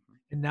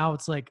 and now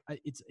it's like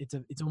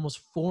it's almost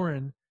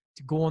foreign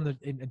to go on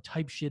and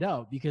type shit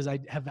out because I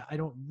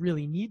don't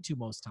really need to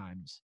most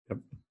times. Yep.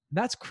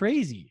 That's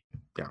crazy.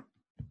 Yeah.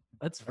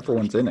 That's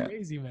Everyone's in it.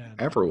 crazy, man.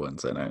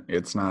 Everyone's in it.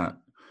 It's not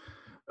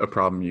a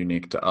problem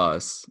unique to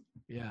us.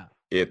 Yeah.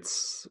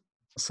 It's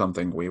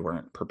something we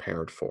weren't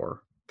prepared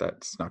for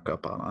that snuck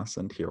up on us,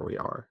 and here we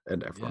are,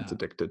 and everyone's Yeah.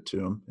 addicted to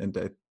them.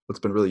 And what's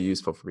been really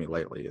useful for me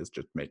lately is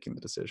just making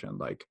the decision,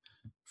 like,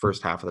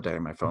 first half of the day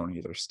my phone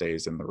either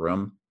stays in the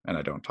room and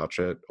I don't touch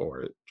it,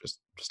 or it just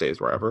stays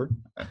wherever.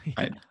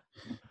 Yeah.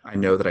 I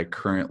know that I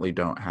currently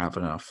don't have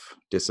enough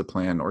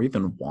discipline or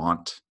even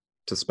want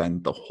to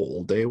spend the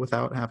whole day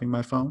without having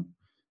my phone.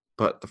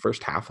 But the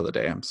first half of the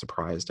day, I'm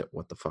surprised at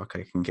what the fuck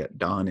I can get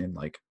done in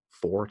like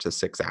 4 to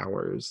 6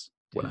 hours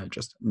when I'm Dude,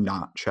 just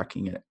not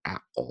checking it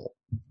at all.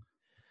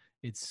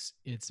 it's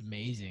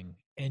amazing,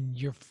 and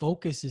your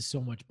focus is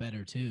so much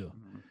better too.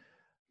 Mhm.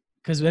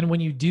 Because then when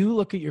you do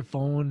look at your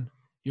phone,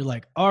 you're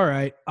like, all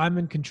right, I'm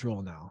in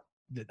control now.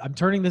 I'm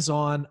turning this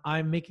on.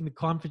 I'm making the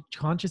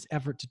conscious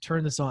effort to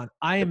turn this on.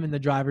 I am in the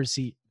driver's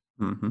seat,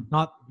 Mhm.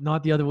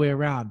 not the other way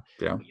around.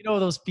 Yeah. You know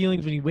those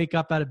feelings when you wake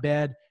up out of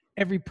bed.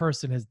 Every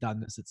person has done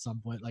this at some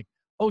point. Like,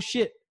 oh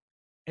shit,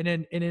 and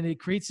then it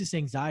creates this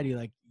anxiety.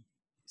 Like,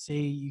 say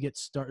you get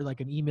started like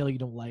an email you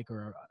don't like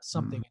or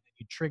something, Mhm. and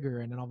you trigger,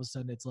 and then all of a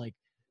sudden it's like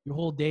your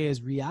whole day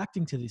is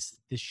reacting to this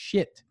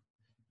shit.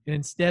 And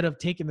instead of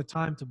taking the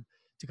time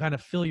to kind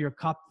of fill your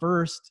cup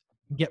first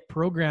and get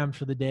programmed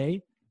for the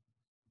day,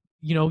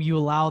 you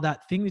allow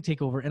that thing to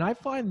take over. And I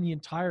find the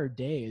entire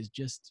day is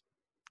just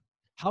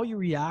how you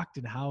react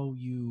and how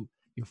you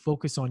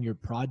focus on your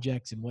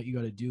projects and what you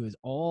got to do is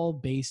all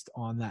based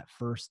on that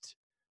first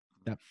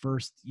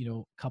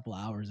couple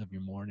hours of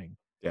your morning.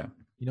 Yeah.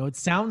 It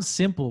sounds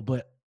simple,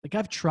 but like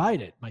I've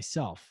tried it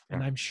myself,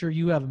 and Yeah. I'm sure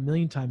you have a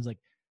million times. Like,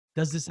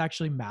 does this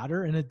actually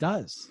matter? And it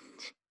does.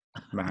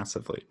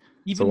 Massively. So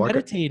Even walk it.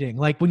 meditating,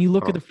 like when you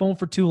look at Oh, the phone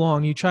for too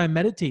long, you try and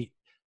meditate.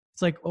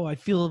 It's like, oh, I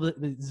feel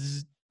the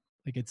zzz,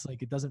 like it's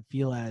like it doesn't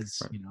feel as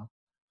right.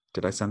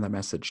 Did I send that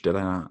message? Did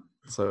I not?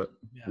 So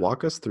yeah.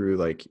 walk us through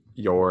like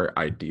your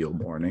ideal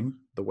morning,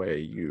 the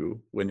way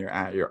when you're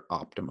at your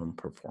optimum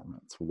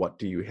performance. What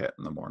do you hit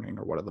in the morning,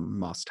 or what are the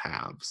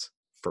must-haves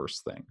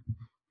first thing?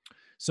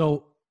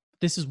 So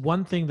this is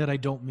one thing that I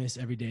don't miss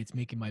every day. It's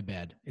making my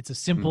bed. It's a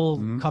simple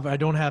Mhm. cover.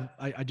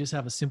 I just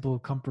have a simple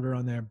comforter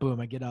on there. Boom,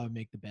 I get out and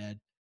make the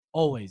bed.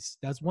 Always.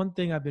 That's one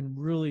thing I've been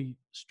really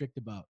strict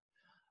about.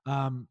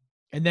 Um,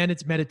 and then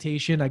it's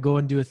meditation. I go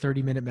and do a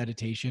 30-minute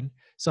meditation.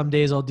 Some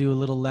days I'll do a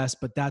little less,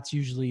 but that's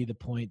usually the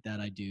point that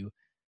I do.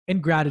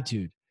 And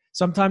gratitude.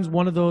 Sometimes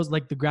one of those,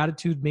 like the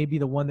gratitude, may be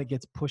the one that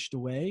gets pushed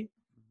away.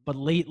 But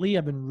lately,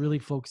 I've been really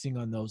focusing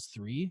on those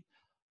three.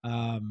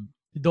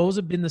 Those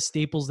have been the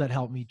staples that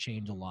help me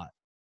change a lot.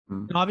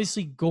 Mm. And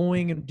obviously,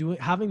 going and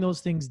having those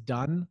things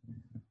done,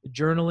 the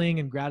journaling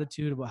and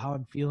gratitude about how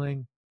I'm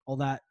feeling, all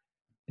that,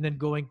 and then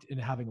going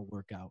and having a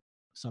workout of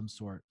some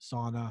sort,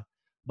 sauna.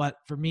 But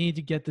for me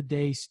to get the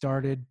day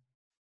started,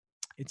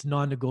 it's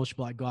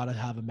non-negotiable. I gotta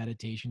have a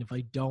meditation. If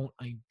I don't,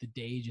 the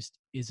day just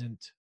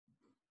isn't.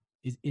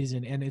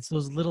 And it's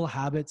those little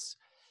habits.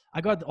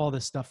 I got all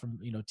this stuff from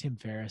Tim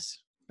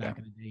Ferriss Yeah. back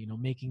in the day.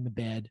 Making the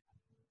bed,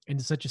 and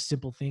it's such a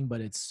simple thing,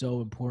 but it's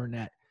so important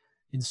at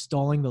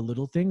installing the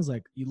little things.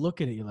 Like you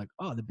look at it, you're like,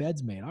 oh, the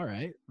bed's made. All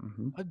right,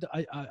 Mhm.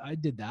 I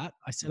did that.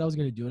 I said I was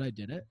gonna do it. I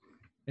did it.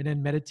 And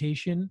then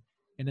meditation,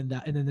 and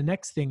then the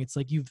next thing, it's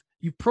like you've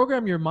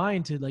programmed your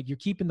mind to, like, you're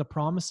keeping the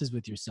promises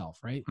with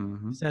yourself, right?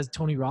 Mhm. Just as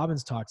Tony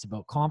Robbins talks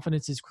about,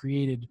 confidence is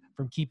created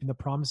from keeping the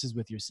promises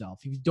with yourself.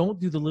 If you don't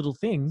do the little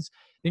things,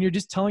 then you're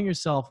just telling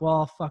yourself,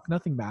 well, fuck,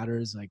 nothing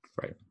matters. Like,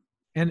 Right.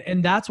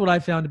 and that's what I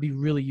found to be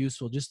really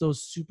useful. Just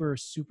those super,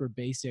 super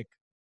basic,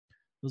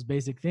 those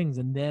basic things.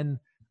 And then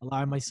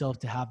allowing myself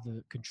to have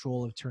the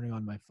control of turning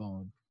on my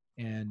phone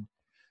and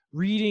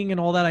reading and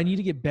all that. I need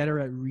to get better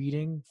at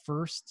reading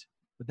first,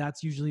 but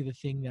that's usually the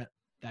thing that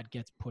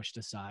gets pushed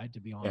aside, to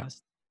be Yeah.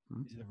 honest,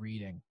 Mhm. is the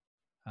reading.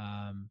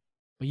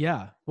 But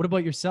yeah, what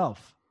about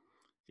yourself?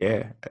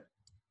 Yeah.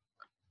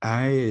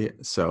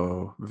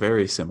 So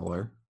very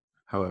similar.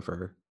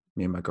 However,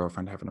 me and my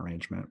girlfriend have an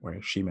arrangement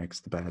where she makes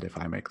the bed if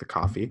I make the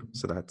coffee.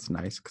 So that's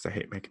nice because I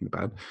hate making the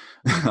bed.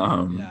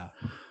 um, Yeah.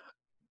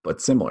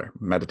 but similar,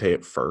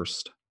 meditate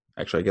first.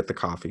 Actually, I get the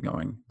coffee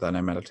going, then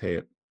I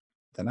meditate.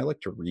 Then I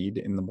like to read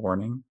in the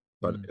morning,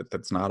 but Mm.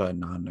 that's not a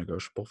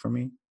non-negotiable for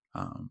me.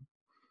 Um,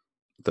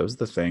 those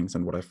are the things,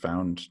 and what I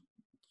found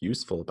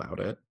useful about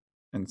it,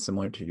 and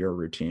similar to your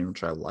routine,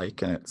 which I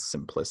like, and its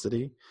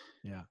simplicity.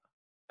 Yeah.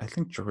 I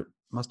think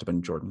must have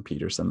been Jordan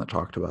Peterson that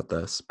talked about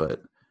this,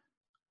 but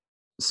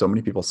so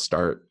many people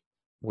start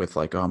with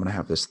like, oh, I'm going to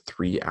have this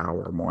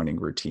 3-hour morning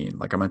routine.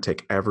 Like I'm going to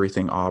take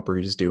everything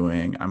Aubrey's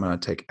doing. I'm going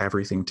to take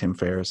everything Tim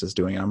Ferriss is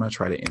doing. I'm going to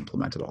try to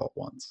implement it all at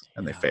once.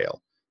 And they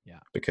fail. Yeah.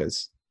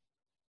 Because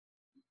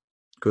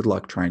good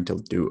luck trying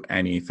to do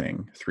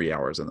anything 3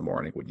 hours in the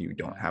morning when you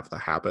don't have the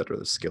habit or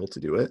the skill to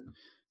do it.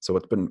 So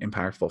what's been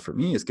impactful for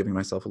me is giving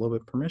myself a little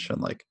bit of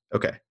permission. Like,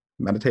 okay,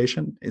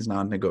 meditation is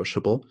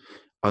non-negotiable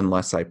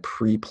unless I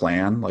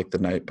pre-plan like the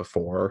night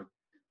before.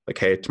 Like,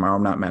 hey, tomorrow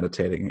I'm not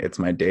meditating. It's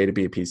my day to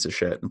be a piece of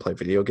shit and play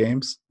video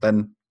games.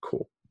 Then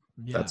cool,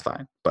 that's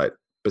fine. But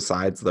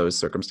besides those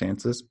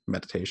circumstances,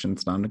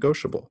 meditation's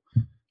non-negotiable.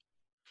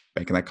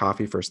 Making that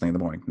coffee first thing in the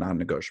morning,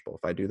 non-negotiable.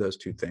 If I do those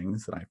two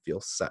things, then I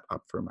feel set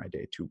up for my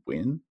day to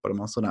win. But I'm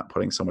also not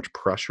putting so much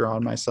pressure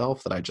on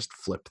myself that I just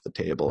flip the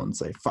table and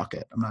say, fuck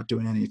it, I'm not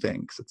doing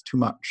anything because it's too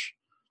much.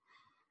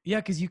 Yeah,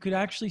 because you could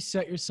actually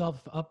set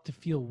yourself up to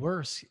feel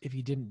worse if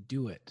you didn't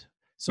do it.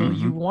 So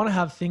you want to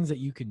have things that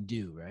you can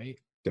do, right?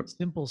 Yep.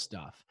 Simple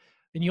stuff.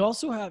 And you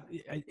also have,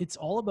 it's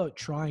all about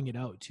trying it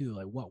out too,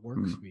 like what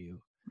works for you.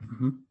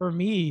 For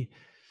me,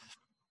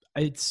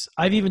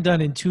 I've even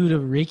done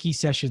intuitive Reiki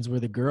sessions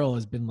where the girl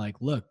has been like,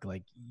 look,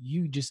 like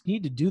you just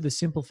need to do the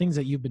simple things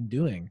that you've been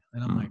doing.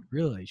 And I'm like,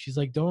 really? She's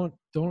like, don't,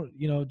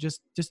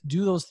 just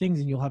do those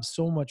things and you'll have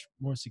so much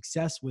more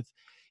success with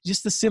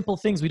just the simple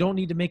things. We don't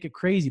need to make it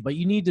crazy, but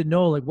you need to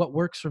know like what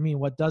works for me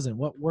and what doesn't.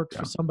 What works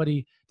for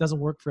somebody doesn't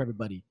work for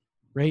everybody.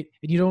 Right.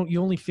 And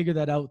you only figure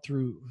that out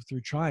through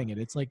trying it.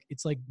 It's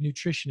like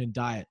nutrition and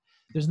diet.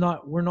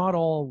 We're not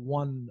all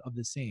one of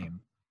the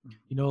same.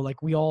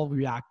 Like we all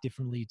react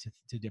differently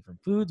to different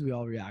foods. We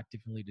all react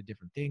differently to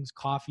different things.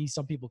 Coffee,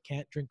 some people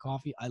can't drink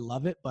coffee. I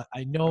love it, but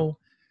I know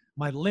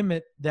my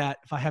limit that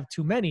if I have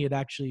too many, it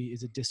actually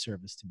is a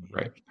disservice to me.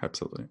 Right.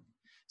 Absolutely.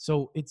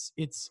 So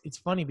it's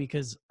funny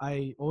because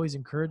I always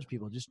encourage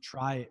people, just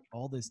try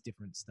all this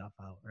different stuff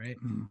out, right?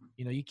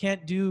 You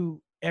can't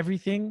do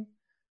everything.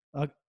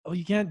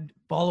 You can't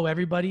follow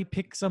everybody.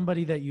 Pick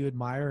somebody that you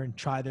admire and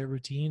try their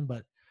routine,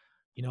 but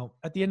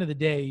at the end of the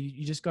day,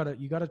 you just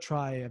gotta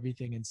try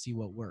everything and see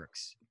what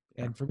works.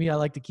 And for me, I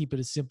like to keep it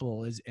as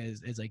simple as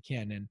I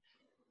can. And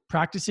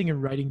practicing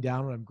and writing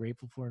down what I'm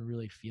grateful for and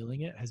really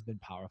feeling it has been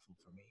powerful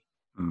for me.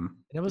 And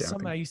it was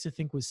something I used to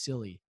think was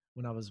silly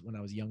when I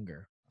was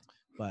younger,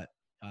 but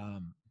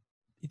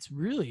it's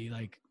really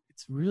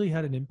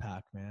had an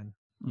impact, man.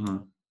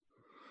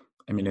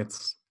 I mean,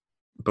 it's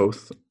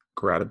both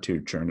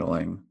gratitude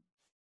journaling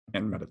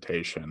and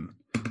meditation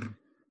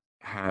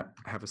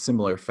have a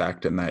similar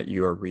effect in that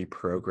you are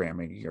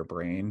reprogramming your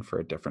brain for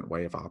a different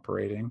way of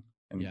operating.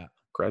 And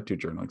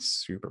gratitude journaling is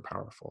super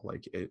powerful.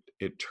 Like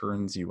it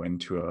turns you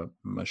into a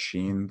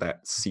machine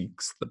that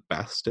seeks the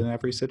best in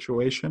every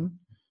situation.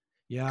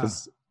 Yeah.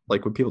 Because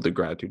like when people do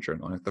gratitude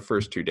journaling, like the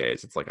first 2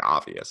 days, it's like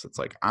obvious. It's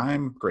like,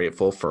 I'm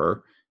grateful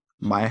for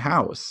my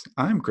house.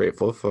 I'm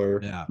grateful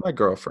for my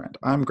girlfriend.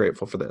 I'm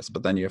grateful for this.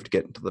 But then you have to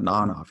get into the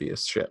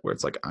non-obvious shit where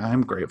it's like,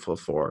 I'm grateful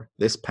for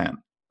this pen,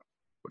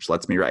 which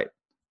lets me write.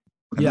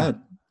 And that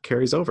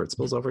carries over. It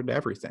spills over into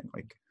everything.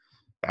 Like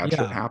bad shit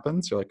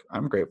happens. You're like,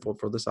 I'm grateful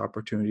for this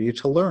opportunity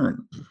to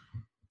learn.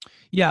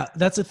 Yeah,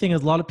 that's the thing. A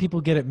lot of people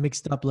get it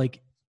mixed up.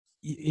 Like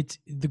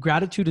the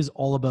gratitude is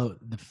all about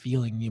the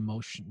feeling, the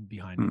emotion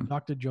behind it.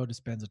 Dr. Joe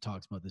Dispenza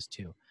talks about this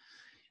too.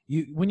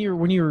 The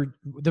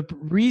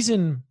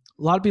reason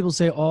a lot of people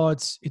say, oh,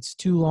 it's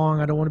too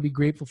long, I don't want to be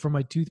grateful for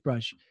my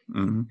toothbrush.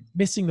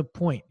 Missing the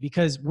point,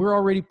 because we're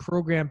already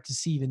programmed to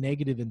see the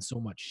negative in so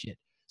much shit.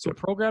 So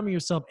programming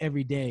yourself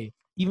every day,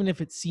 even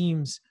if it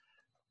seems,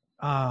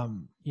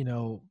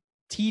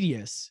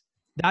 tedious,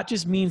 that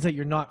just means that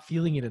you're not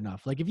feeling it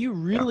enough. Like if you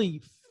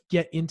really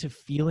get into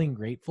feeling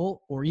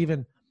grateful, or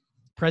even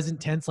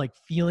present tense, like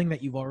feeling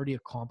that you've already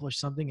accomplished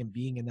something and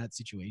being in that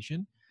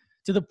situation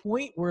to the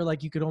point where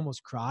like you could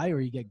almost cry or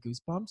you get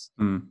goosebumps.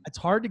 It's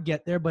hard to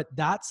get there, but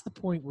that's the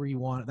point where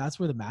that's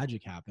where the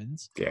magic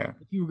happens. Yeah.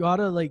 You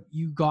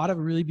gotta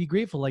really be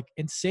grateful, like,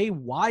 and say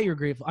why you're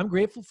grateful. I'm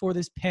grateful for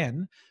this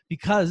pen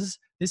because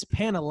this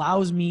pen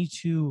allows me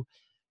to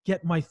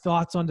get my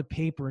thoughts onto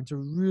paper and to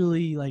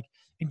really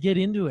and get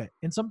into it.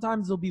 And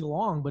sometimes they'll be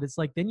long, but it's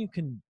like,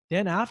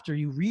 then after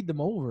you read them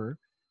over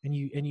and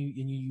you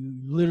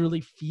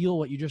literally feel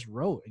what you just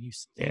wrote and you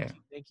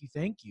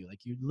thank you.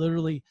 Like you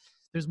literally,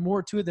 there's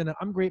more to it than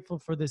I'm grateful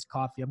for this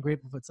coffee. I'm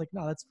grateful for it's like,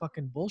 no, that's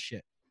fucking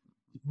bullshit.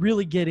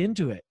 Really get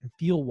into it and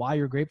feel why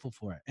you're grateful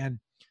for it. And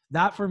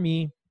that for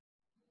me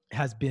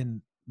has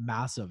been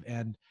massive.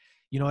 And,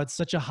 it's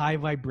such a high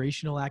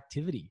vibrational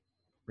activity,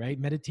 right?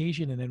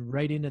 Meditation. And then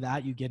right into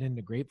that, you get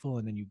into grateful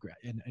and then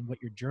and what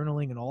you're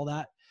journaling and all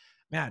that,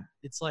 man,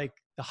 it's like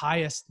the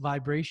highest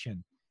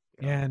vibration.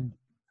 And,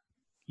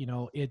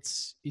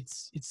 it's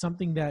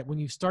something that when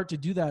you start to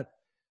do that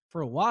for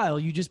a while,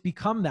 you just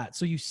become that.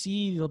 So you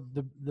see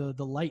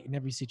the light in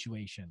every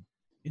situation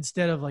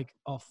instead of like,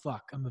 oh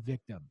fuck, I'm a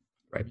victim.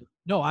 Right.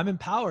 No, I'm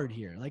empowered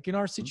here. Like in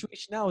our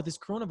situation now with this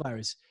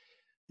coronavirus,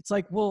 it's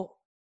like, well,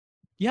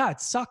 yeah,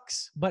 it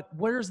sucks, but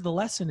where's the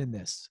lesson in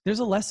this? There's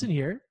a lesson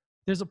here.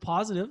 There's a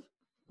positive.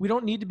 we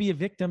don't need to be a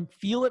victim.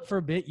 Feel it for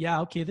a bit.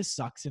 Yeah, okay, this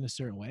sucks in a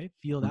certain way.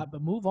 Feel that,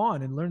 but move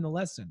on and learn the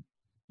lesson,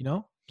 you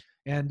know?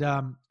 And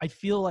I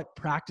feel like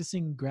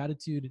practicing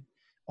gratitude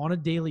on a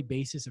daily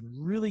basis and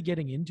really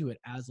getting into it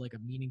as like a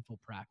meaningful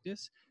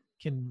practice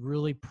can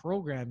really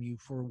program you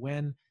for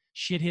when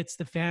shit hits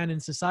the fan in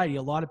society.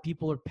 A lot of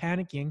people are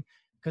panicking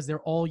because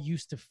they're all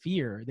used to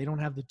fear. They don't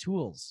have the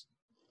tools,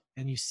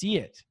 and you see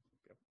it.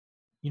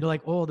 You know,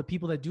 like, oh, the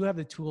people that do have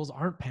the tools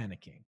aren't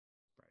panicking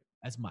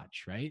as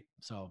much, right?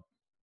 So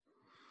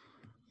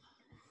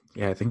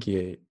Yeah, I think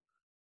you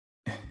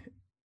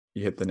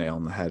hit the nail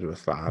on the head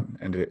with that,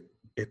 and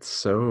it's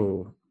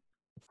so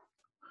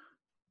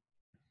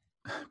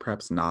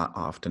perhaps not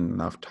often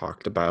enough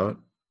talked about.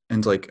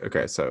 And like,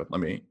 okay, so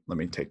let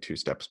me take 2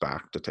 steps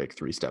back to take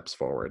 3 steps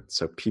forward.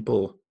 So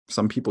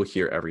some people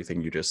hear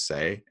everything you just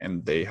say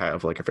and they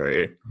have like a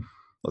very,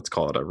 let's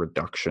call it a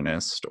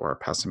reductionist or a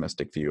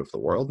pessimistic view of the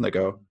world, and they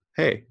go,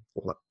 hey,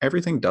 well,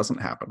 everything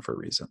doesn't happen for a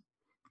reason.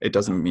 It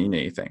doesn't mean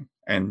anything.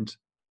 And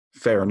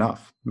fair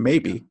enough,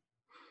 maybe.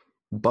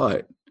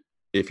 But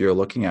if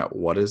you're looking at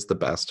what is the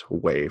best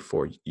way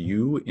for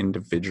you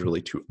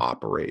individually to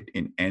operate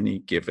in any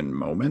given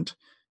moment,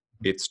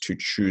 it's to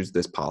choose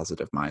this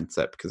positive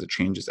mindset, because it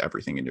changes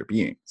everything in your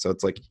being. So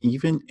it's like,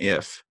 even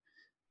if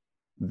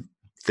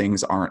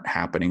things aren't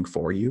happening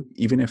for you,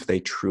 even if they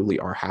truly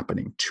are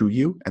happening to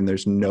you and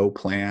there's no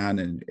plan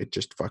and it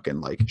just fucking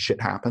like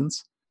shit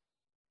happens,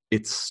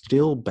 it's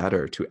still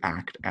better to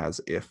act as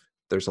if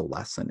there's a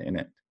lesson in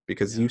it,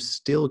 because you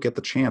still get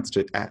the chance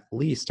to, at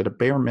least at a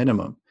bare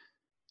minimum,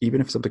 even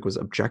if something was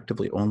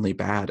objectively only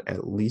bad,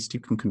 at least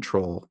you can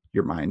control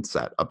your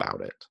mindset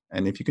about it.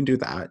 And if you can do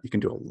that, you can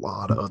do a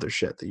lot of other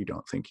shit that you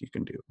don't think you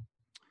can do.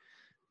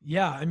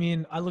 yeah, I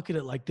mean, I look at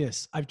it like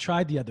this. I've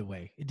tried the other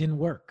way. It didn't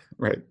work.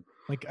 Right.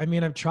 Like, I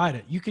mean, I've tried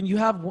it. You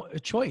have a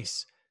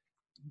choice.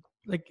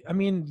 Like, I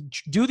mean,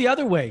 do the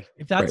other way.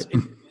 If that's,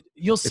 Right.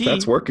 you'll see. If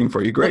that's working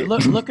for you, great.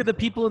 Look at the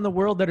people in the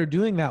world that are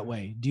doing that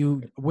way.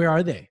 Where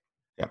are they?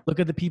 Yeah. Look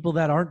at the people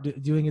that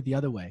aren't doing it the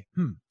other way.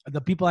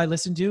 The people I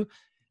listen to,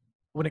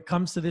 when it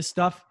comes to this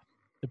stuff,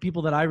 the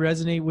people that I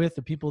resonate with,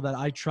 the people that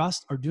I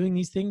trust are doing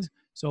these things.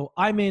 So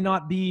I may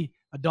not be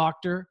a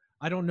doctor.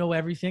 I don't know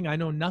everything. I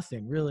know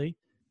nothing really,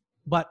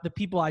 but the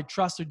people I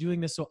trust are doing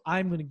this. So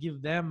I'm going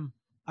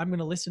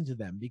to listen to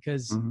them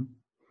because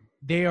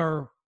they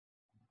are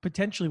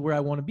potentially where I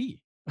want to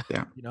be.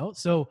 Yeah. You know?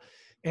 So,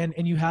 and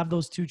you have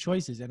those 2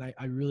 choices. And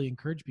I really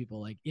encourage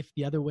people, like, if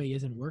the other way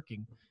isn't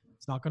working,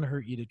 it's not going to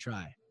hurt you to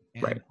try.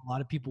 And a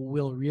lot of people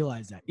will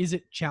realize that. Is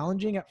it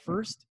challenging at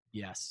first?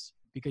 Yes,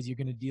 because you're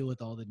going to deal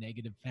with all the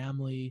negative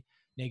family,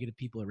 negative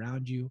people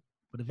around you.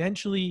 But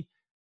eventually,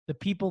 the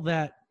people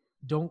that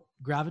don't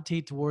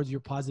gravitate towards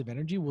your positive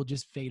energy will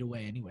just fade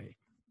away anyway.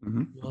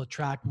 You'll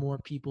attract more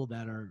people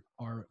that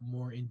are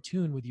more in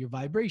tune with your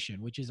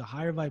vibration, which is a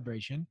higher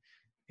vibration,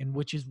 and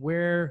which is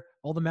where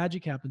all the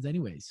magic happens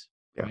anyways,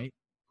 right?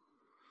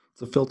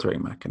 It's a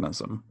filtering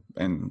mechanism,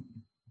 and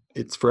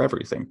it's for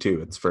everything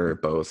too. It's for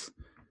both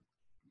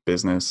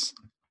business,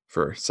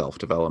 for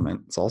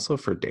self-development. It's also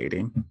for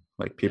dating.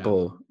 Like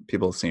people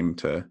seem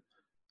to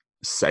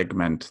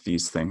segment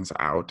these things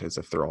out as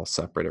if they're all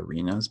separate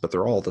arenas, but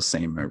they're all the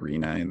same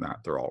arena in that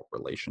they're all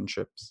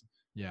relationships.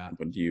 Yeah. And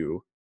when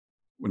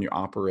you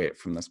operate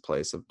from this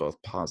place of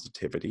both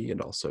positivity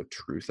and also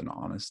truth and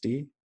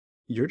honesty,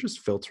 you're just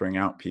filtering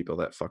out people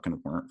that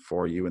fucking weren't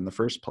for you in the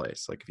first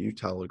place. Like, if you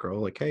tell a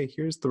girl, like, hey,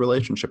 here's the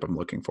relationship I'm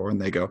looking for,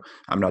 and they go,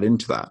 I'm not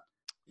into that,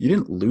 you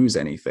didn't lose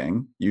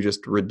anything. You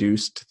just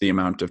reduced the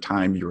amount of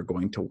time you were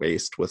going to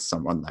waste with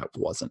someone that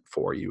wasn't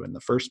for you in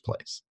the first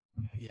place.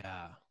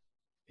 Yeah,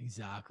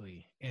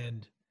 exactly.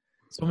 And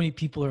so many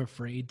people are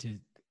afraid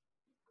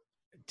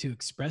to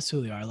express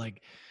who they are.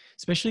 Like,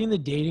 especially in the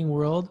dating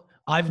world,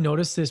 I've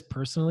noticed this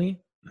personally,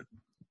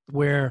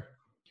 where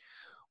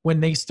when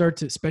they start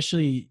to,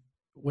 especially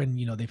when,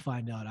 you know, they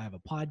find out I have a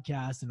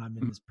podcast and I'm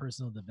in this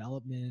personal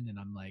development and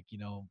I'm like, you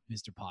know,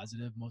 Mr.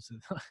 Positive most of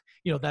the time,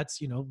 you know, that's,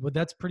 you know, but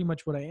that's pretty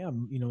much what I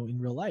am, you know, in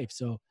real life.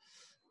 So,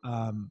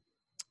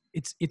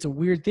 it's a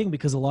weird thing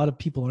because a lot of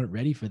people aren't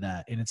ready for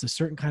that. And it's a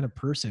certain kind of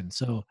person.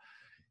 So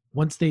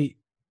once I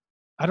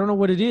don't know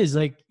what it is.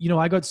 Like, you know,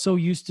 I got so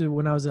used to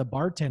when I was a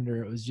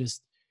bartender, it was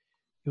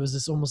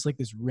this almost like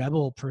this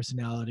rebel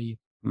personality.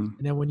 And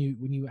then when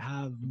you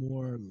have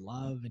more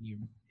love and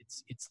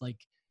it's like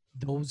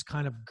those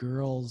kind of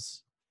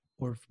girls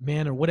or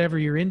men or whatever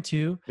you're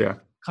into,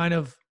 kind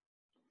of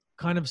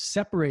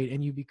separate,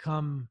 and you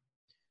become,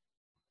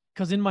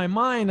 because in my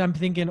mind I'm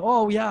thinking,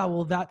 oh yeah,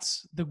 well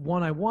that's the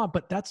one I want,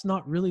 but that's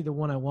not really the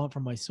one I want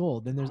from my soul.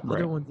 Then there's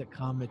other ones that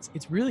come.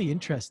 It's really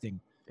interesting.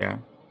 Yeah.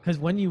 Because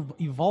when you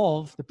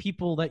evolve, the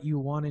people that you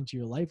want into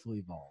your life will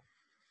evolve,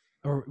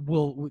 or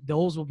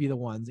those will be the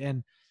ones.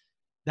 And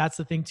that's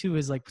the thing too,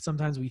 is like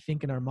sometimes we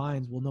think in our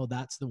minds, well, no,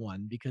 that's the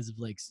one because of,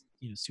 like,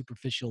 you know,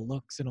 superficial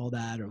looks and all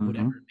that, or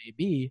whatever it may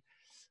be.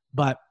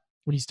 But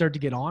when you start to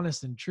get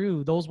honest and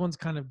true, those ones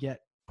kind of get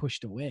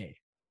pushed away.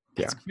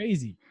 It's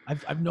crazy.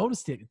 I've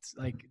noticed it. It's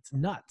like, it's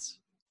nuts.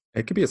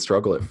 It could be a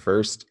struggle at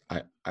first.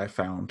 I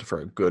found for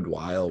a good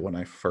while when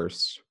I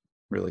first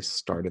really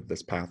started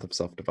this path of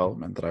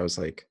self-development that I was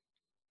like,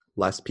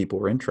 less people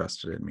were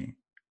interested in me.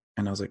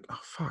 And I was like, oh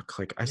fuck,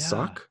 like I Yeah.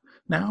 suck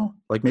now.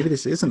 Like maybe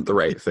this isn't the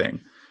right thing.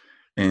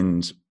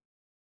 And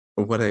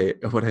what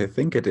I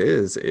think it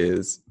is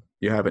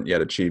you haven't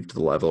yet achieved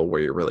the level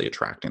where you're really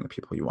attracting the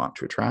people you want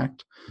to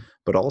attract.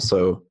 But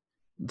also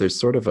there's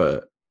sort of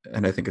a,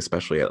 and I think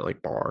especially at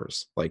like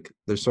bars, like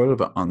there's sort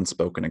of an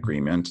unspoken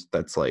agreement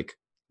that's like,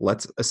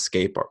 let's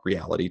escape our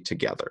reality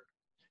together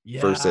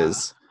Yeah.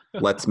 versus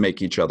let's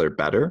make each other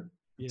better.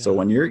 So Yeah.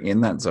 when you're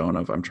in that zone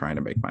of I'm trying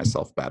to make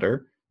myself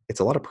better, it's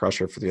a lot of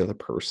pressure for the other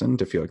person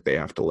to feel like they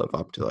have to live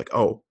up to like,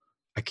 oh,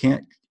 I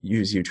can't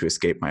use you to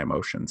escape my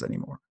emotions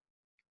anymore.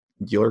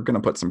 You're going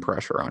to put some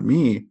pressure on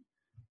me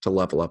to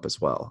level up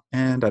as well.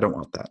 And I don't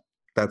want that.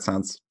 That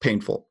sounds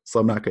painful. So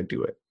I'm not going to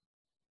do it.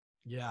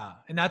 Yeah.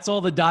 And that's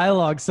all the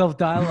dialogue,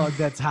 self-dialogue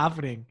that's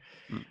happening.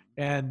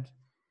 And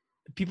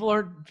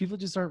people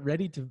just aren't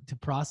ready to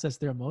process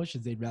their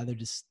emotions. They'd rather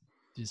just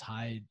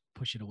hide,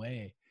 push it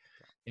away.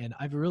 And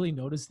I've really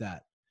noticed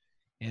that.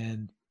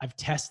 And I've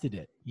tested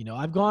it.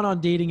 I've gone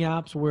on dating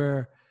apps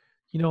where,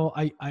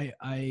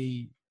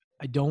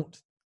 I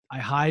don't, I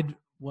hide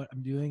what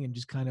I'm doing and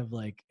just kind of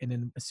like, and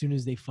then as soon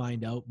as they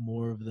find out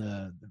more of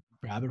the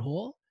rabbit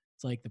hole,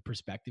 it's like the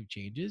perspective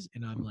changes.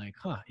 And I'm like,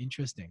 huh,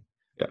 interesting.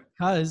 Yeah.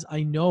 Because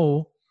I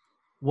know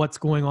what's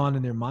going on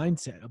in their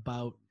mindset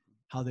about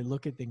how they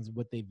look at things,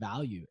 what they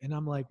value. And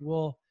I'm like,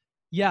 well,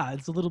 yeah,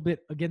 it's a little bit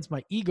against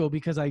my ego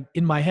because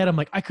in my head, I'm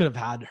like, I could have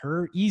had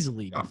her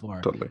easily Yeah,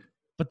 before. totally.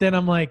 But then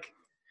I'm like,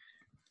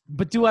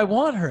 but do I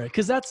want her?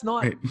 Because that's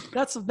not Right.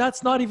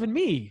 that's not even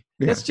me.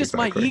 Yeah, That's just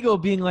exactly. my ego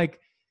being like,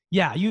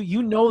 yeah,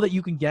 you know that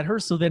you can get her,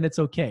 so then it's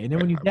okay. And then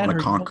when you I get want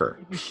to her, you don't conquer.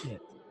 give a shit.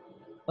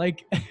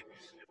 Like,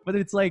 but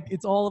it's like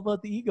it's all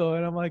about the ego,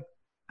 and I'm like,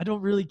 I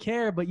don't really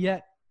care, but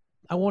yet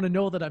I want to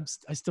know that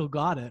I still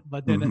got it.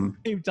 But then at Mm-hmm.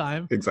 the same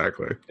time,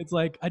 Exactly. it's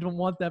like I don't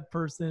want that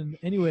person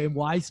anyway.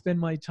 Why spend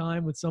my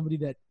time with somebody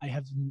that I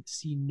have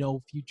seen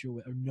no future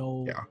with, or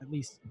no, Yeah. at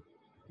least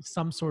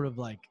some sort of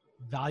like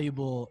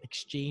valuable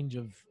exchange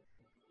of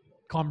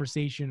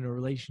conversation or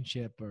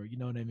relationship, or you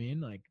know what I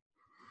mean? Like,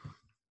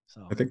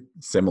 so I think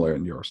similar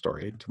in your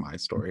story to my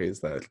story is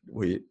that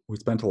we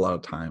spent a lot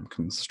of time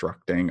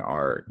constructing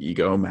our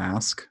ego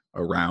mask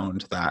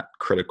around that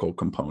critical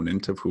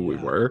component of who we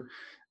yeah, were.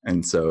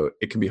 And so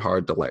it can be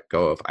hard to let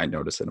go of. I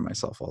notice it in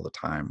myself all the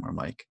time where I'm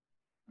like,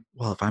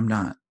 well, if I'm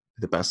not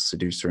the best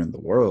seducer in the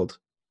world,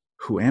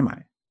 who am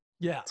I?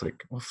 yeah, It's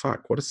like, well,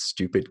 fuck, what a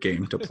stupid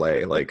game to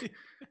play. Like,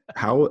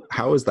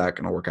 how is that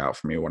going to work out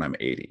for me when I'm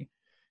 80?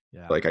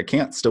 yeah, Like, I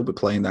can't still be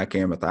playing that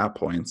game at that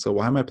point. So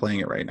why am I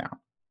playing it right now?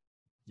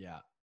 yeah.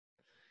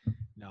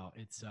 No,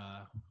 it's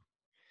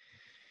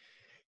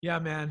yeah,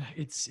 man,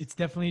 it's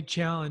definitely a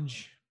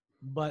challenge,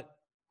 but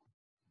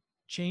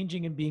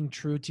changing and being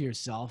true to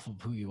yourself of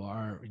who you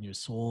are and your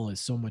soul is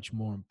so much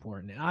more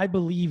important. And I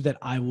believe that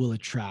I will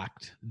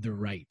attract the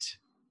right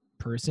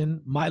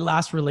person. My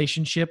last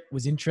relationship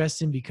was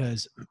interesting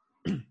because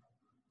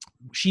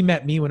she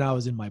met me when I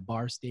was in my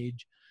bar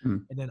stage,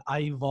 Mm, and then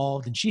I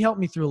evolved, and she helped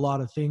me through a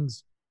lot of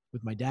things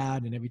with my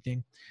dad and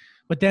everything.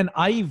 But then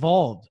I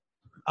evolved.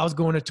 I was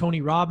going to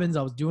Tony Robbins.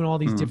 I was doing all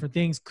these mm, different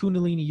things,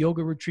 Kundalini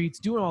yoga retreats,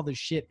 doing all this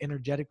shit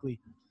energetically.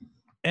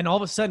 And all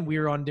of a sudden we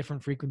were on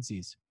different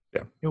frequencies.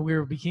 yeah.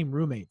 Became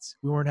roommates.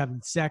 We weren't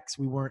having sex.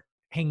 We weren't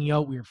hanging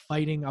out. We were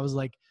fighting. I was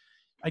like,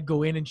 I'd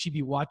go in and she'd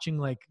be watching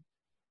like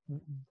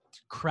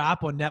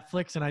crap on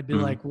Netflix, and I'd be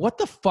Mm. like, "What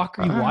the fuck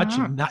are you Ah,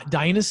 watching? Not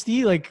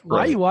Dynasty? Like, why are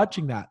right. you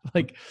watching that?"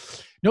 Like,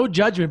 no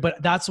judgment,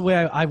 but that's the way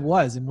I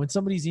was. And when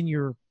somebody's in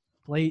your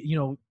play,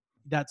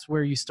 that's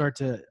where I start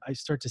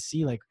to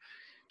see like,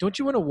 don't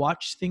you want to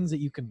watch things that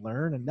you can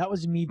learn? And that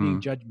was me being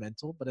Mm,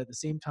 judgmental, but at the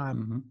same time,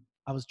 mm-hmm.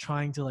 I was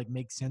trying to like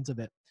make sense of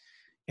it.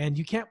 And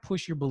you can't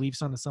push your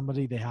beliefs onto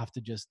somebody; they have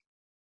to just,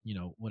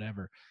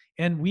 whatever.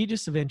 And we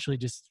just eventually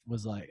just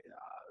was like,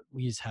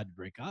 we just had to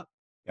break up.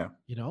 Yeah,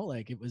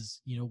 Like it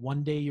was,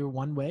 one day you're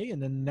one way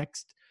and then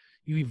next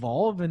you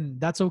evolve, and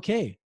that's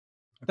okay.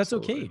 That's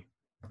absolutely. okay.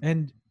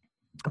 And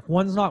if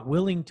one's not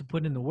willing to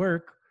put in the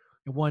work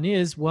and one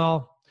is,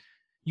 well,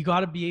 you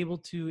got to be able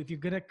to, if you're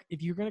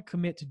going to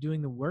commit to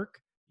doing the work,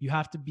 you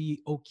have to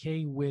be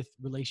okay with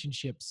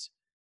relationships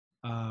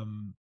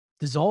um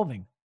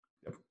dissolving.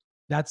 Yep.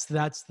 That's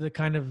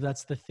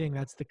the thing.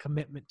 That's the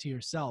commitment to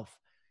yourself.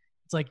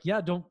 It's like, yeah,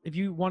 don't, if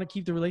you want to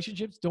keep the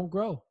relationships, don't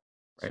grow.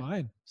 It's Right.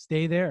 fine.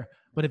 Stay there.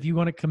 But if you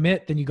want to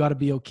commit, then you got to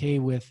be okay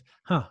with,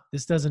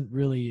 this doesn't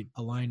really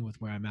align with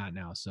where I'm at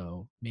now.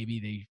 So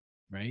maybe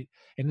right?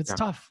 And it's Yeah.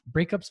 tough.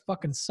 Breakups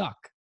fucking suck.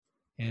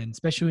 And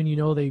especially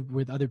when they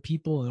with other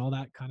people and all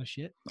that kind of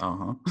shit.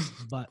 Uh-huh.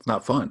 But It's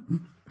not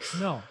fun.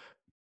 no,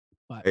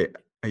 but I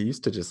I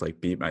used to just like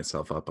beat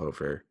myself up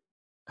over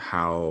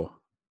how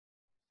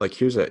like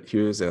here's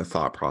a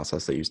thought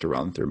process that used to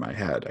run through my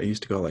head. I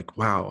used to go like,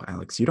 wow,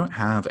 Alex, you don't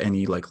have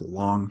any like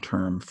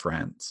long-term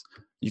friends.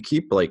 You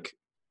keep like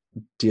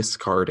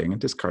discarding,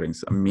 and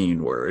discarding's a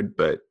mean word,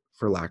 but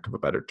for lack of a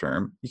better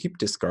term, you keep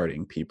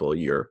discarding people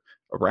you're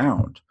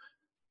around.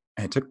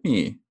 And it took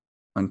me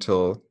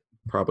until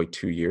probably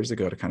 2 years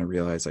ago to kind of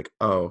realize like,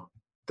 oh,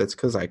 that's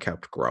because I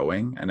kept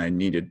growing and I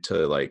needed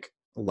to like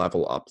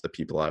level up the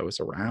people I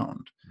was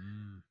around.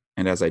 Mm.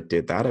 And as I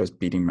did that, I was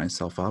beating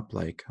myself up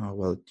like, oh,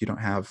 well, you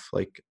don't have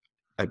like,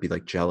 I'd be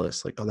like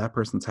jealous, like, oh, that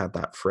person's had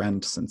that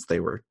friend since they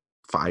were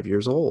 5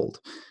 years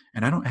old.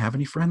 And I don't have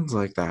any friends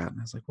like that. And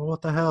I was like, well,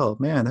 what the hell,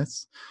 man?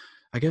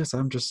 I guess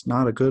I'm just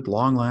not a good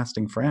long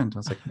lasting friend. I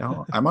was like,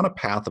 no, I'm on a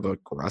path of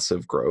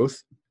aggressive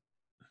growth.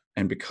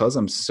 And because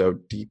I'm so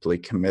deeply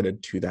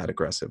committed to that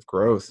aggressive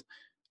growth,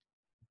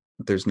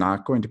 there's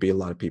not going to be a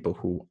lot of people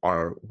who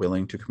are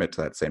willing to commit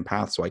to that same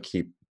path. So I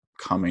keep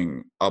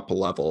coming up a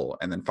level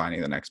and then finding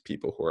the next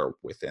people who are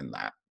within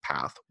that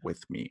path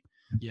with me.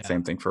 Yeah.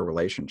 Same thing for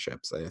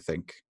relationships. I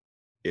think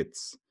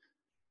it's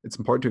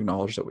important to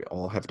acknowledge that we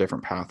all have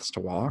different paths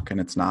to walk. And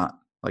it's not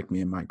like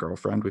me and my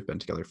girlfriend, we've been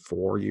together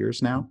 4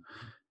 years now.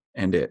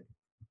 And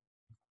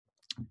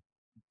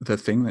the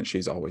thing that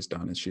she's always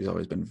done is she's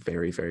always been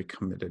very, very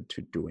committed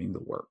to doing the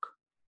work.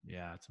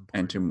 Yeah, it's important.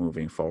 And to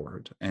moving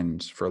forward.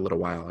 And for a little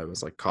while, I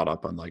was like caught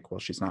up on like, well,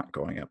 she's not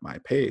going at my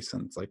pace.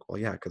 And it's like, well,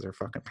 yeah, because her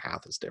fucking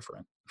path is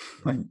different.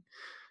 Like,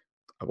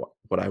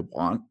 what I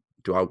want,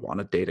 do I want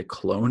to date a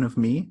clone of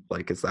me?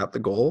 Like, is that the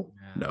goal?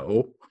 Yeah.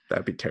 No,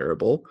 that'd be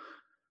terrible.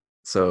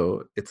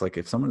 So it's like,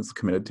 if someone's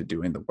committed to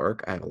doing the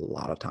work, I have a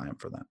lot of time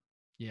for them.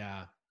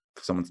 Yeah.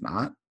 If someone's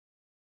not,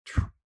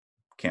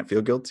 can't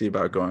feel guilty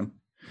about going,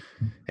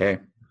 hey,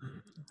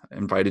 I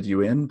invited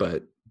you in,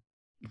 but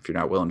if you're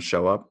not willing to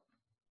show up,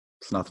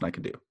 it's nothing I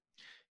can do.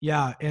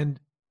 Yeah. And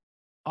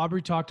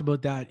Aubrey talked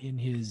about that in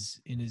his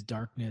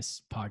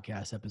Darkness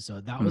podcast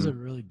episode. That was a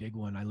really big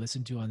one I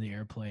listened to on the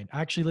airplane.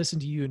 I actually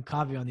listened to you and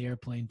Kavi on the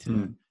airplane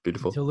to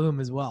beautiful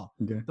Tulum as well.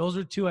 Okay. Those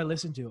are two I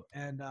listened to.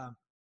 And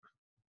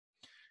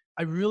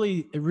it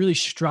really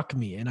struck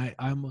me. And I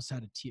almost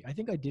had a tear. I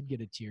think I did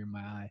get a tear in my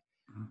eye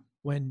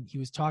when he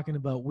was talking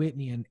about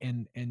Whitney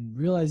and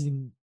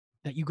realizing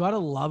that you got to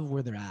love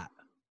where they're at.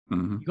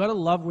 You got to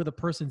love where the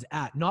person's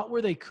at, not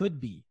where they could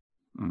be.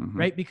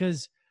 Right?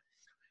 Because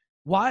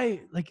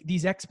why, like,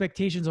 these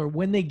expectations, or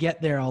when they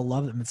get there, I'll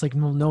love them. It's like,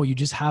 no, you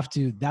just have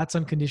to, that's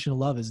unconditional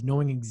love, is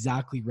knowing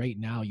exactly right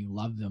now you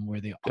love them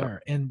where they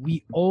are. And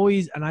we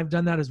always, and I've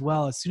done that as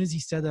well. As soon as he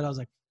said that, I was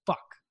like,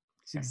 fuck,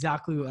 it's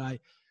exactly what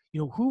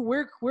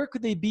where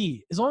could they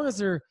be? As long as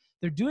they're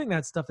doing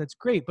that stuff, that's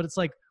great. But it's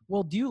like,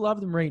 well, do you love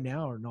them right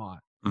now or not?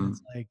 And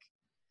it's like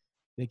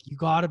you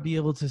got to be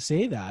able to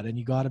say that, and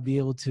you got to be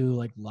able to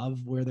like love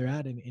where they're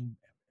at and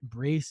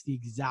embrace the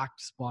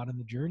exact spot in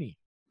the journey.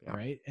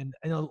 Right. And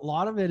a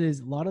lot of that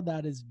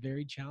is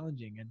very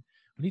challenging. And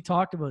when he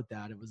talked about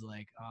that, it was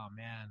like, oh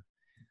man,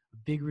 a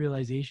big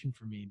realization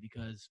for me,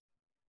 because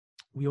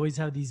we always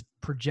have these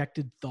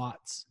projected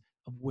thoughts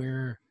of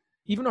where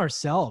even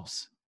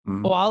ourselves,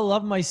 oh, I'll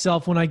love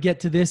myself when I get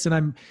to this. And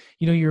I'm,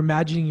 you're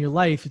imagining your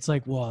life. It's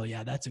like, well,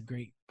 yeah, that's a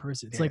great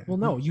person. It's like, well,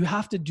 no, you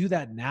have to do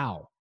that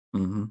now.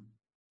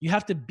 You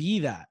have to be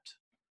that.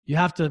 You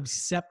have to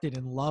accept it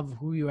and love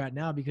who you're at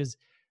now, because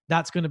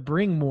that's going to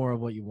bring more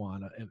of what you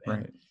want.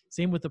 And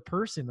same with the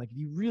person. Like, if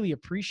you really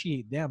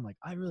appreciate them, like,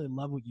 I really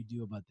love what you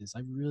do about this.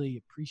 I really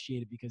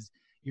appreciate it because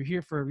you're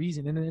here for a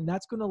reason. And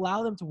that's going to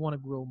allow them to want to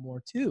grow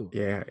more too.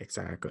 Yeah,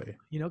 exactly.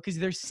 Because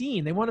they're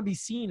seen. They want to be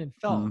seen and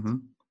felt.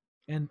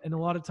 And a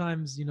lot of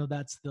times,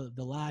 that's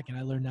the lack. And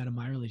I learned that in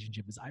my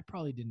relationship, is I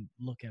probably didn't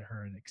look at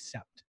her and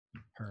accept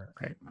her,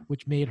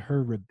 which made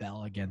her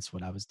rebel against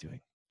what I was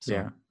doing.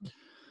 So,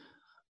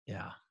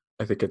 yeah.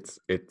 I think it's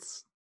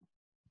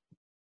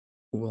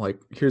well, like,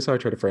 here's how I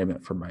try to frame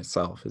it for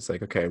myself. It's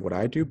like, okay, would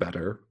I do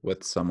better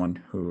with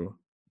someone who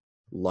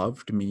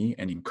loved me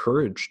and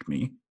encouraged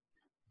me?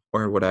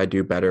 Or would I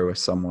do better with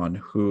someone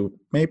who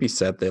maybe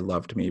said they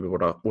loved me,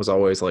 but was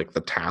always like the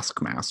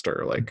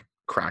taskmaster, like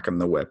cracking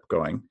the whip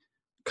going,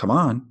 come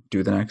on,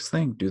 do the next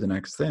thing, do the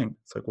next thing.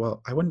 It's like,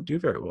 well, I wouldn't do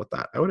very well with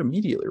that. I would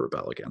immediately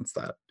rebel against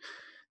that.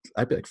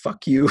 I'd be like,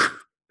 fuck you.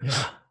 Yeah.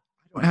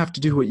 I don't have to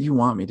do what you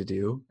want me to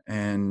do.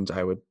 And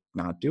I would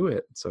not do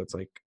it. So it's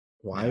like,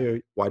 why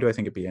do I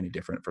think it'd be any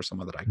different for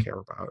someone that I care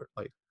about?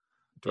 Like,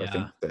 do I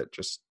think that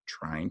just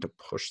trying to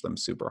push them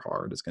super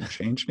hard is going to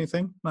change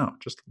anything? No,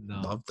 just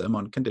love them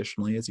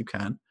unconditionally as you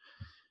can.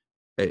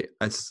 I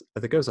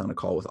think I was on a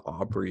call with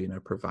Aubrey and I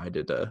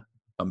provided a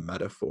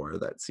metaphor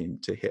that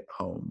seemed to hit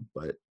home,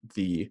 but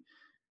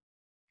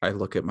I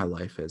look at my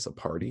life as a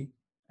party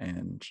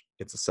and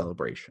it's a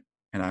celebration,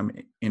 and I'm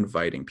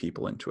inviting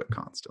people into it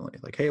constantly.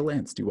 Like, hey,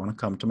 Lance, do you want to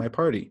come to my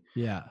party?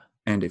 Yeah.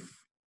 And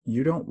if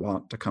you don't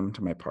want to come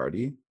to my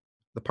party,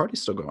 the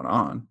party's still going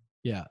on.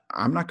 Yeah.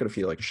 I'm not going to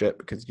feel like shit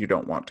because you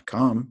don't want to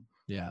come.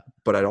 Yeah.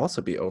 But I'd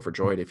also be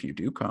overjoyed if you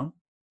do come.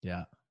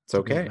 Yeah. It's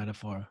okay.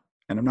 Metaphor.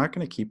 And I'm not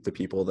going to keep the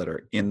people that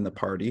are in the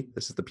party.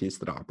 This is the piece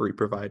that Aubrey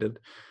provided.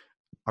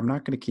 I'm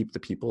not going to keep the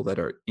people that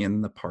are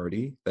in the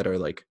party that are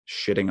like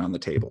shitting on the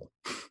table.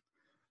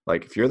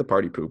 Like, if you're the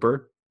party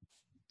pooper,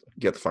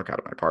 get the fuck out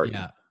of my party.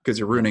 Yeah. Because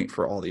you're ruining it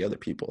for all the other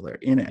people that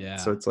are in it. Yeah.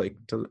 So it's like,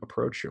 to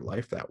approach your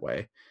life that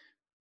way.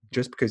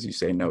 just because you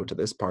say no to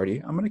this party,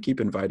 I'm going to keep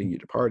inviting you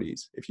to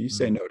parties. If you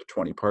say no to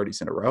 20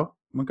 parties in a row,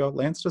 I'm going to go,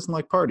 Lance doesn't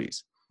like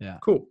parties. Yeah.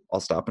 Cool. I'll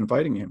stop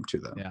inviting him to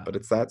them. Yeah. But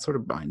it's that sort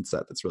of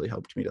mindset that's really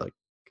helped me to like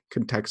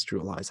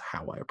contextualize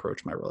how I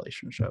approach my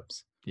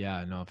relationships.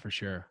 Yeah, no, for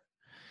sure.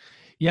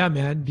 Yeah,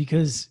 man,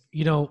 because,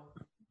 you know,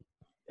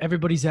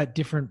 everybody's at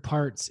different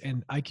parts,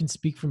 and I can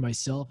speak for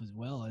myself as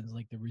well. And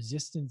like the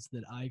resistance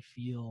that I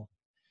feel,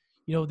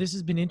 you know, this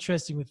has been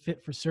interesting with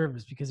Fit for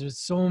Service because there's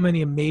so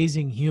many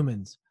amazing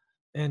humans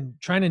and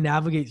trying to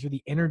navigate through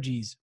the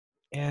energies.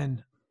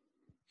 And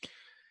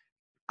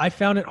I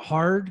found it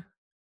hard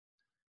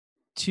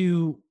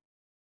to,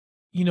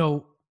 you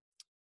know,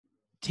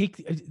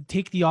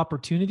 take the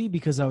opportunity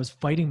because I was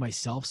fighting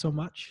myself so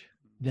much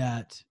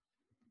that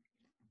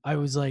I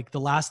was like, the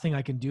last thing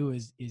I can do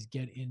is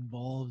get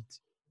involved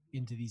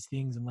into these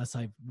things unless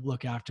I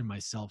look after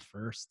myself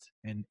first.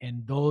 And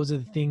those are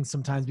the things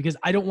sometimes, because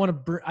I don't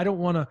want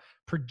to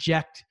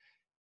project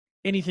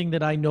anything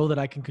that I know that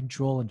I can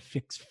control and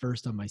fix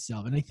first on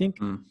myself. And I think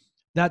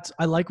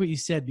I like what you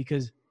said,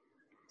 because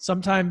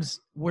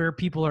sometimes where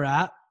people are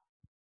at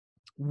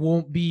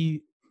won't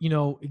be, you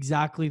know,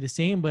 exactly the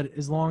same, but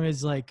as long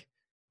as like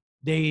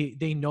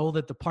they know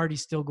that the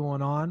party's still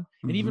going on.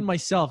 And even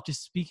myself,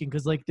 just speaking,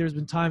 because like there's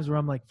been times where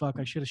I'm like, fuck,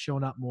 I should have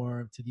shown up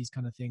more to these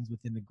kind of things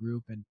within the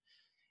group.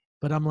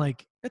 But I'm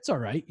like, it's all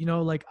right, you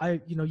know, like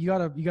you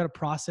gotta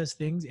process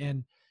things.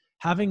 And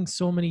having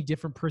so many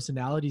different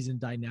personalities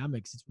and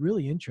dynamics, it's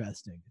really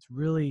interesting. It's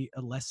really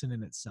a lesson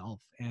in itself.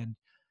 And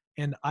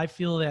I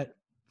feel that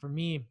for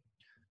me,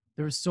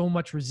 there was so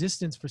much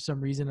resistance for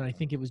some reason. And I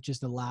think it was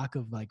just a lack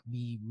of like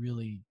me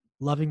really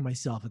loving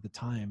myself at the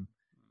time.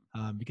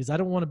 Because I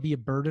don't want to be a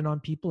burden on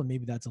people, and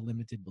maybe that's a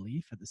limited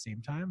belief at the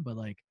same time. But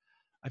like,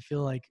 I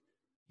feel like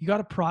you got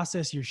to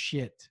process your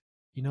shit.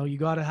 You know, you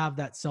got to have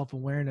that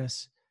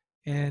self-awareness,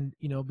 and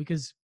you know,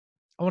 because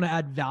I want to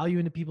add value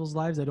into people's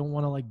lives. I don't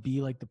want to like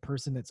be like the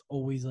person that's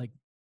always like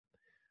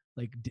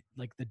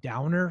the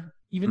downer,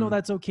 even though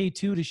that's okay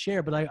too to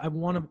share. But I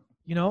want to,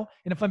 you know,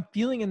 and if I'm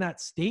feeling in that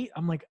state,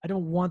 I'm like, I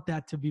don't want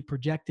that to be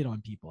projected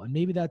on people. And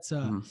maybe that's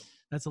a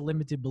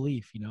limited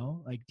belief, you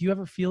know. Like, do you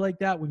ever feel like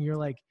that when you're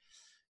like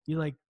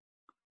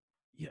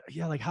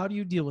yeah, like how do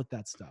you deal with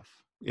that stuff?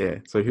 Yeah.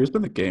 So here's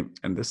been the game,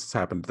 and this has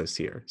happened this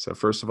year. So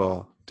first of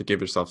all, to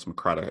give yourself some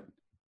credit,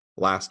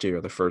 last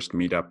year, the first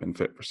meetup in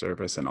Fit for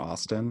Service in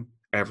Austin,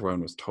 everyone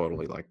was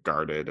totally like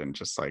guarded and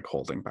just like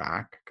holding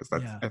back, because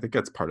I think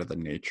that's part of the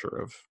nature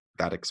of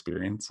that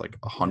experience. Like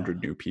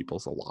 100 new people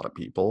is a lot of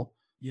people.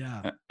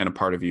 Yeah. And a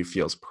part of you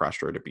feels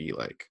pressure to be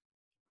like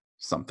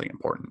something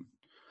important.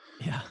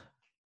 Yeah.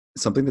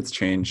 Something that's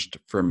changed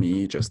for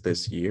me just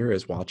this year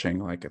is watching,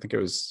 like, I think it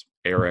was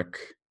Eric,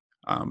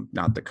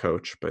 not the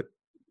coach, but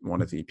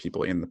one of the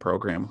people in the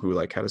program, who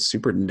like had a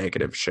super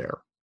negative share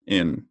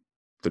in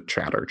the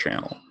chatter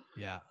channel.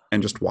 Yeah.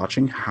 And just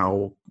watching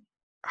how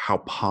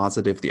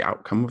positive the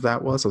outcome of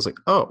that was, I was like,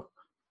 oh,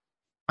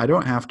 I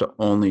don't have to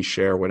only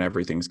share when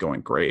everything's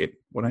going great.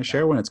 When I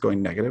share when it's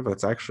going negative,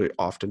 that's actually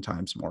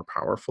oftentimes more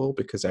powerful,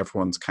 because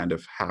everyone's kind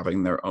of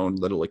having their own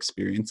little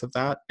experience of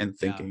that and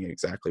thinking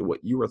exactly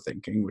what you were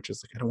thinking, which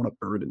is like, I don't want to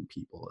burden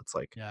people. It's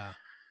like,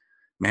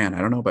 man, I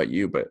don't know about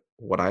you, but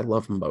what I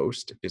love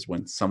most is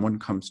when someone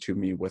comes to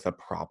me with a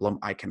problem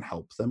I can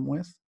help them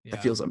with.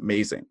 That feels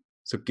amazing.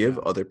 So give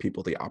other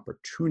people the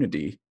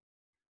opportunity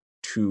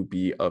to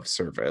be of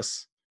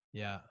service.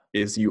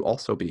 Is you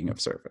also being of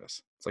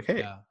service. It's like,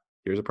 hey,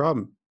 here's a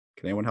problem.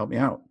 Can anyone help me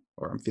out?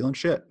 Or I'm feeling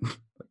shit. Like,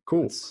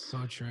 cool. That's so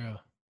true.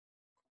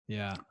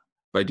 Yeah.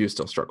 But I do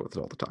still struggle with it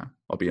all the time.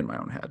 I'll be in my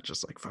own head,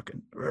 just like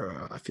fucking,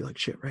 I feel like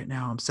shit right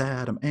now. I'm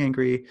sad. I'm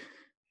angry.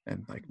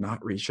 And like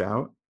not reach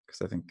out,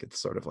 because I think it's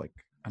sort of like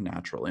a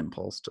natural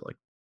impulse to like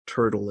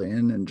turtle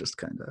in and just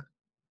kind of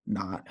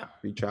not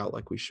reach out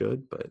like we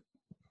should. But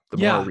the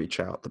more I reach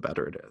out, the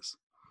better it is.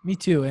 Me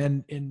too.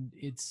 And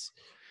it's,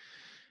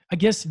 I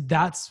guess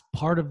that's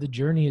part of the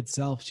journey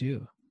itself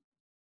too.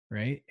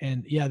 Right.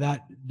 And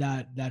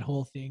that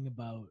whole thing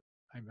about,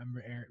 I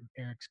remember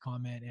Eric's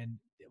comment, and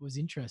it was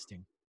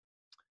interesting.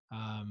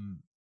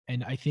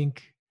 And I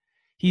think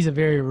he's a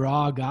very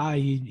raw guy.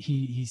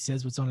 He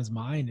says what's on his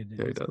mind, and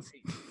he does.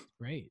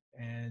 Great.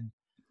 And,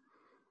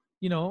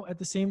 you know, at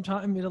the same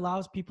time, it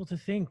allows people to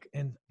think,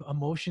 and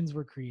emotions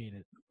were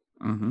created.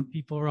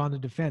 People were on the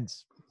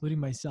defense, including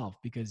myself,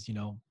 because, you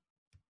know,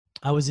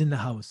 I was in the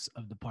house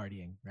of the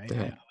partying, right?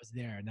 I was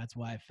there, and that's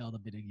why I felt a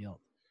bit of guilt.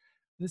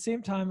 At the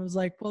same time, it was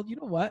like, well, you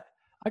know what?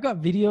 I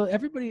got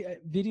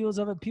videos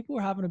of it. People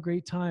were having a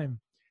great time.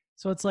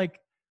 So it's like,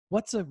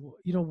 what's the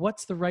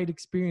right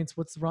experience?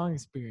 What's the wrong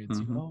experience?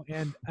 You know?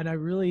 And I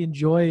really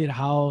enjoyed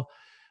how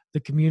the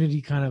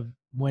community kind of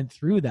went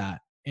through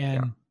that.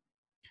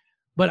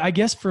 But I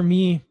guess for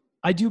me,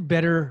 I do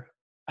better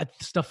at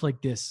stuff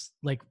like this,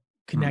 like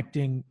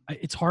connecting.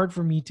 It's hard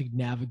for me to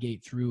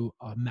navigate through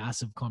a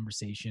massive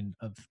conversation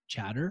of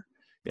chatter.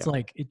 It's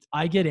like,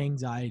 I get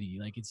anxiety.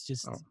 Like, it's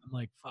just, I'm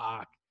like,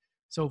 fuck.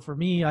 So for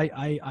me,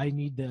 I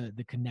need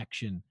the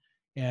connection.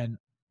 And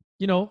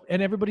you know,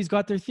 and everybody's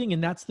got their thing.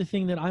 And that's the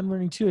thing that I'm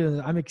learning too.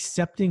 I'm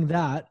accepting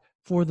that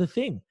for the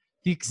thing,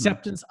 the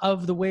acceptance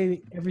of the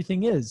way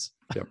everything is.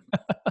 Yep.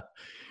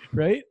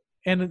 Right.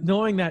 And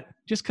knowing that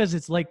just because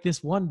it's like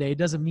this one day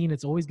doesn't mean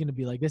it's always going to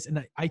be like this.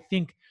 And I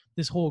think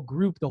this whole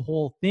group, the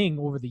whole thing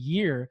over the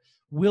year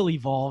will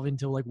evolve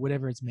into like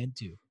whatever it's meant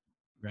to,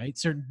 right?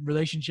 Certain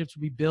relationships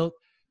will be built,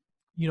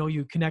 you know,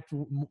 you connect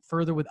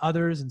further with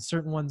others and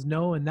certain ones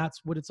no, and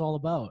that's what it's all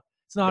about.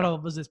 It's not all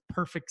this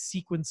perfect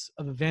sequence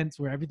of events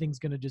where everything's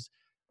going to just,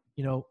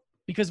 you know,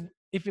 because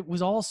if it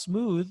was all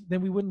smooth,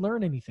 then we wouldn't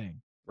learn anything.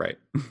 Right.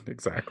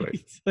 Exactly.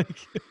 It's like,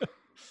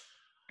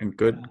 and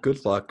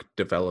good luck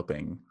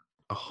developing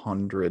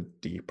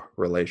 100 deep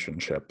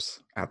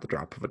relationships at the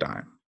drop of a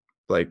dime.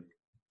 Like,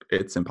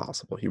 it's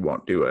impossible. You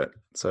won't do it.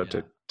 So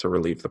to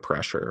relieve the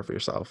pressure of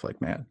yourself,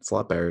 like, man, it's a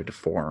lot better to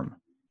form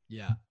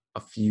a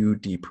few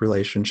deep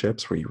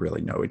relationships where you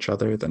really know each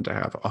other than to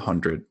have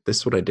 100. This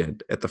is what I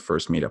did at the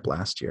first meetup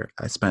last year.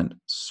 I spent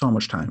so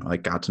much time. I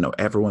like got to know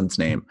everyone's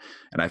name,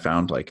 and I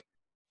found like,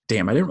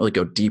 damn, I didn't really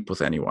go deep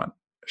with anyone.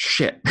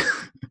 Shit.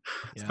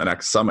 So the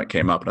next summit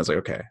came up and I was like,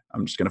 okay,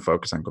 I'm just going to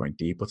focus on going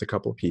deep with a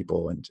couple of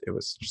people. And it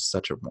was just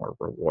such a more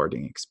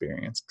rewarding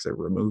experience because it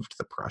removed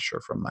the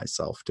pressure from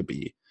myself to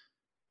be,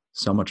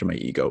 so much of my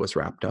ego was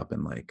wrapped up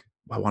in like,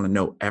 I want to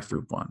know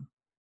everyone.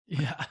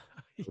 Yeah.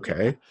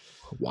 Okay.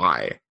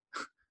 Why?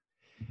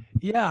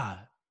 Yeah.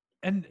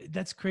 And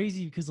that's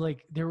crazy because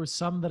like there was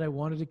some that I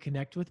wanted to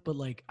connect with, but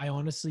like I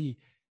honestly,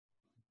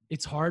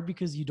 it's hard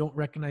because you don't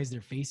recognize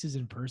their faces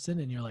in person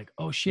and you're like,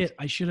 oh shit,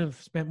 I should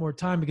have spent more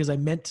time because I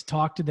meant to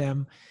talk to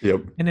them.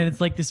 Yep. And then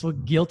it's like this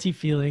guilty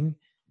feeling.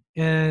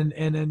 And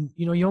then,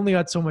 you know, you only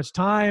got so much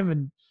time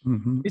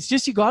and it's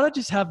just, you got to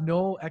just have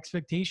no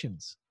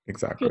expectations.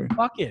 Exactly.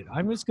 Fuck it.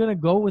 I'm just going to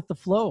go with the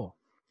flow.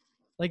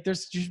 Like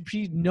there's just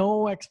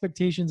no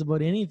expectations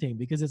about anything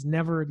because it's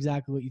never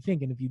exactly what you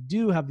think. And if you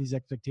do have these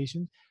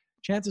expectations,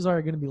 chances are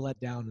you're going to be let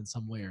down in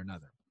some way or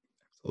another.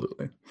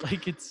 Absolutely.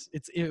 Like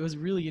it was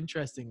really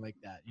interesting like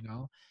that, you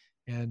know?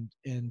 And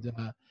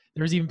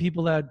there's even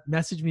people that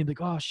messaged me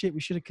like, oh shit, we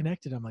should have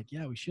connected. I'm like,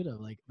 yeah, we should have.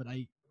 Like, but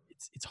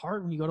it's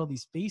hard when you got all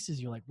these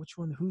faces. You're like, which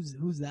one,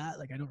 who's that?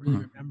 Like, I don't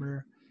really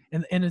remember.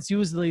 And it's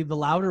usually the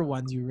louder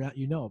ones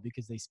you know,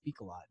 because they speak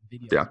a lot in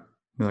videos. Yeah.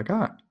 You're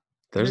like,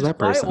 there's that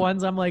quiet person.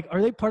 Ones, I'm like,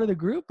 are they part of the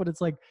group? But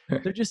it's like,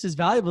 they're just as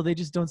valuable. They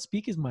just don't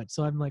speak as much.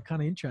 So I'm like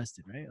kind of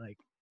interested, right? Like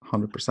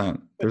 100%.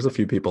 There's a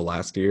few people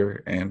last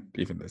year and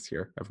even this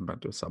year. I haven't been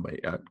to a summit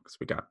yet because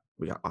we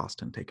got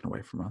Austin taken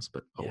away from us,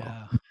 but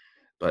well.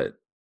 But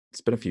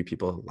it's been a few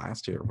people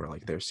last year where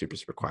like they're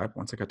super quiet.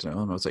 Once I got to know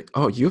them, I was like,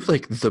 oh, you have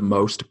like the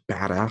most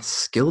badass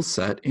skill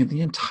set in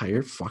the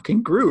entire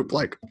fucking group.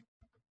 Like,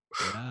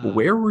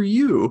 where were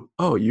you?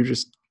 Oh, you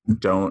just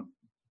don't.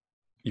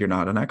 You're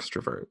not an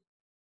extrovert.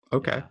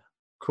 Okay,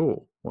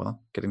 cool.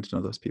 Well, getting to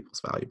know those people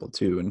is valuable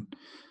too. And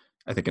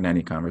I think in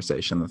any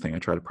conversation, the thing I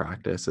try to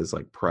practice is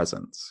like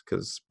presence,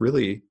 because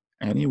really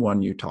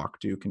anyone you talk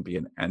to can be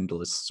an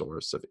endless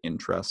source of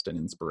interest and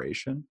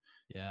inspiration.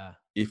 Yeah.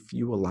 If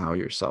you allow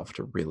yourself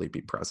to really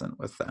be present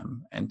with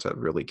them and to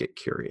really get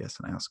curious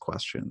and ask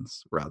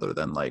questions rather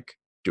than like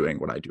doing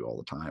what I do all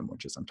the time,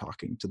 which is I'm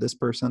talking to this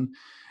person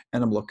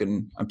and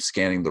I'm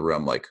scanning the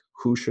room, like,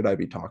 who should I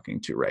be talking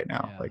to right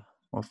now? Yeah. Like,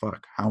 well,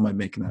 fuck, how am I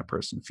making that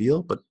person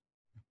feel? But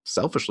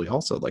selfishly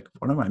also, like,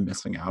 what am I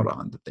missing out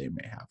on that they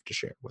may have to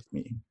share with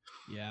me?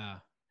 Yeah,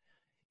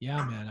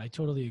 man, I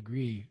totally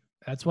agree.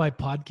 That's why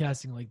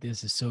podcasting like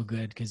this is so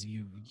good, because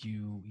you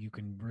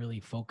can really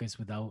focus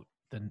without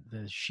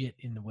the shit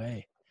in the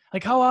way.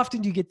 Like, how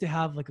often do you get to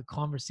have like a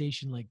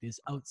conversation like this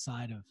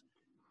outside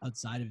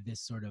of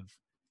this sort of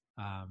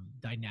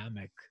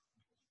dynamic?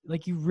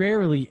 Like, you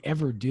rarely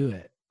ever do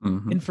it.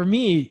 And for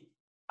me,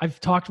 I've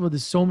talked about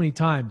this so many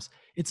times.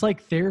 It's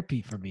like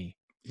therapy for me.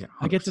 Yeah, 100%.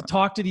 I get to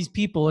talk to these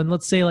people, and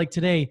let's say like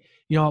today,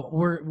 you know,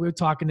 we're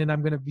talking, and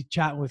I'm going to be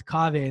chatting with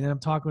Kave, and then I'm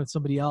talking with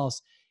somebody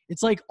else.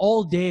 It's like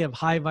all day of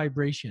high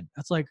vibration.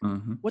 That's like,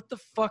 what the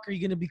fuck are you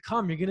going to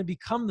become? You're going to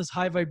become this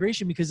high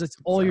vibration because that's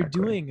all you're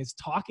doing is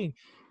talking.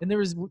 And there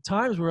was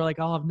times where like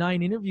I'll have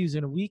 9 interviews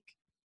in a week,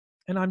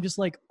 and I'm just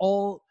like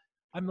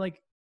I'm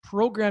like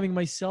programming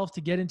myself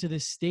to get into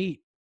this state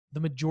the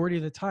majority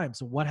of the time.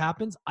 So what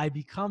happens? I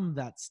become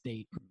that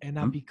state, and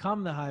I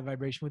become the high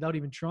vibration without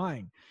even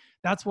trying.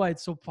 That's why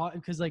it's so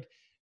because like,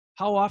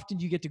 how often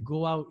do you get to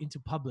go out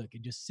into public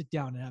and just sit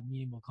down and have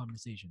meaningful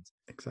conversations?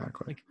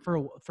 Exactly. Like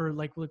for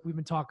like we've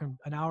been talking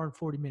an hour and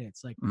 40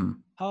 minutes. Like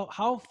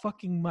how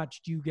fucking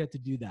much do you get to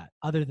do that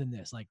other than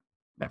this? Like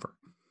never.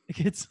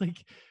 It's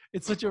like,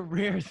 it's such a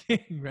rare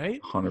thing, right?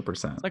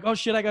 100%. It's like, oh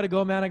shit, I gotta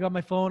go, man. I got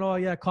my phone. Oh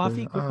yeah,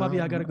 coffee, quick coffee.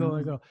 I gotta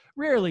go.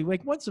 Rarely,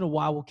 like once in a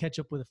while, we'll catch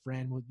up with a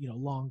friend with, you know,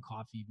 long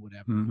coffee,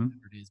 whatever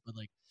it is. But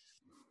like,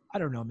 I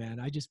don't know,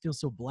 man. I just feel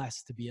so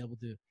blessed to be able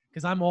to,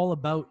 because I'm all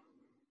about,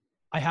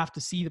 I have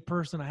to see the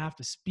person, I have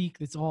to speak.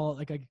 That's all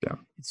like,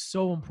 it's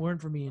so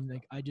important for me. And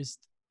like,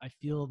 I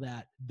feel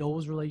that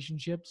those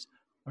relationships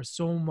are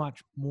so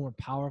much more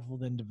powerful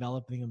than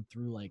developing them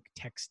through like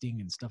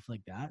texting and stuff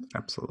like that.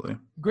 Absolutely.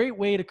 Great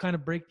way to kind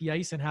of break the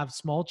ice and have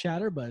small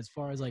chatter, but as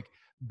far as like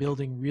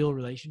building real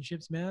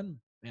relationships, man,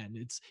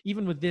 it's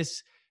even with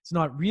this, it's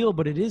not real,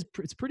 but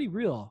it's pretty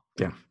real.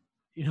 Yeah.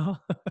 You know?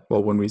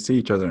 Well, when we see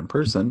each other in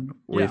person,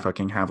 we Yeah.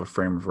 fucking have a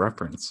frame of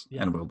reference,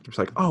 Yeah. and we'll just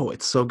like, oh,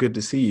 it's so good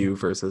to see you,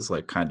 versus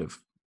like kind of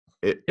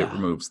it Yeah.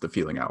 removes the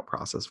feeling out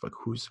process of like,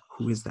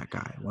 who is that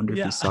guy? I wonder if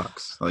Yeah. he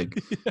sucks.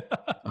 Like,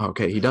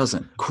 okay, he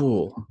doesn't.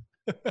 Cool.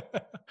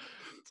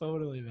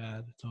 Totally,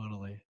 man.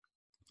 Totally.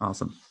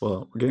 Awesome.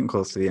 Well, we're getting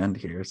close to the end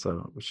here,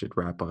 so we should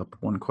wrap up.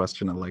 One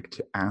question I like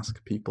to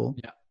ask people.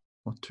 Yeah.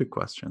 Well, two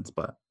questions,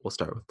 but we'll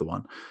start with the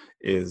one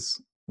is,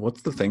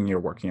 what's the thing you're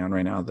working on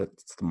right now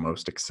that's the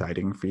most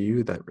exciting for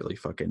you, that really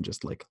fucking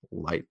just like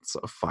lights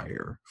a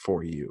fire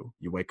for you?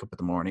 You wake up in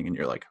the morning and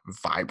you're like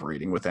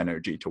vibrating with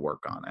energy to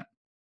work on it.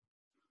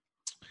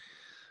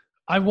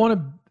 I want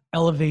to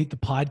elevate the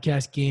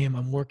podcast game.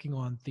 I'm working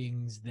on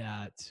things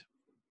that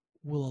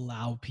will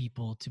allow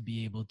people to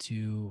be able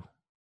to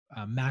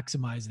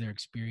maximize their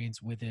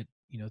experience with it,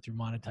 through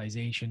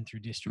monetization,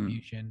 through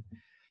distribution.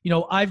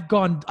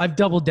 I've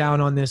doubled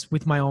down on this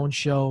with my own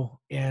show,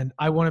 and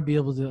I want to be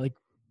able to, like,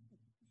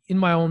 in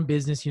my own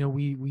business,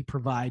 we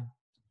provide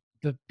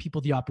the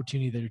people the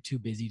opportunity that are too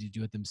busy to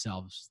do it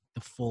themselves,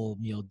 the full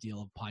meal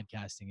deal of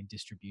podcasting and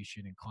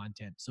distribution and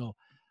content. So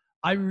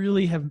I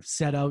really have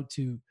set out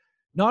to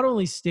not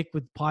only stick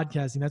with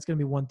podcasting, that's going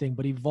to be one thing,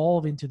 but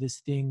evolve into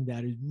this thing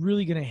that is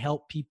really going to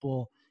help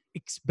people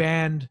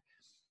expand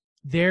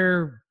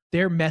their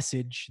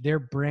message, their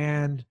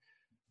brand,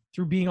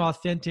 through being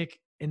authentic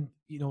and,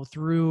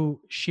 through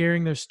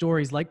sharing their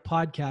stories like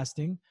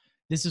podcasting.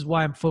 This is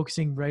why I'm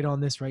focusing right on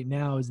this right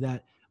now, is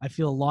that I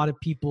feel a lot of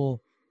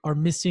people are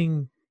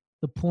missing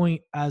the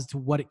point as to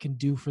what it can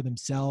do for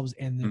themselves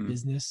and their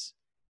business.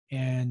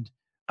 And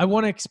I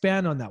want to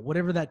expand on that.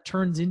 Whatever that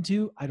turns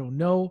into, I don't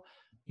know.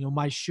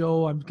 My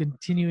show, I'm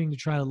continuing to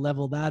try to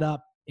level that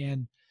up.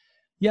 And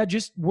yeah,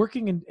 just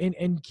working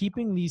and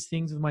keeping these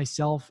things with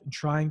myself and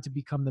trying to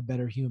become the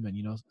better human,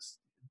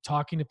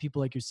 talking to people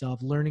like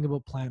yourself, learning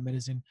about plant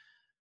medicine,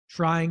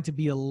 trying to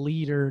be a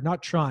leader,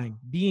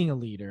 being a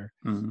leader,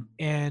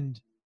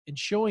 and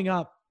showing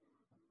up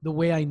the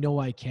way I know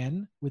I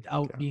can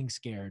without being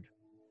scared.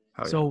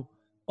 So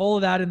all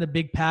of that in the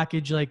big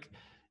package, like,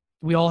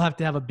 we all have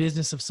to have a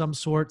business of some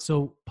sort.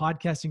 So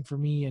podcasting for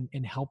me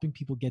and helping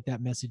people get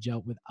that message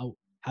out without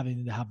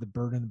having to have the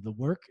burden of the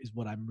work is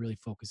what I'm really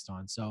focused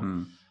on.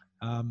 So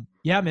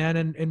yeah, man.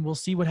 And we'll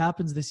see what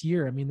happens this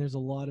year. I mean, there's a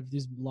lot of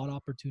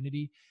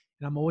opportunity,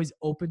 and I'm always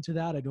open to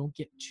that. I don't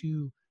get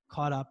too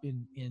caught up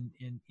in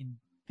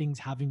things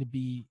having to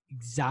be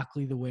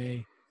exactly the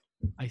way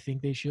I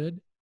think they should.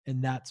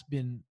 And that's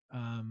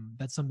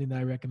something that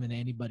I recommend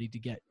anybody to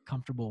get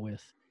comfortable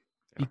with.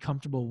 Be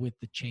comfortable with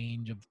the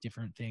change of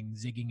different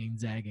things, zigging and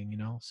zagging,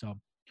 So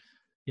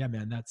yeah,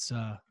 man, that's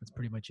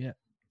pretty much it.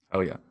 Oh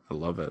yeah, I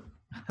love it.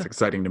 It's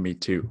exciting to me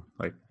too.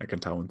 Like, I can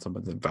tell when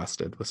someone's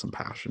invested with some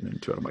passion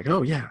into it. I'm like,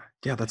 oh yeah,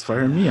 that's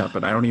firing me up.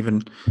 And I'm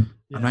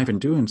not even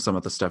doing some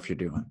of the stuff you're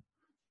doing.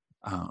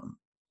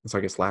 So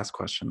I guess last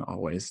question,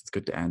 always, it's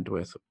good to end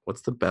with,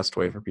 what's the best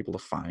way for people to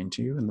find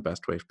you and the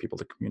best way for people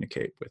to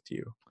communicate with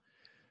you?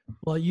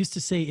 Well, I used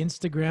to say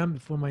Instagram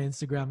before my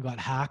Instagram got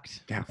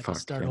hacked. Yeah, fuck.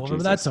 Start over,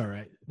 but that's all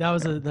right. That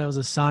was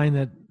a sign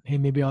that, hey,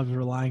 maybe I was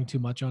relying too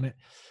much on it.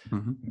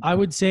 I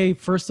would say,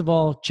 first of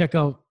all, check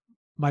out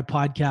my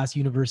podcast,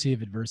 University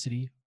of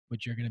Adversity,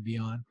 which you're going to be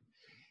on.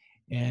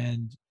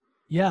 And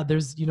yeah,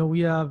 there's,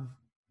 we have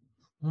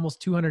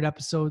almost 200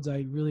 episodes.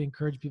 I really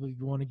encourage people, if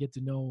you want to get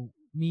to know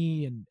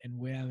me and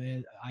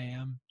where I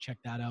am, check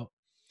that out.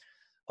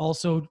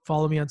 Also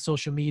follow me on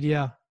social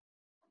media.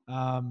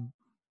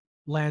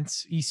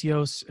 Lance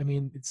Ecios. I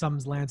mean, it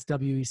sums Lance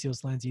W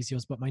Ecios, Lance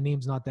Ecios, but my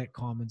name's not that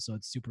common, so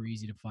it's super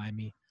easy to find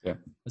me. Yeah.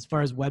 As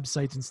far as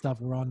websites and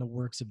stuff, we're on the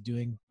works of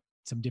doing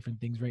some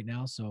different things right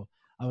now. So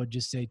I would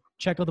just say,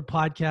 check out the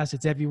podcast.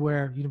 It's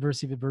everywhere.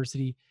 University of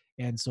Adversity,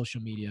 and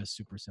social media is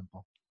super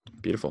simple.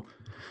 Beautiful.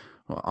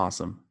 Well,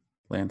 awesome.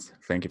 Lance,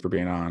 thank you for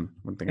being on.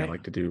 One thing I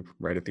like to do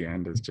right at the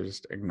end is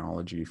just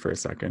acknowledge you for a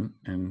second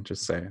and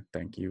just say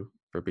thank you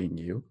for being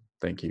you.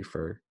 Thank you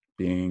for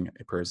being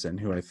a person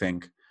who I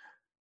think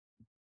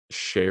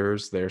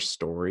shares their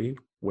story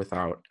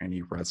without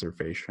any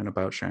reservation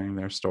about sharing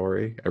their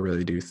story. I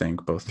really do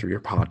think, both through your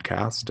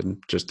podcast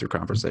and just through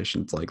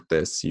conversations like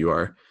this,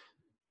 you're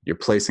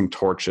placing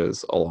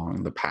torches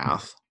along the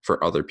path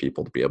for other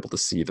people to be able to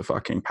see the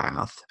fucking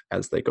path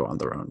as they go on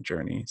their own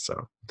journey.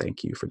 So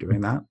thank you for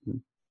doing that.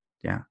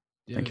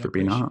 Thank you for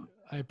being on.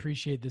 I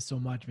appreciate this so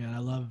much, man. I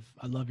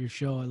love your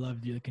show. I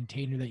love the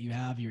container that you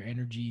have, your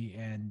energy,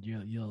 and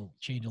you'll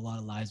change a lot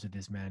of lives with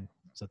this, man.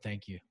 So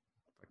thank you.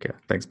 Okay.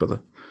 Thanks,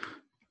 brother.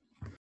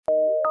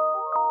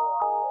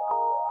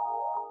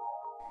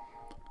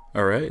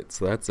 All right.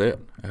 So that's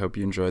it. I hope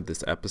you enjoyed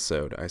this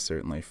episode. I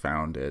certainly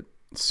found it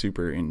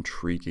super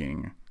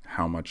intriguing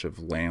how much of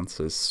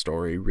Lance's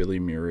story really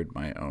mirrored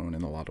my own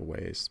in a lot of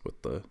ways,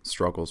 with the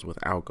struggles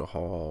with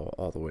alcohol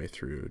all the way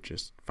through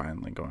just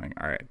finally going,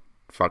 all right,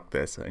 fuck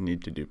this, I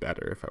need to do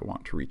better if I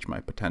want to reach my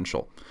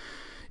potential.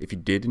 If you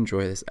did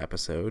enjoy this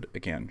episode,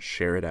 again,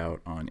 share it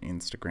out on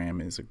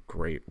Instagram. Is a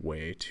great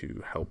way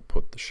to help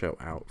put the show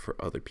out for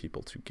other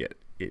people to get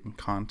in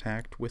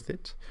contact with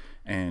it,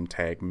 and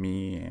tag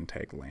me and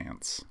tag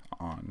Lance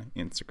on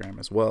Instagram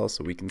as well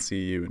so we can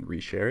see you and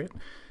reshare it.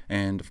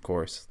 And of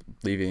course,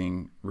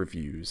 leaving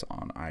reviews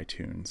on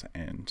iTunes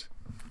and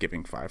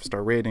giving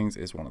 5-star ratings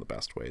is one of the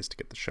best ways to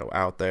get the show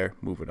out there,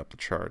 move it up the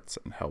charts,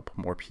 and help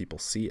more people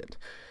see it.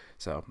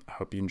 So I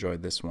hope you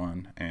enjoyed this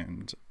one.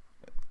 And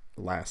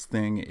last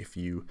thing, if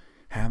you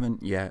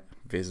haven't yet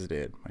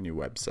visited my new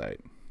website,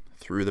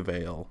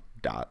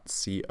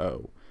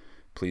 throughtheveil.co,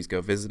 please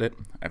go visit it.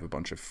 I have a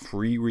bunch of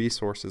free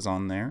resources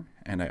on there,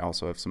 and I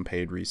also have some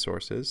paid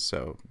resources,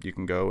 so you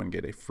can go and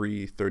get a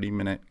free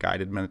 30-minute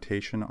guided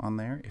meditation on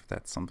there if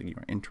that's something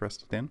you're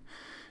interested in.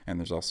 And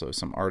there's also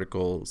some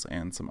articles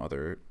and some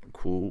other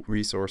cool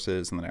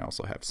resources, and then I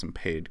also have some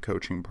paid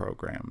coaching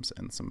programs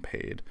and some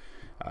paid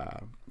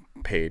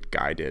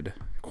guided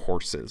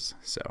courses.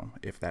 So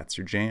if that's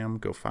your jam,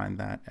 go find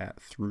that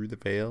at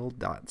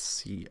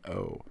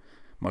throughtheveil.co.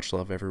 Much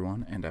love,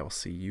 everyone, and I will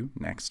see you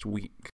next week.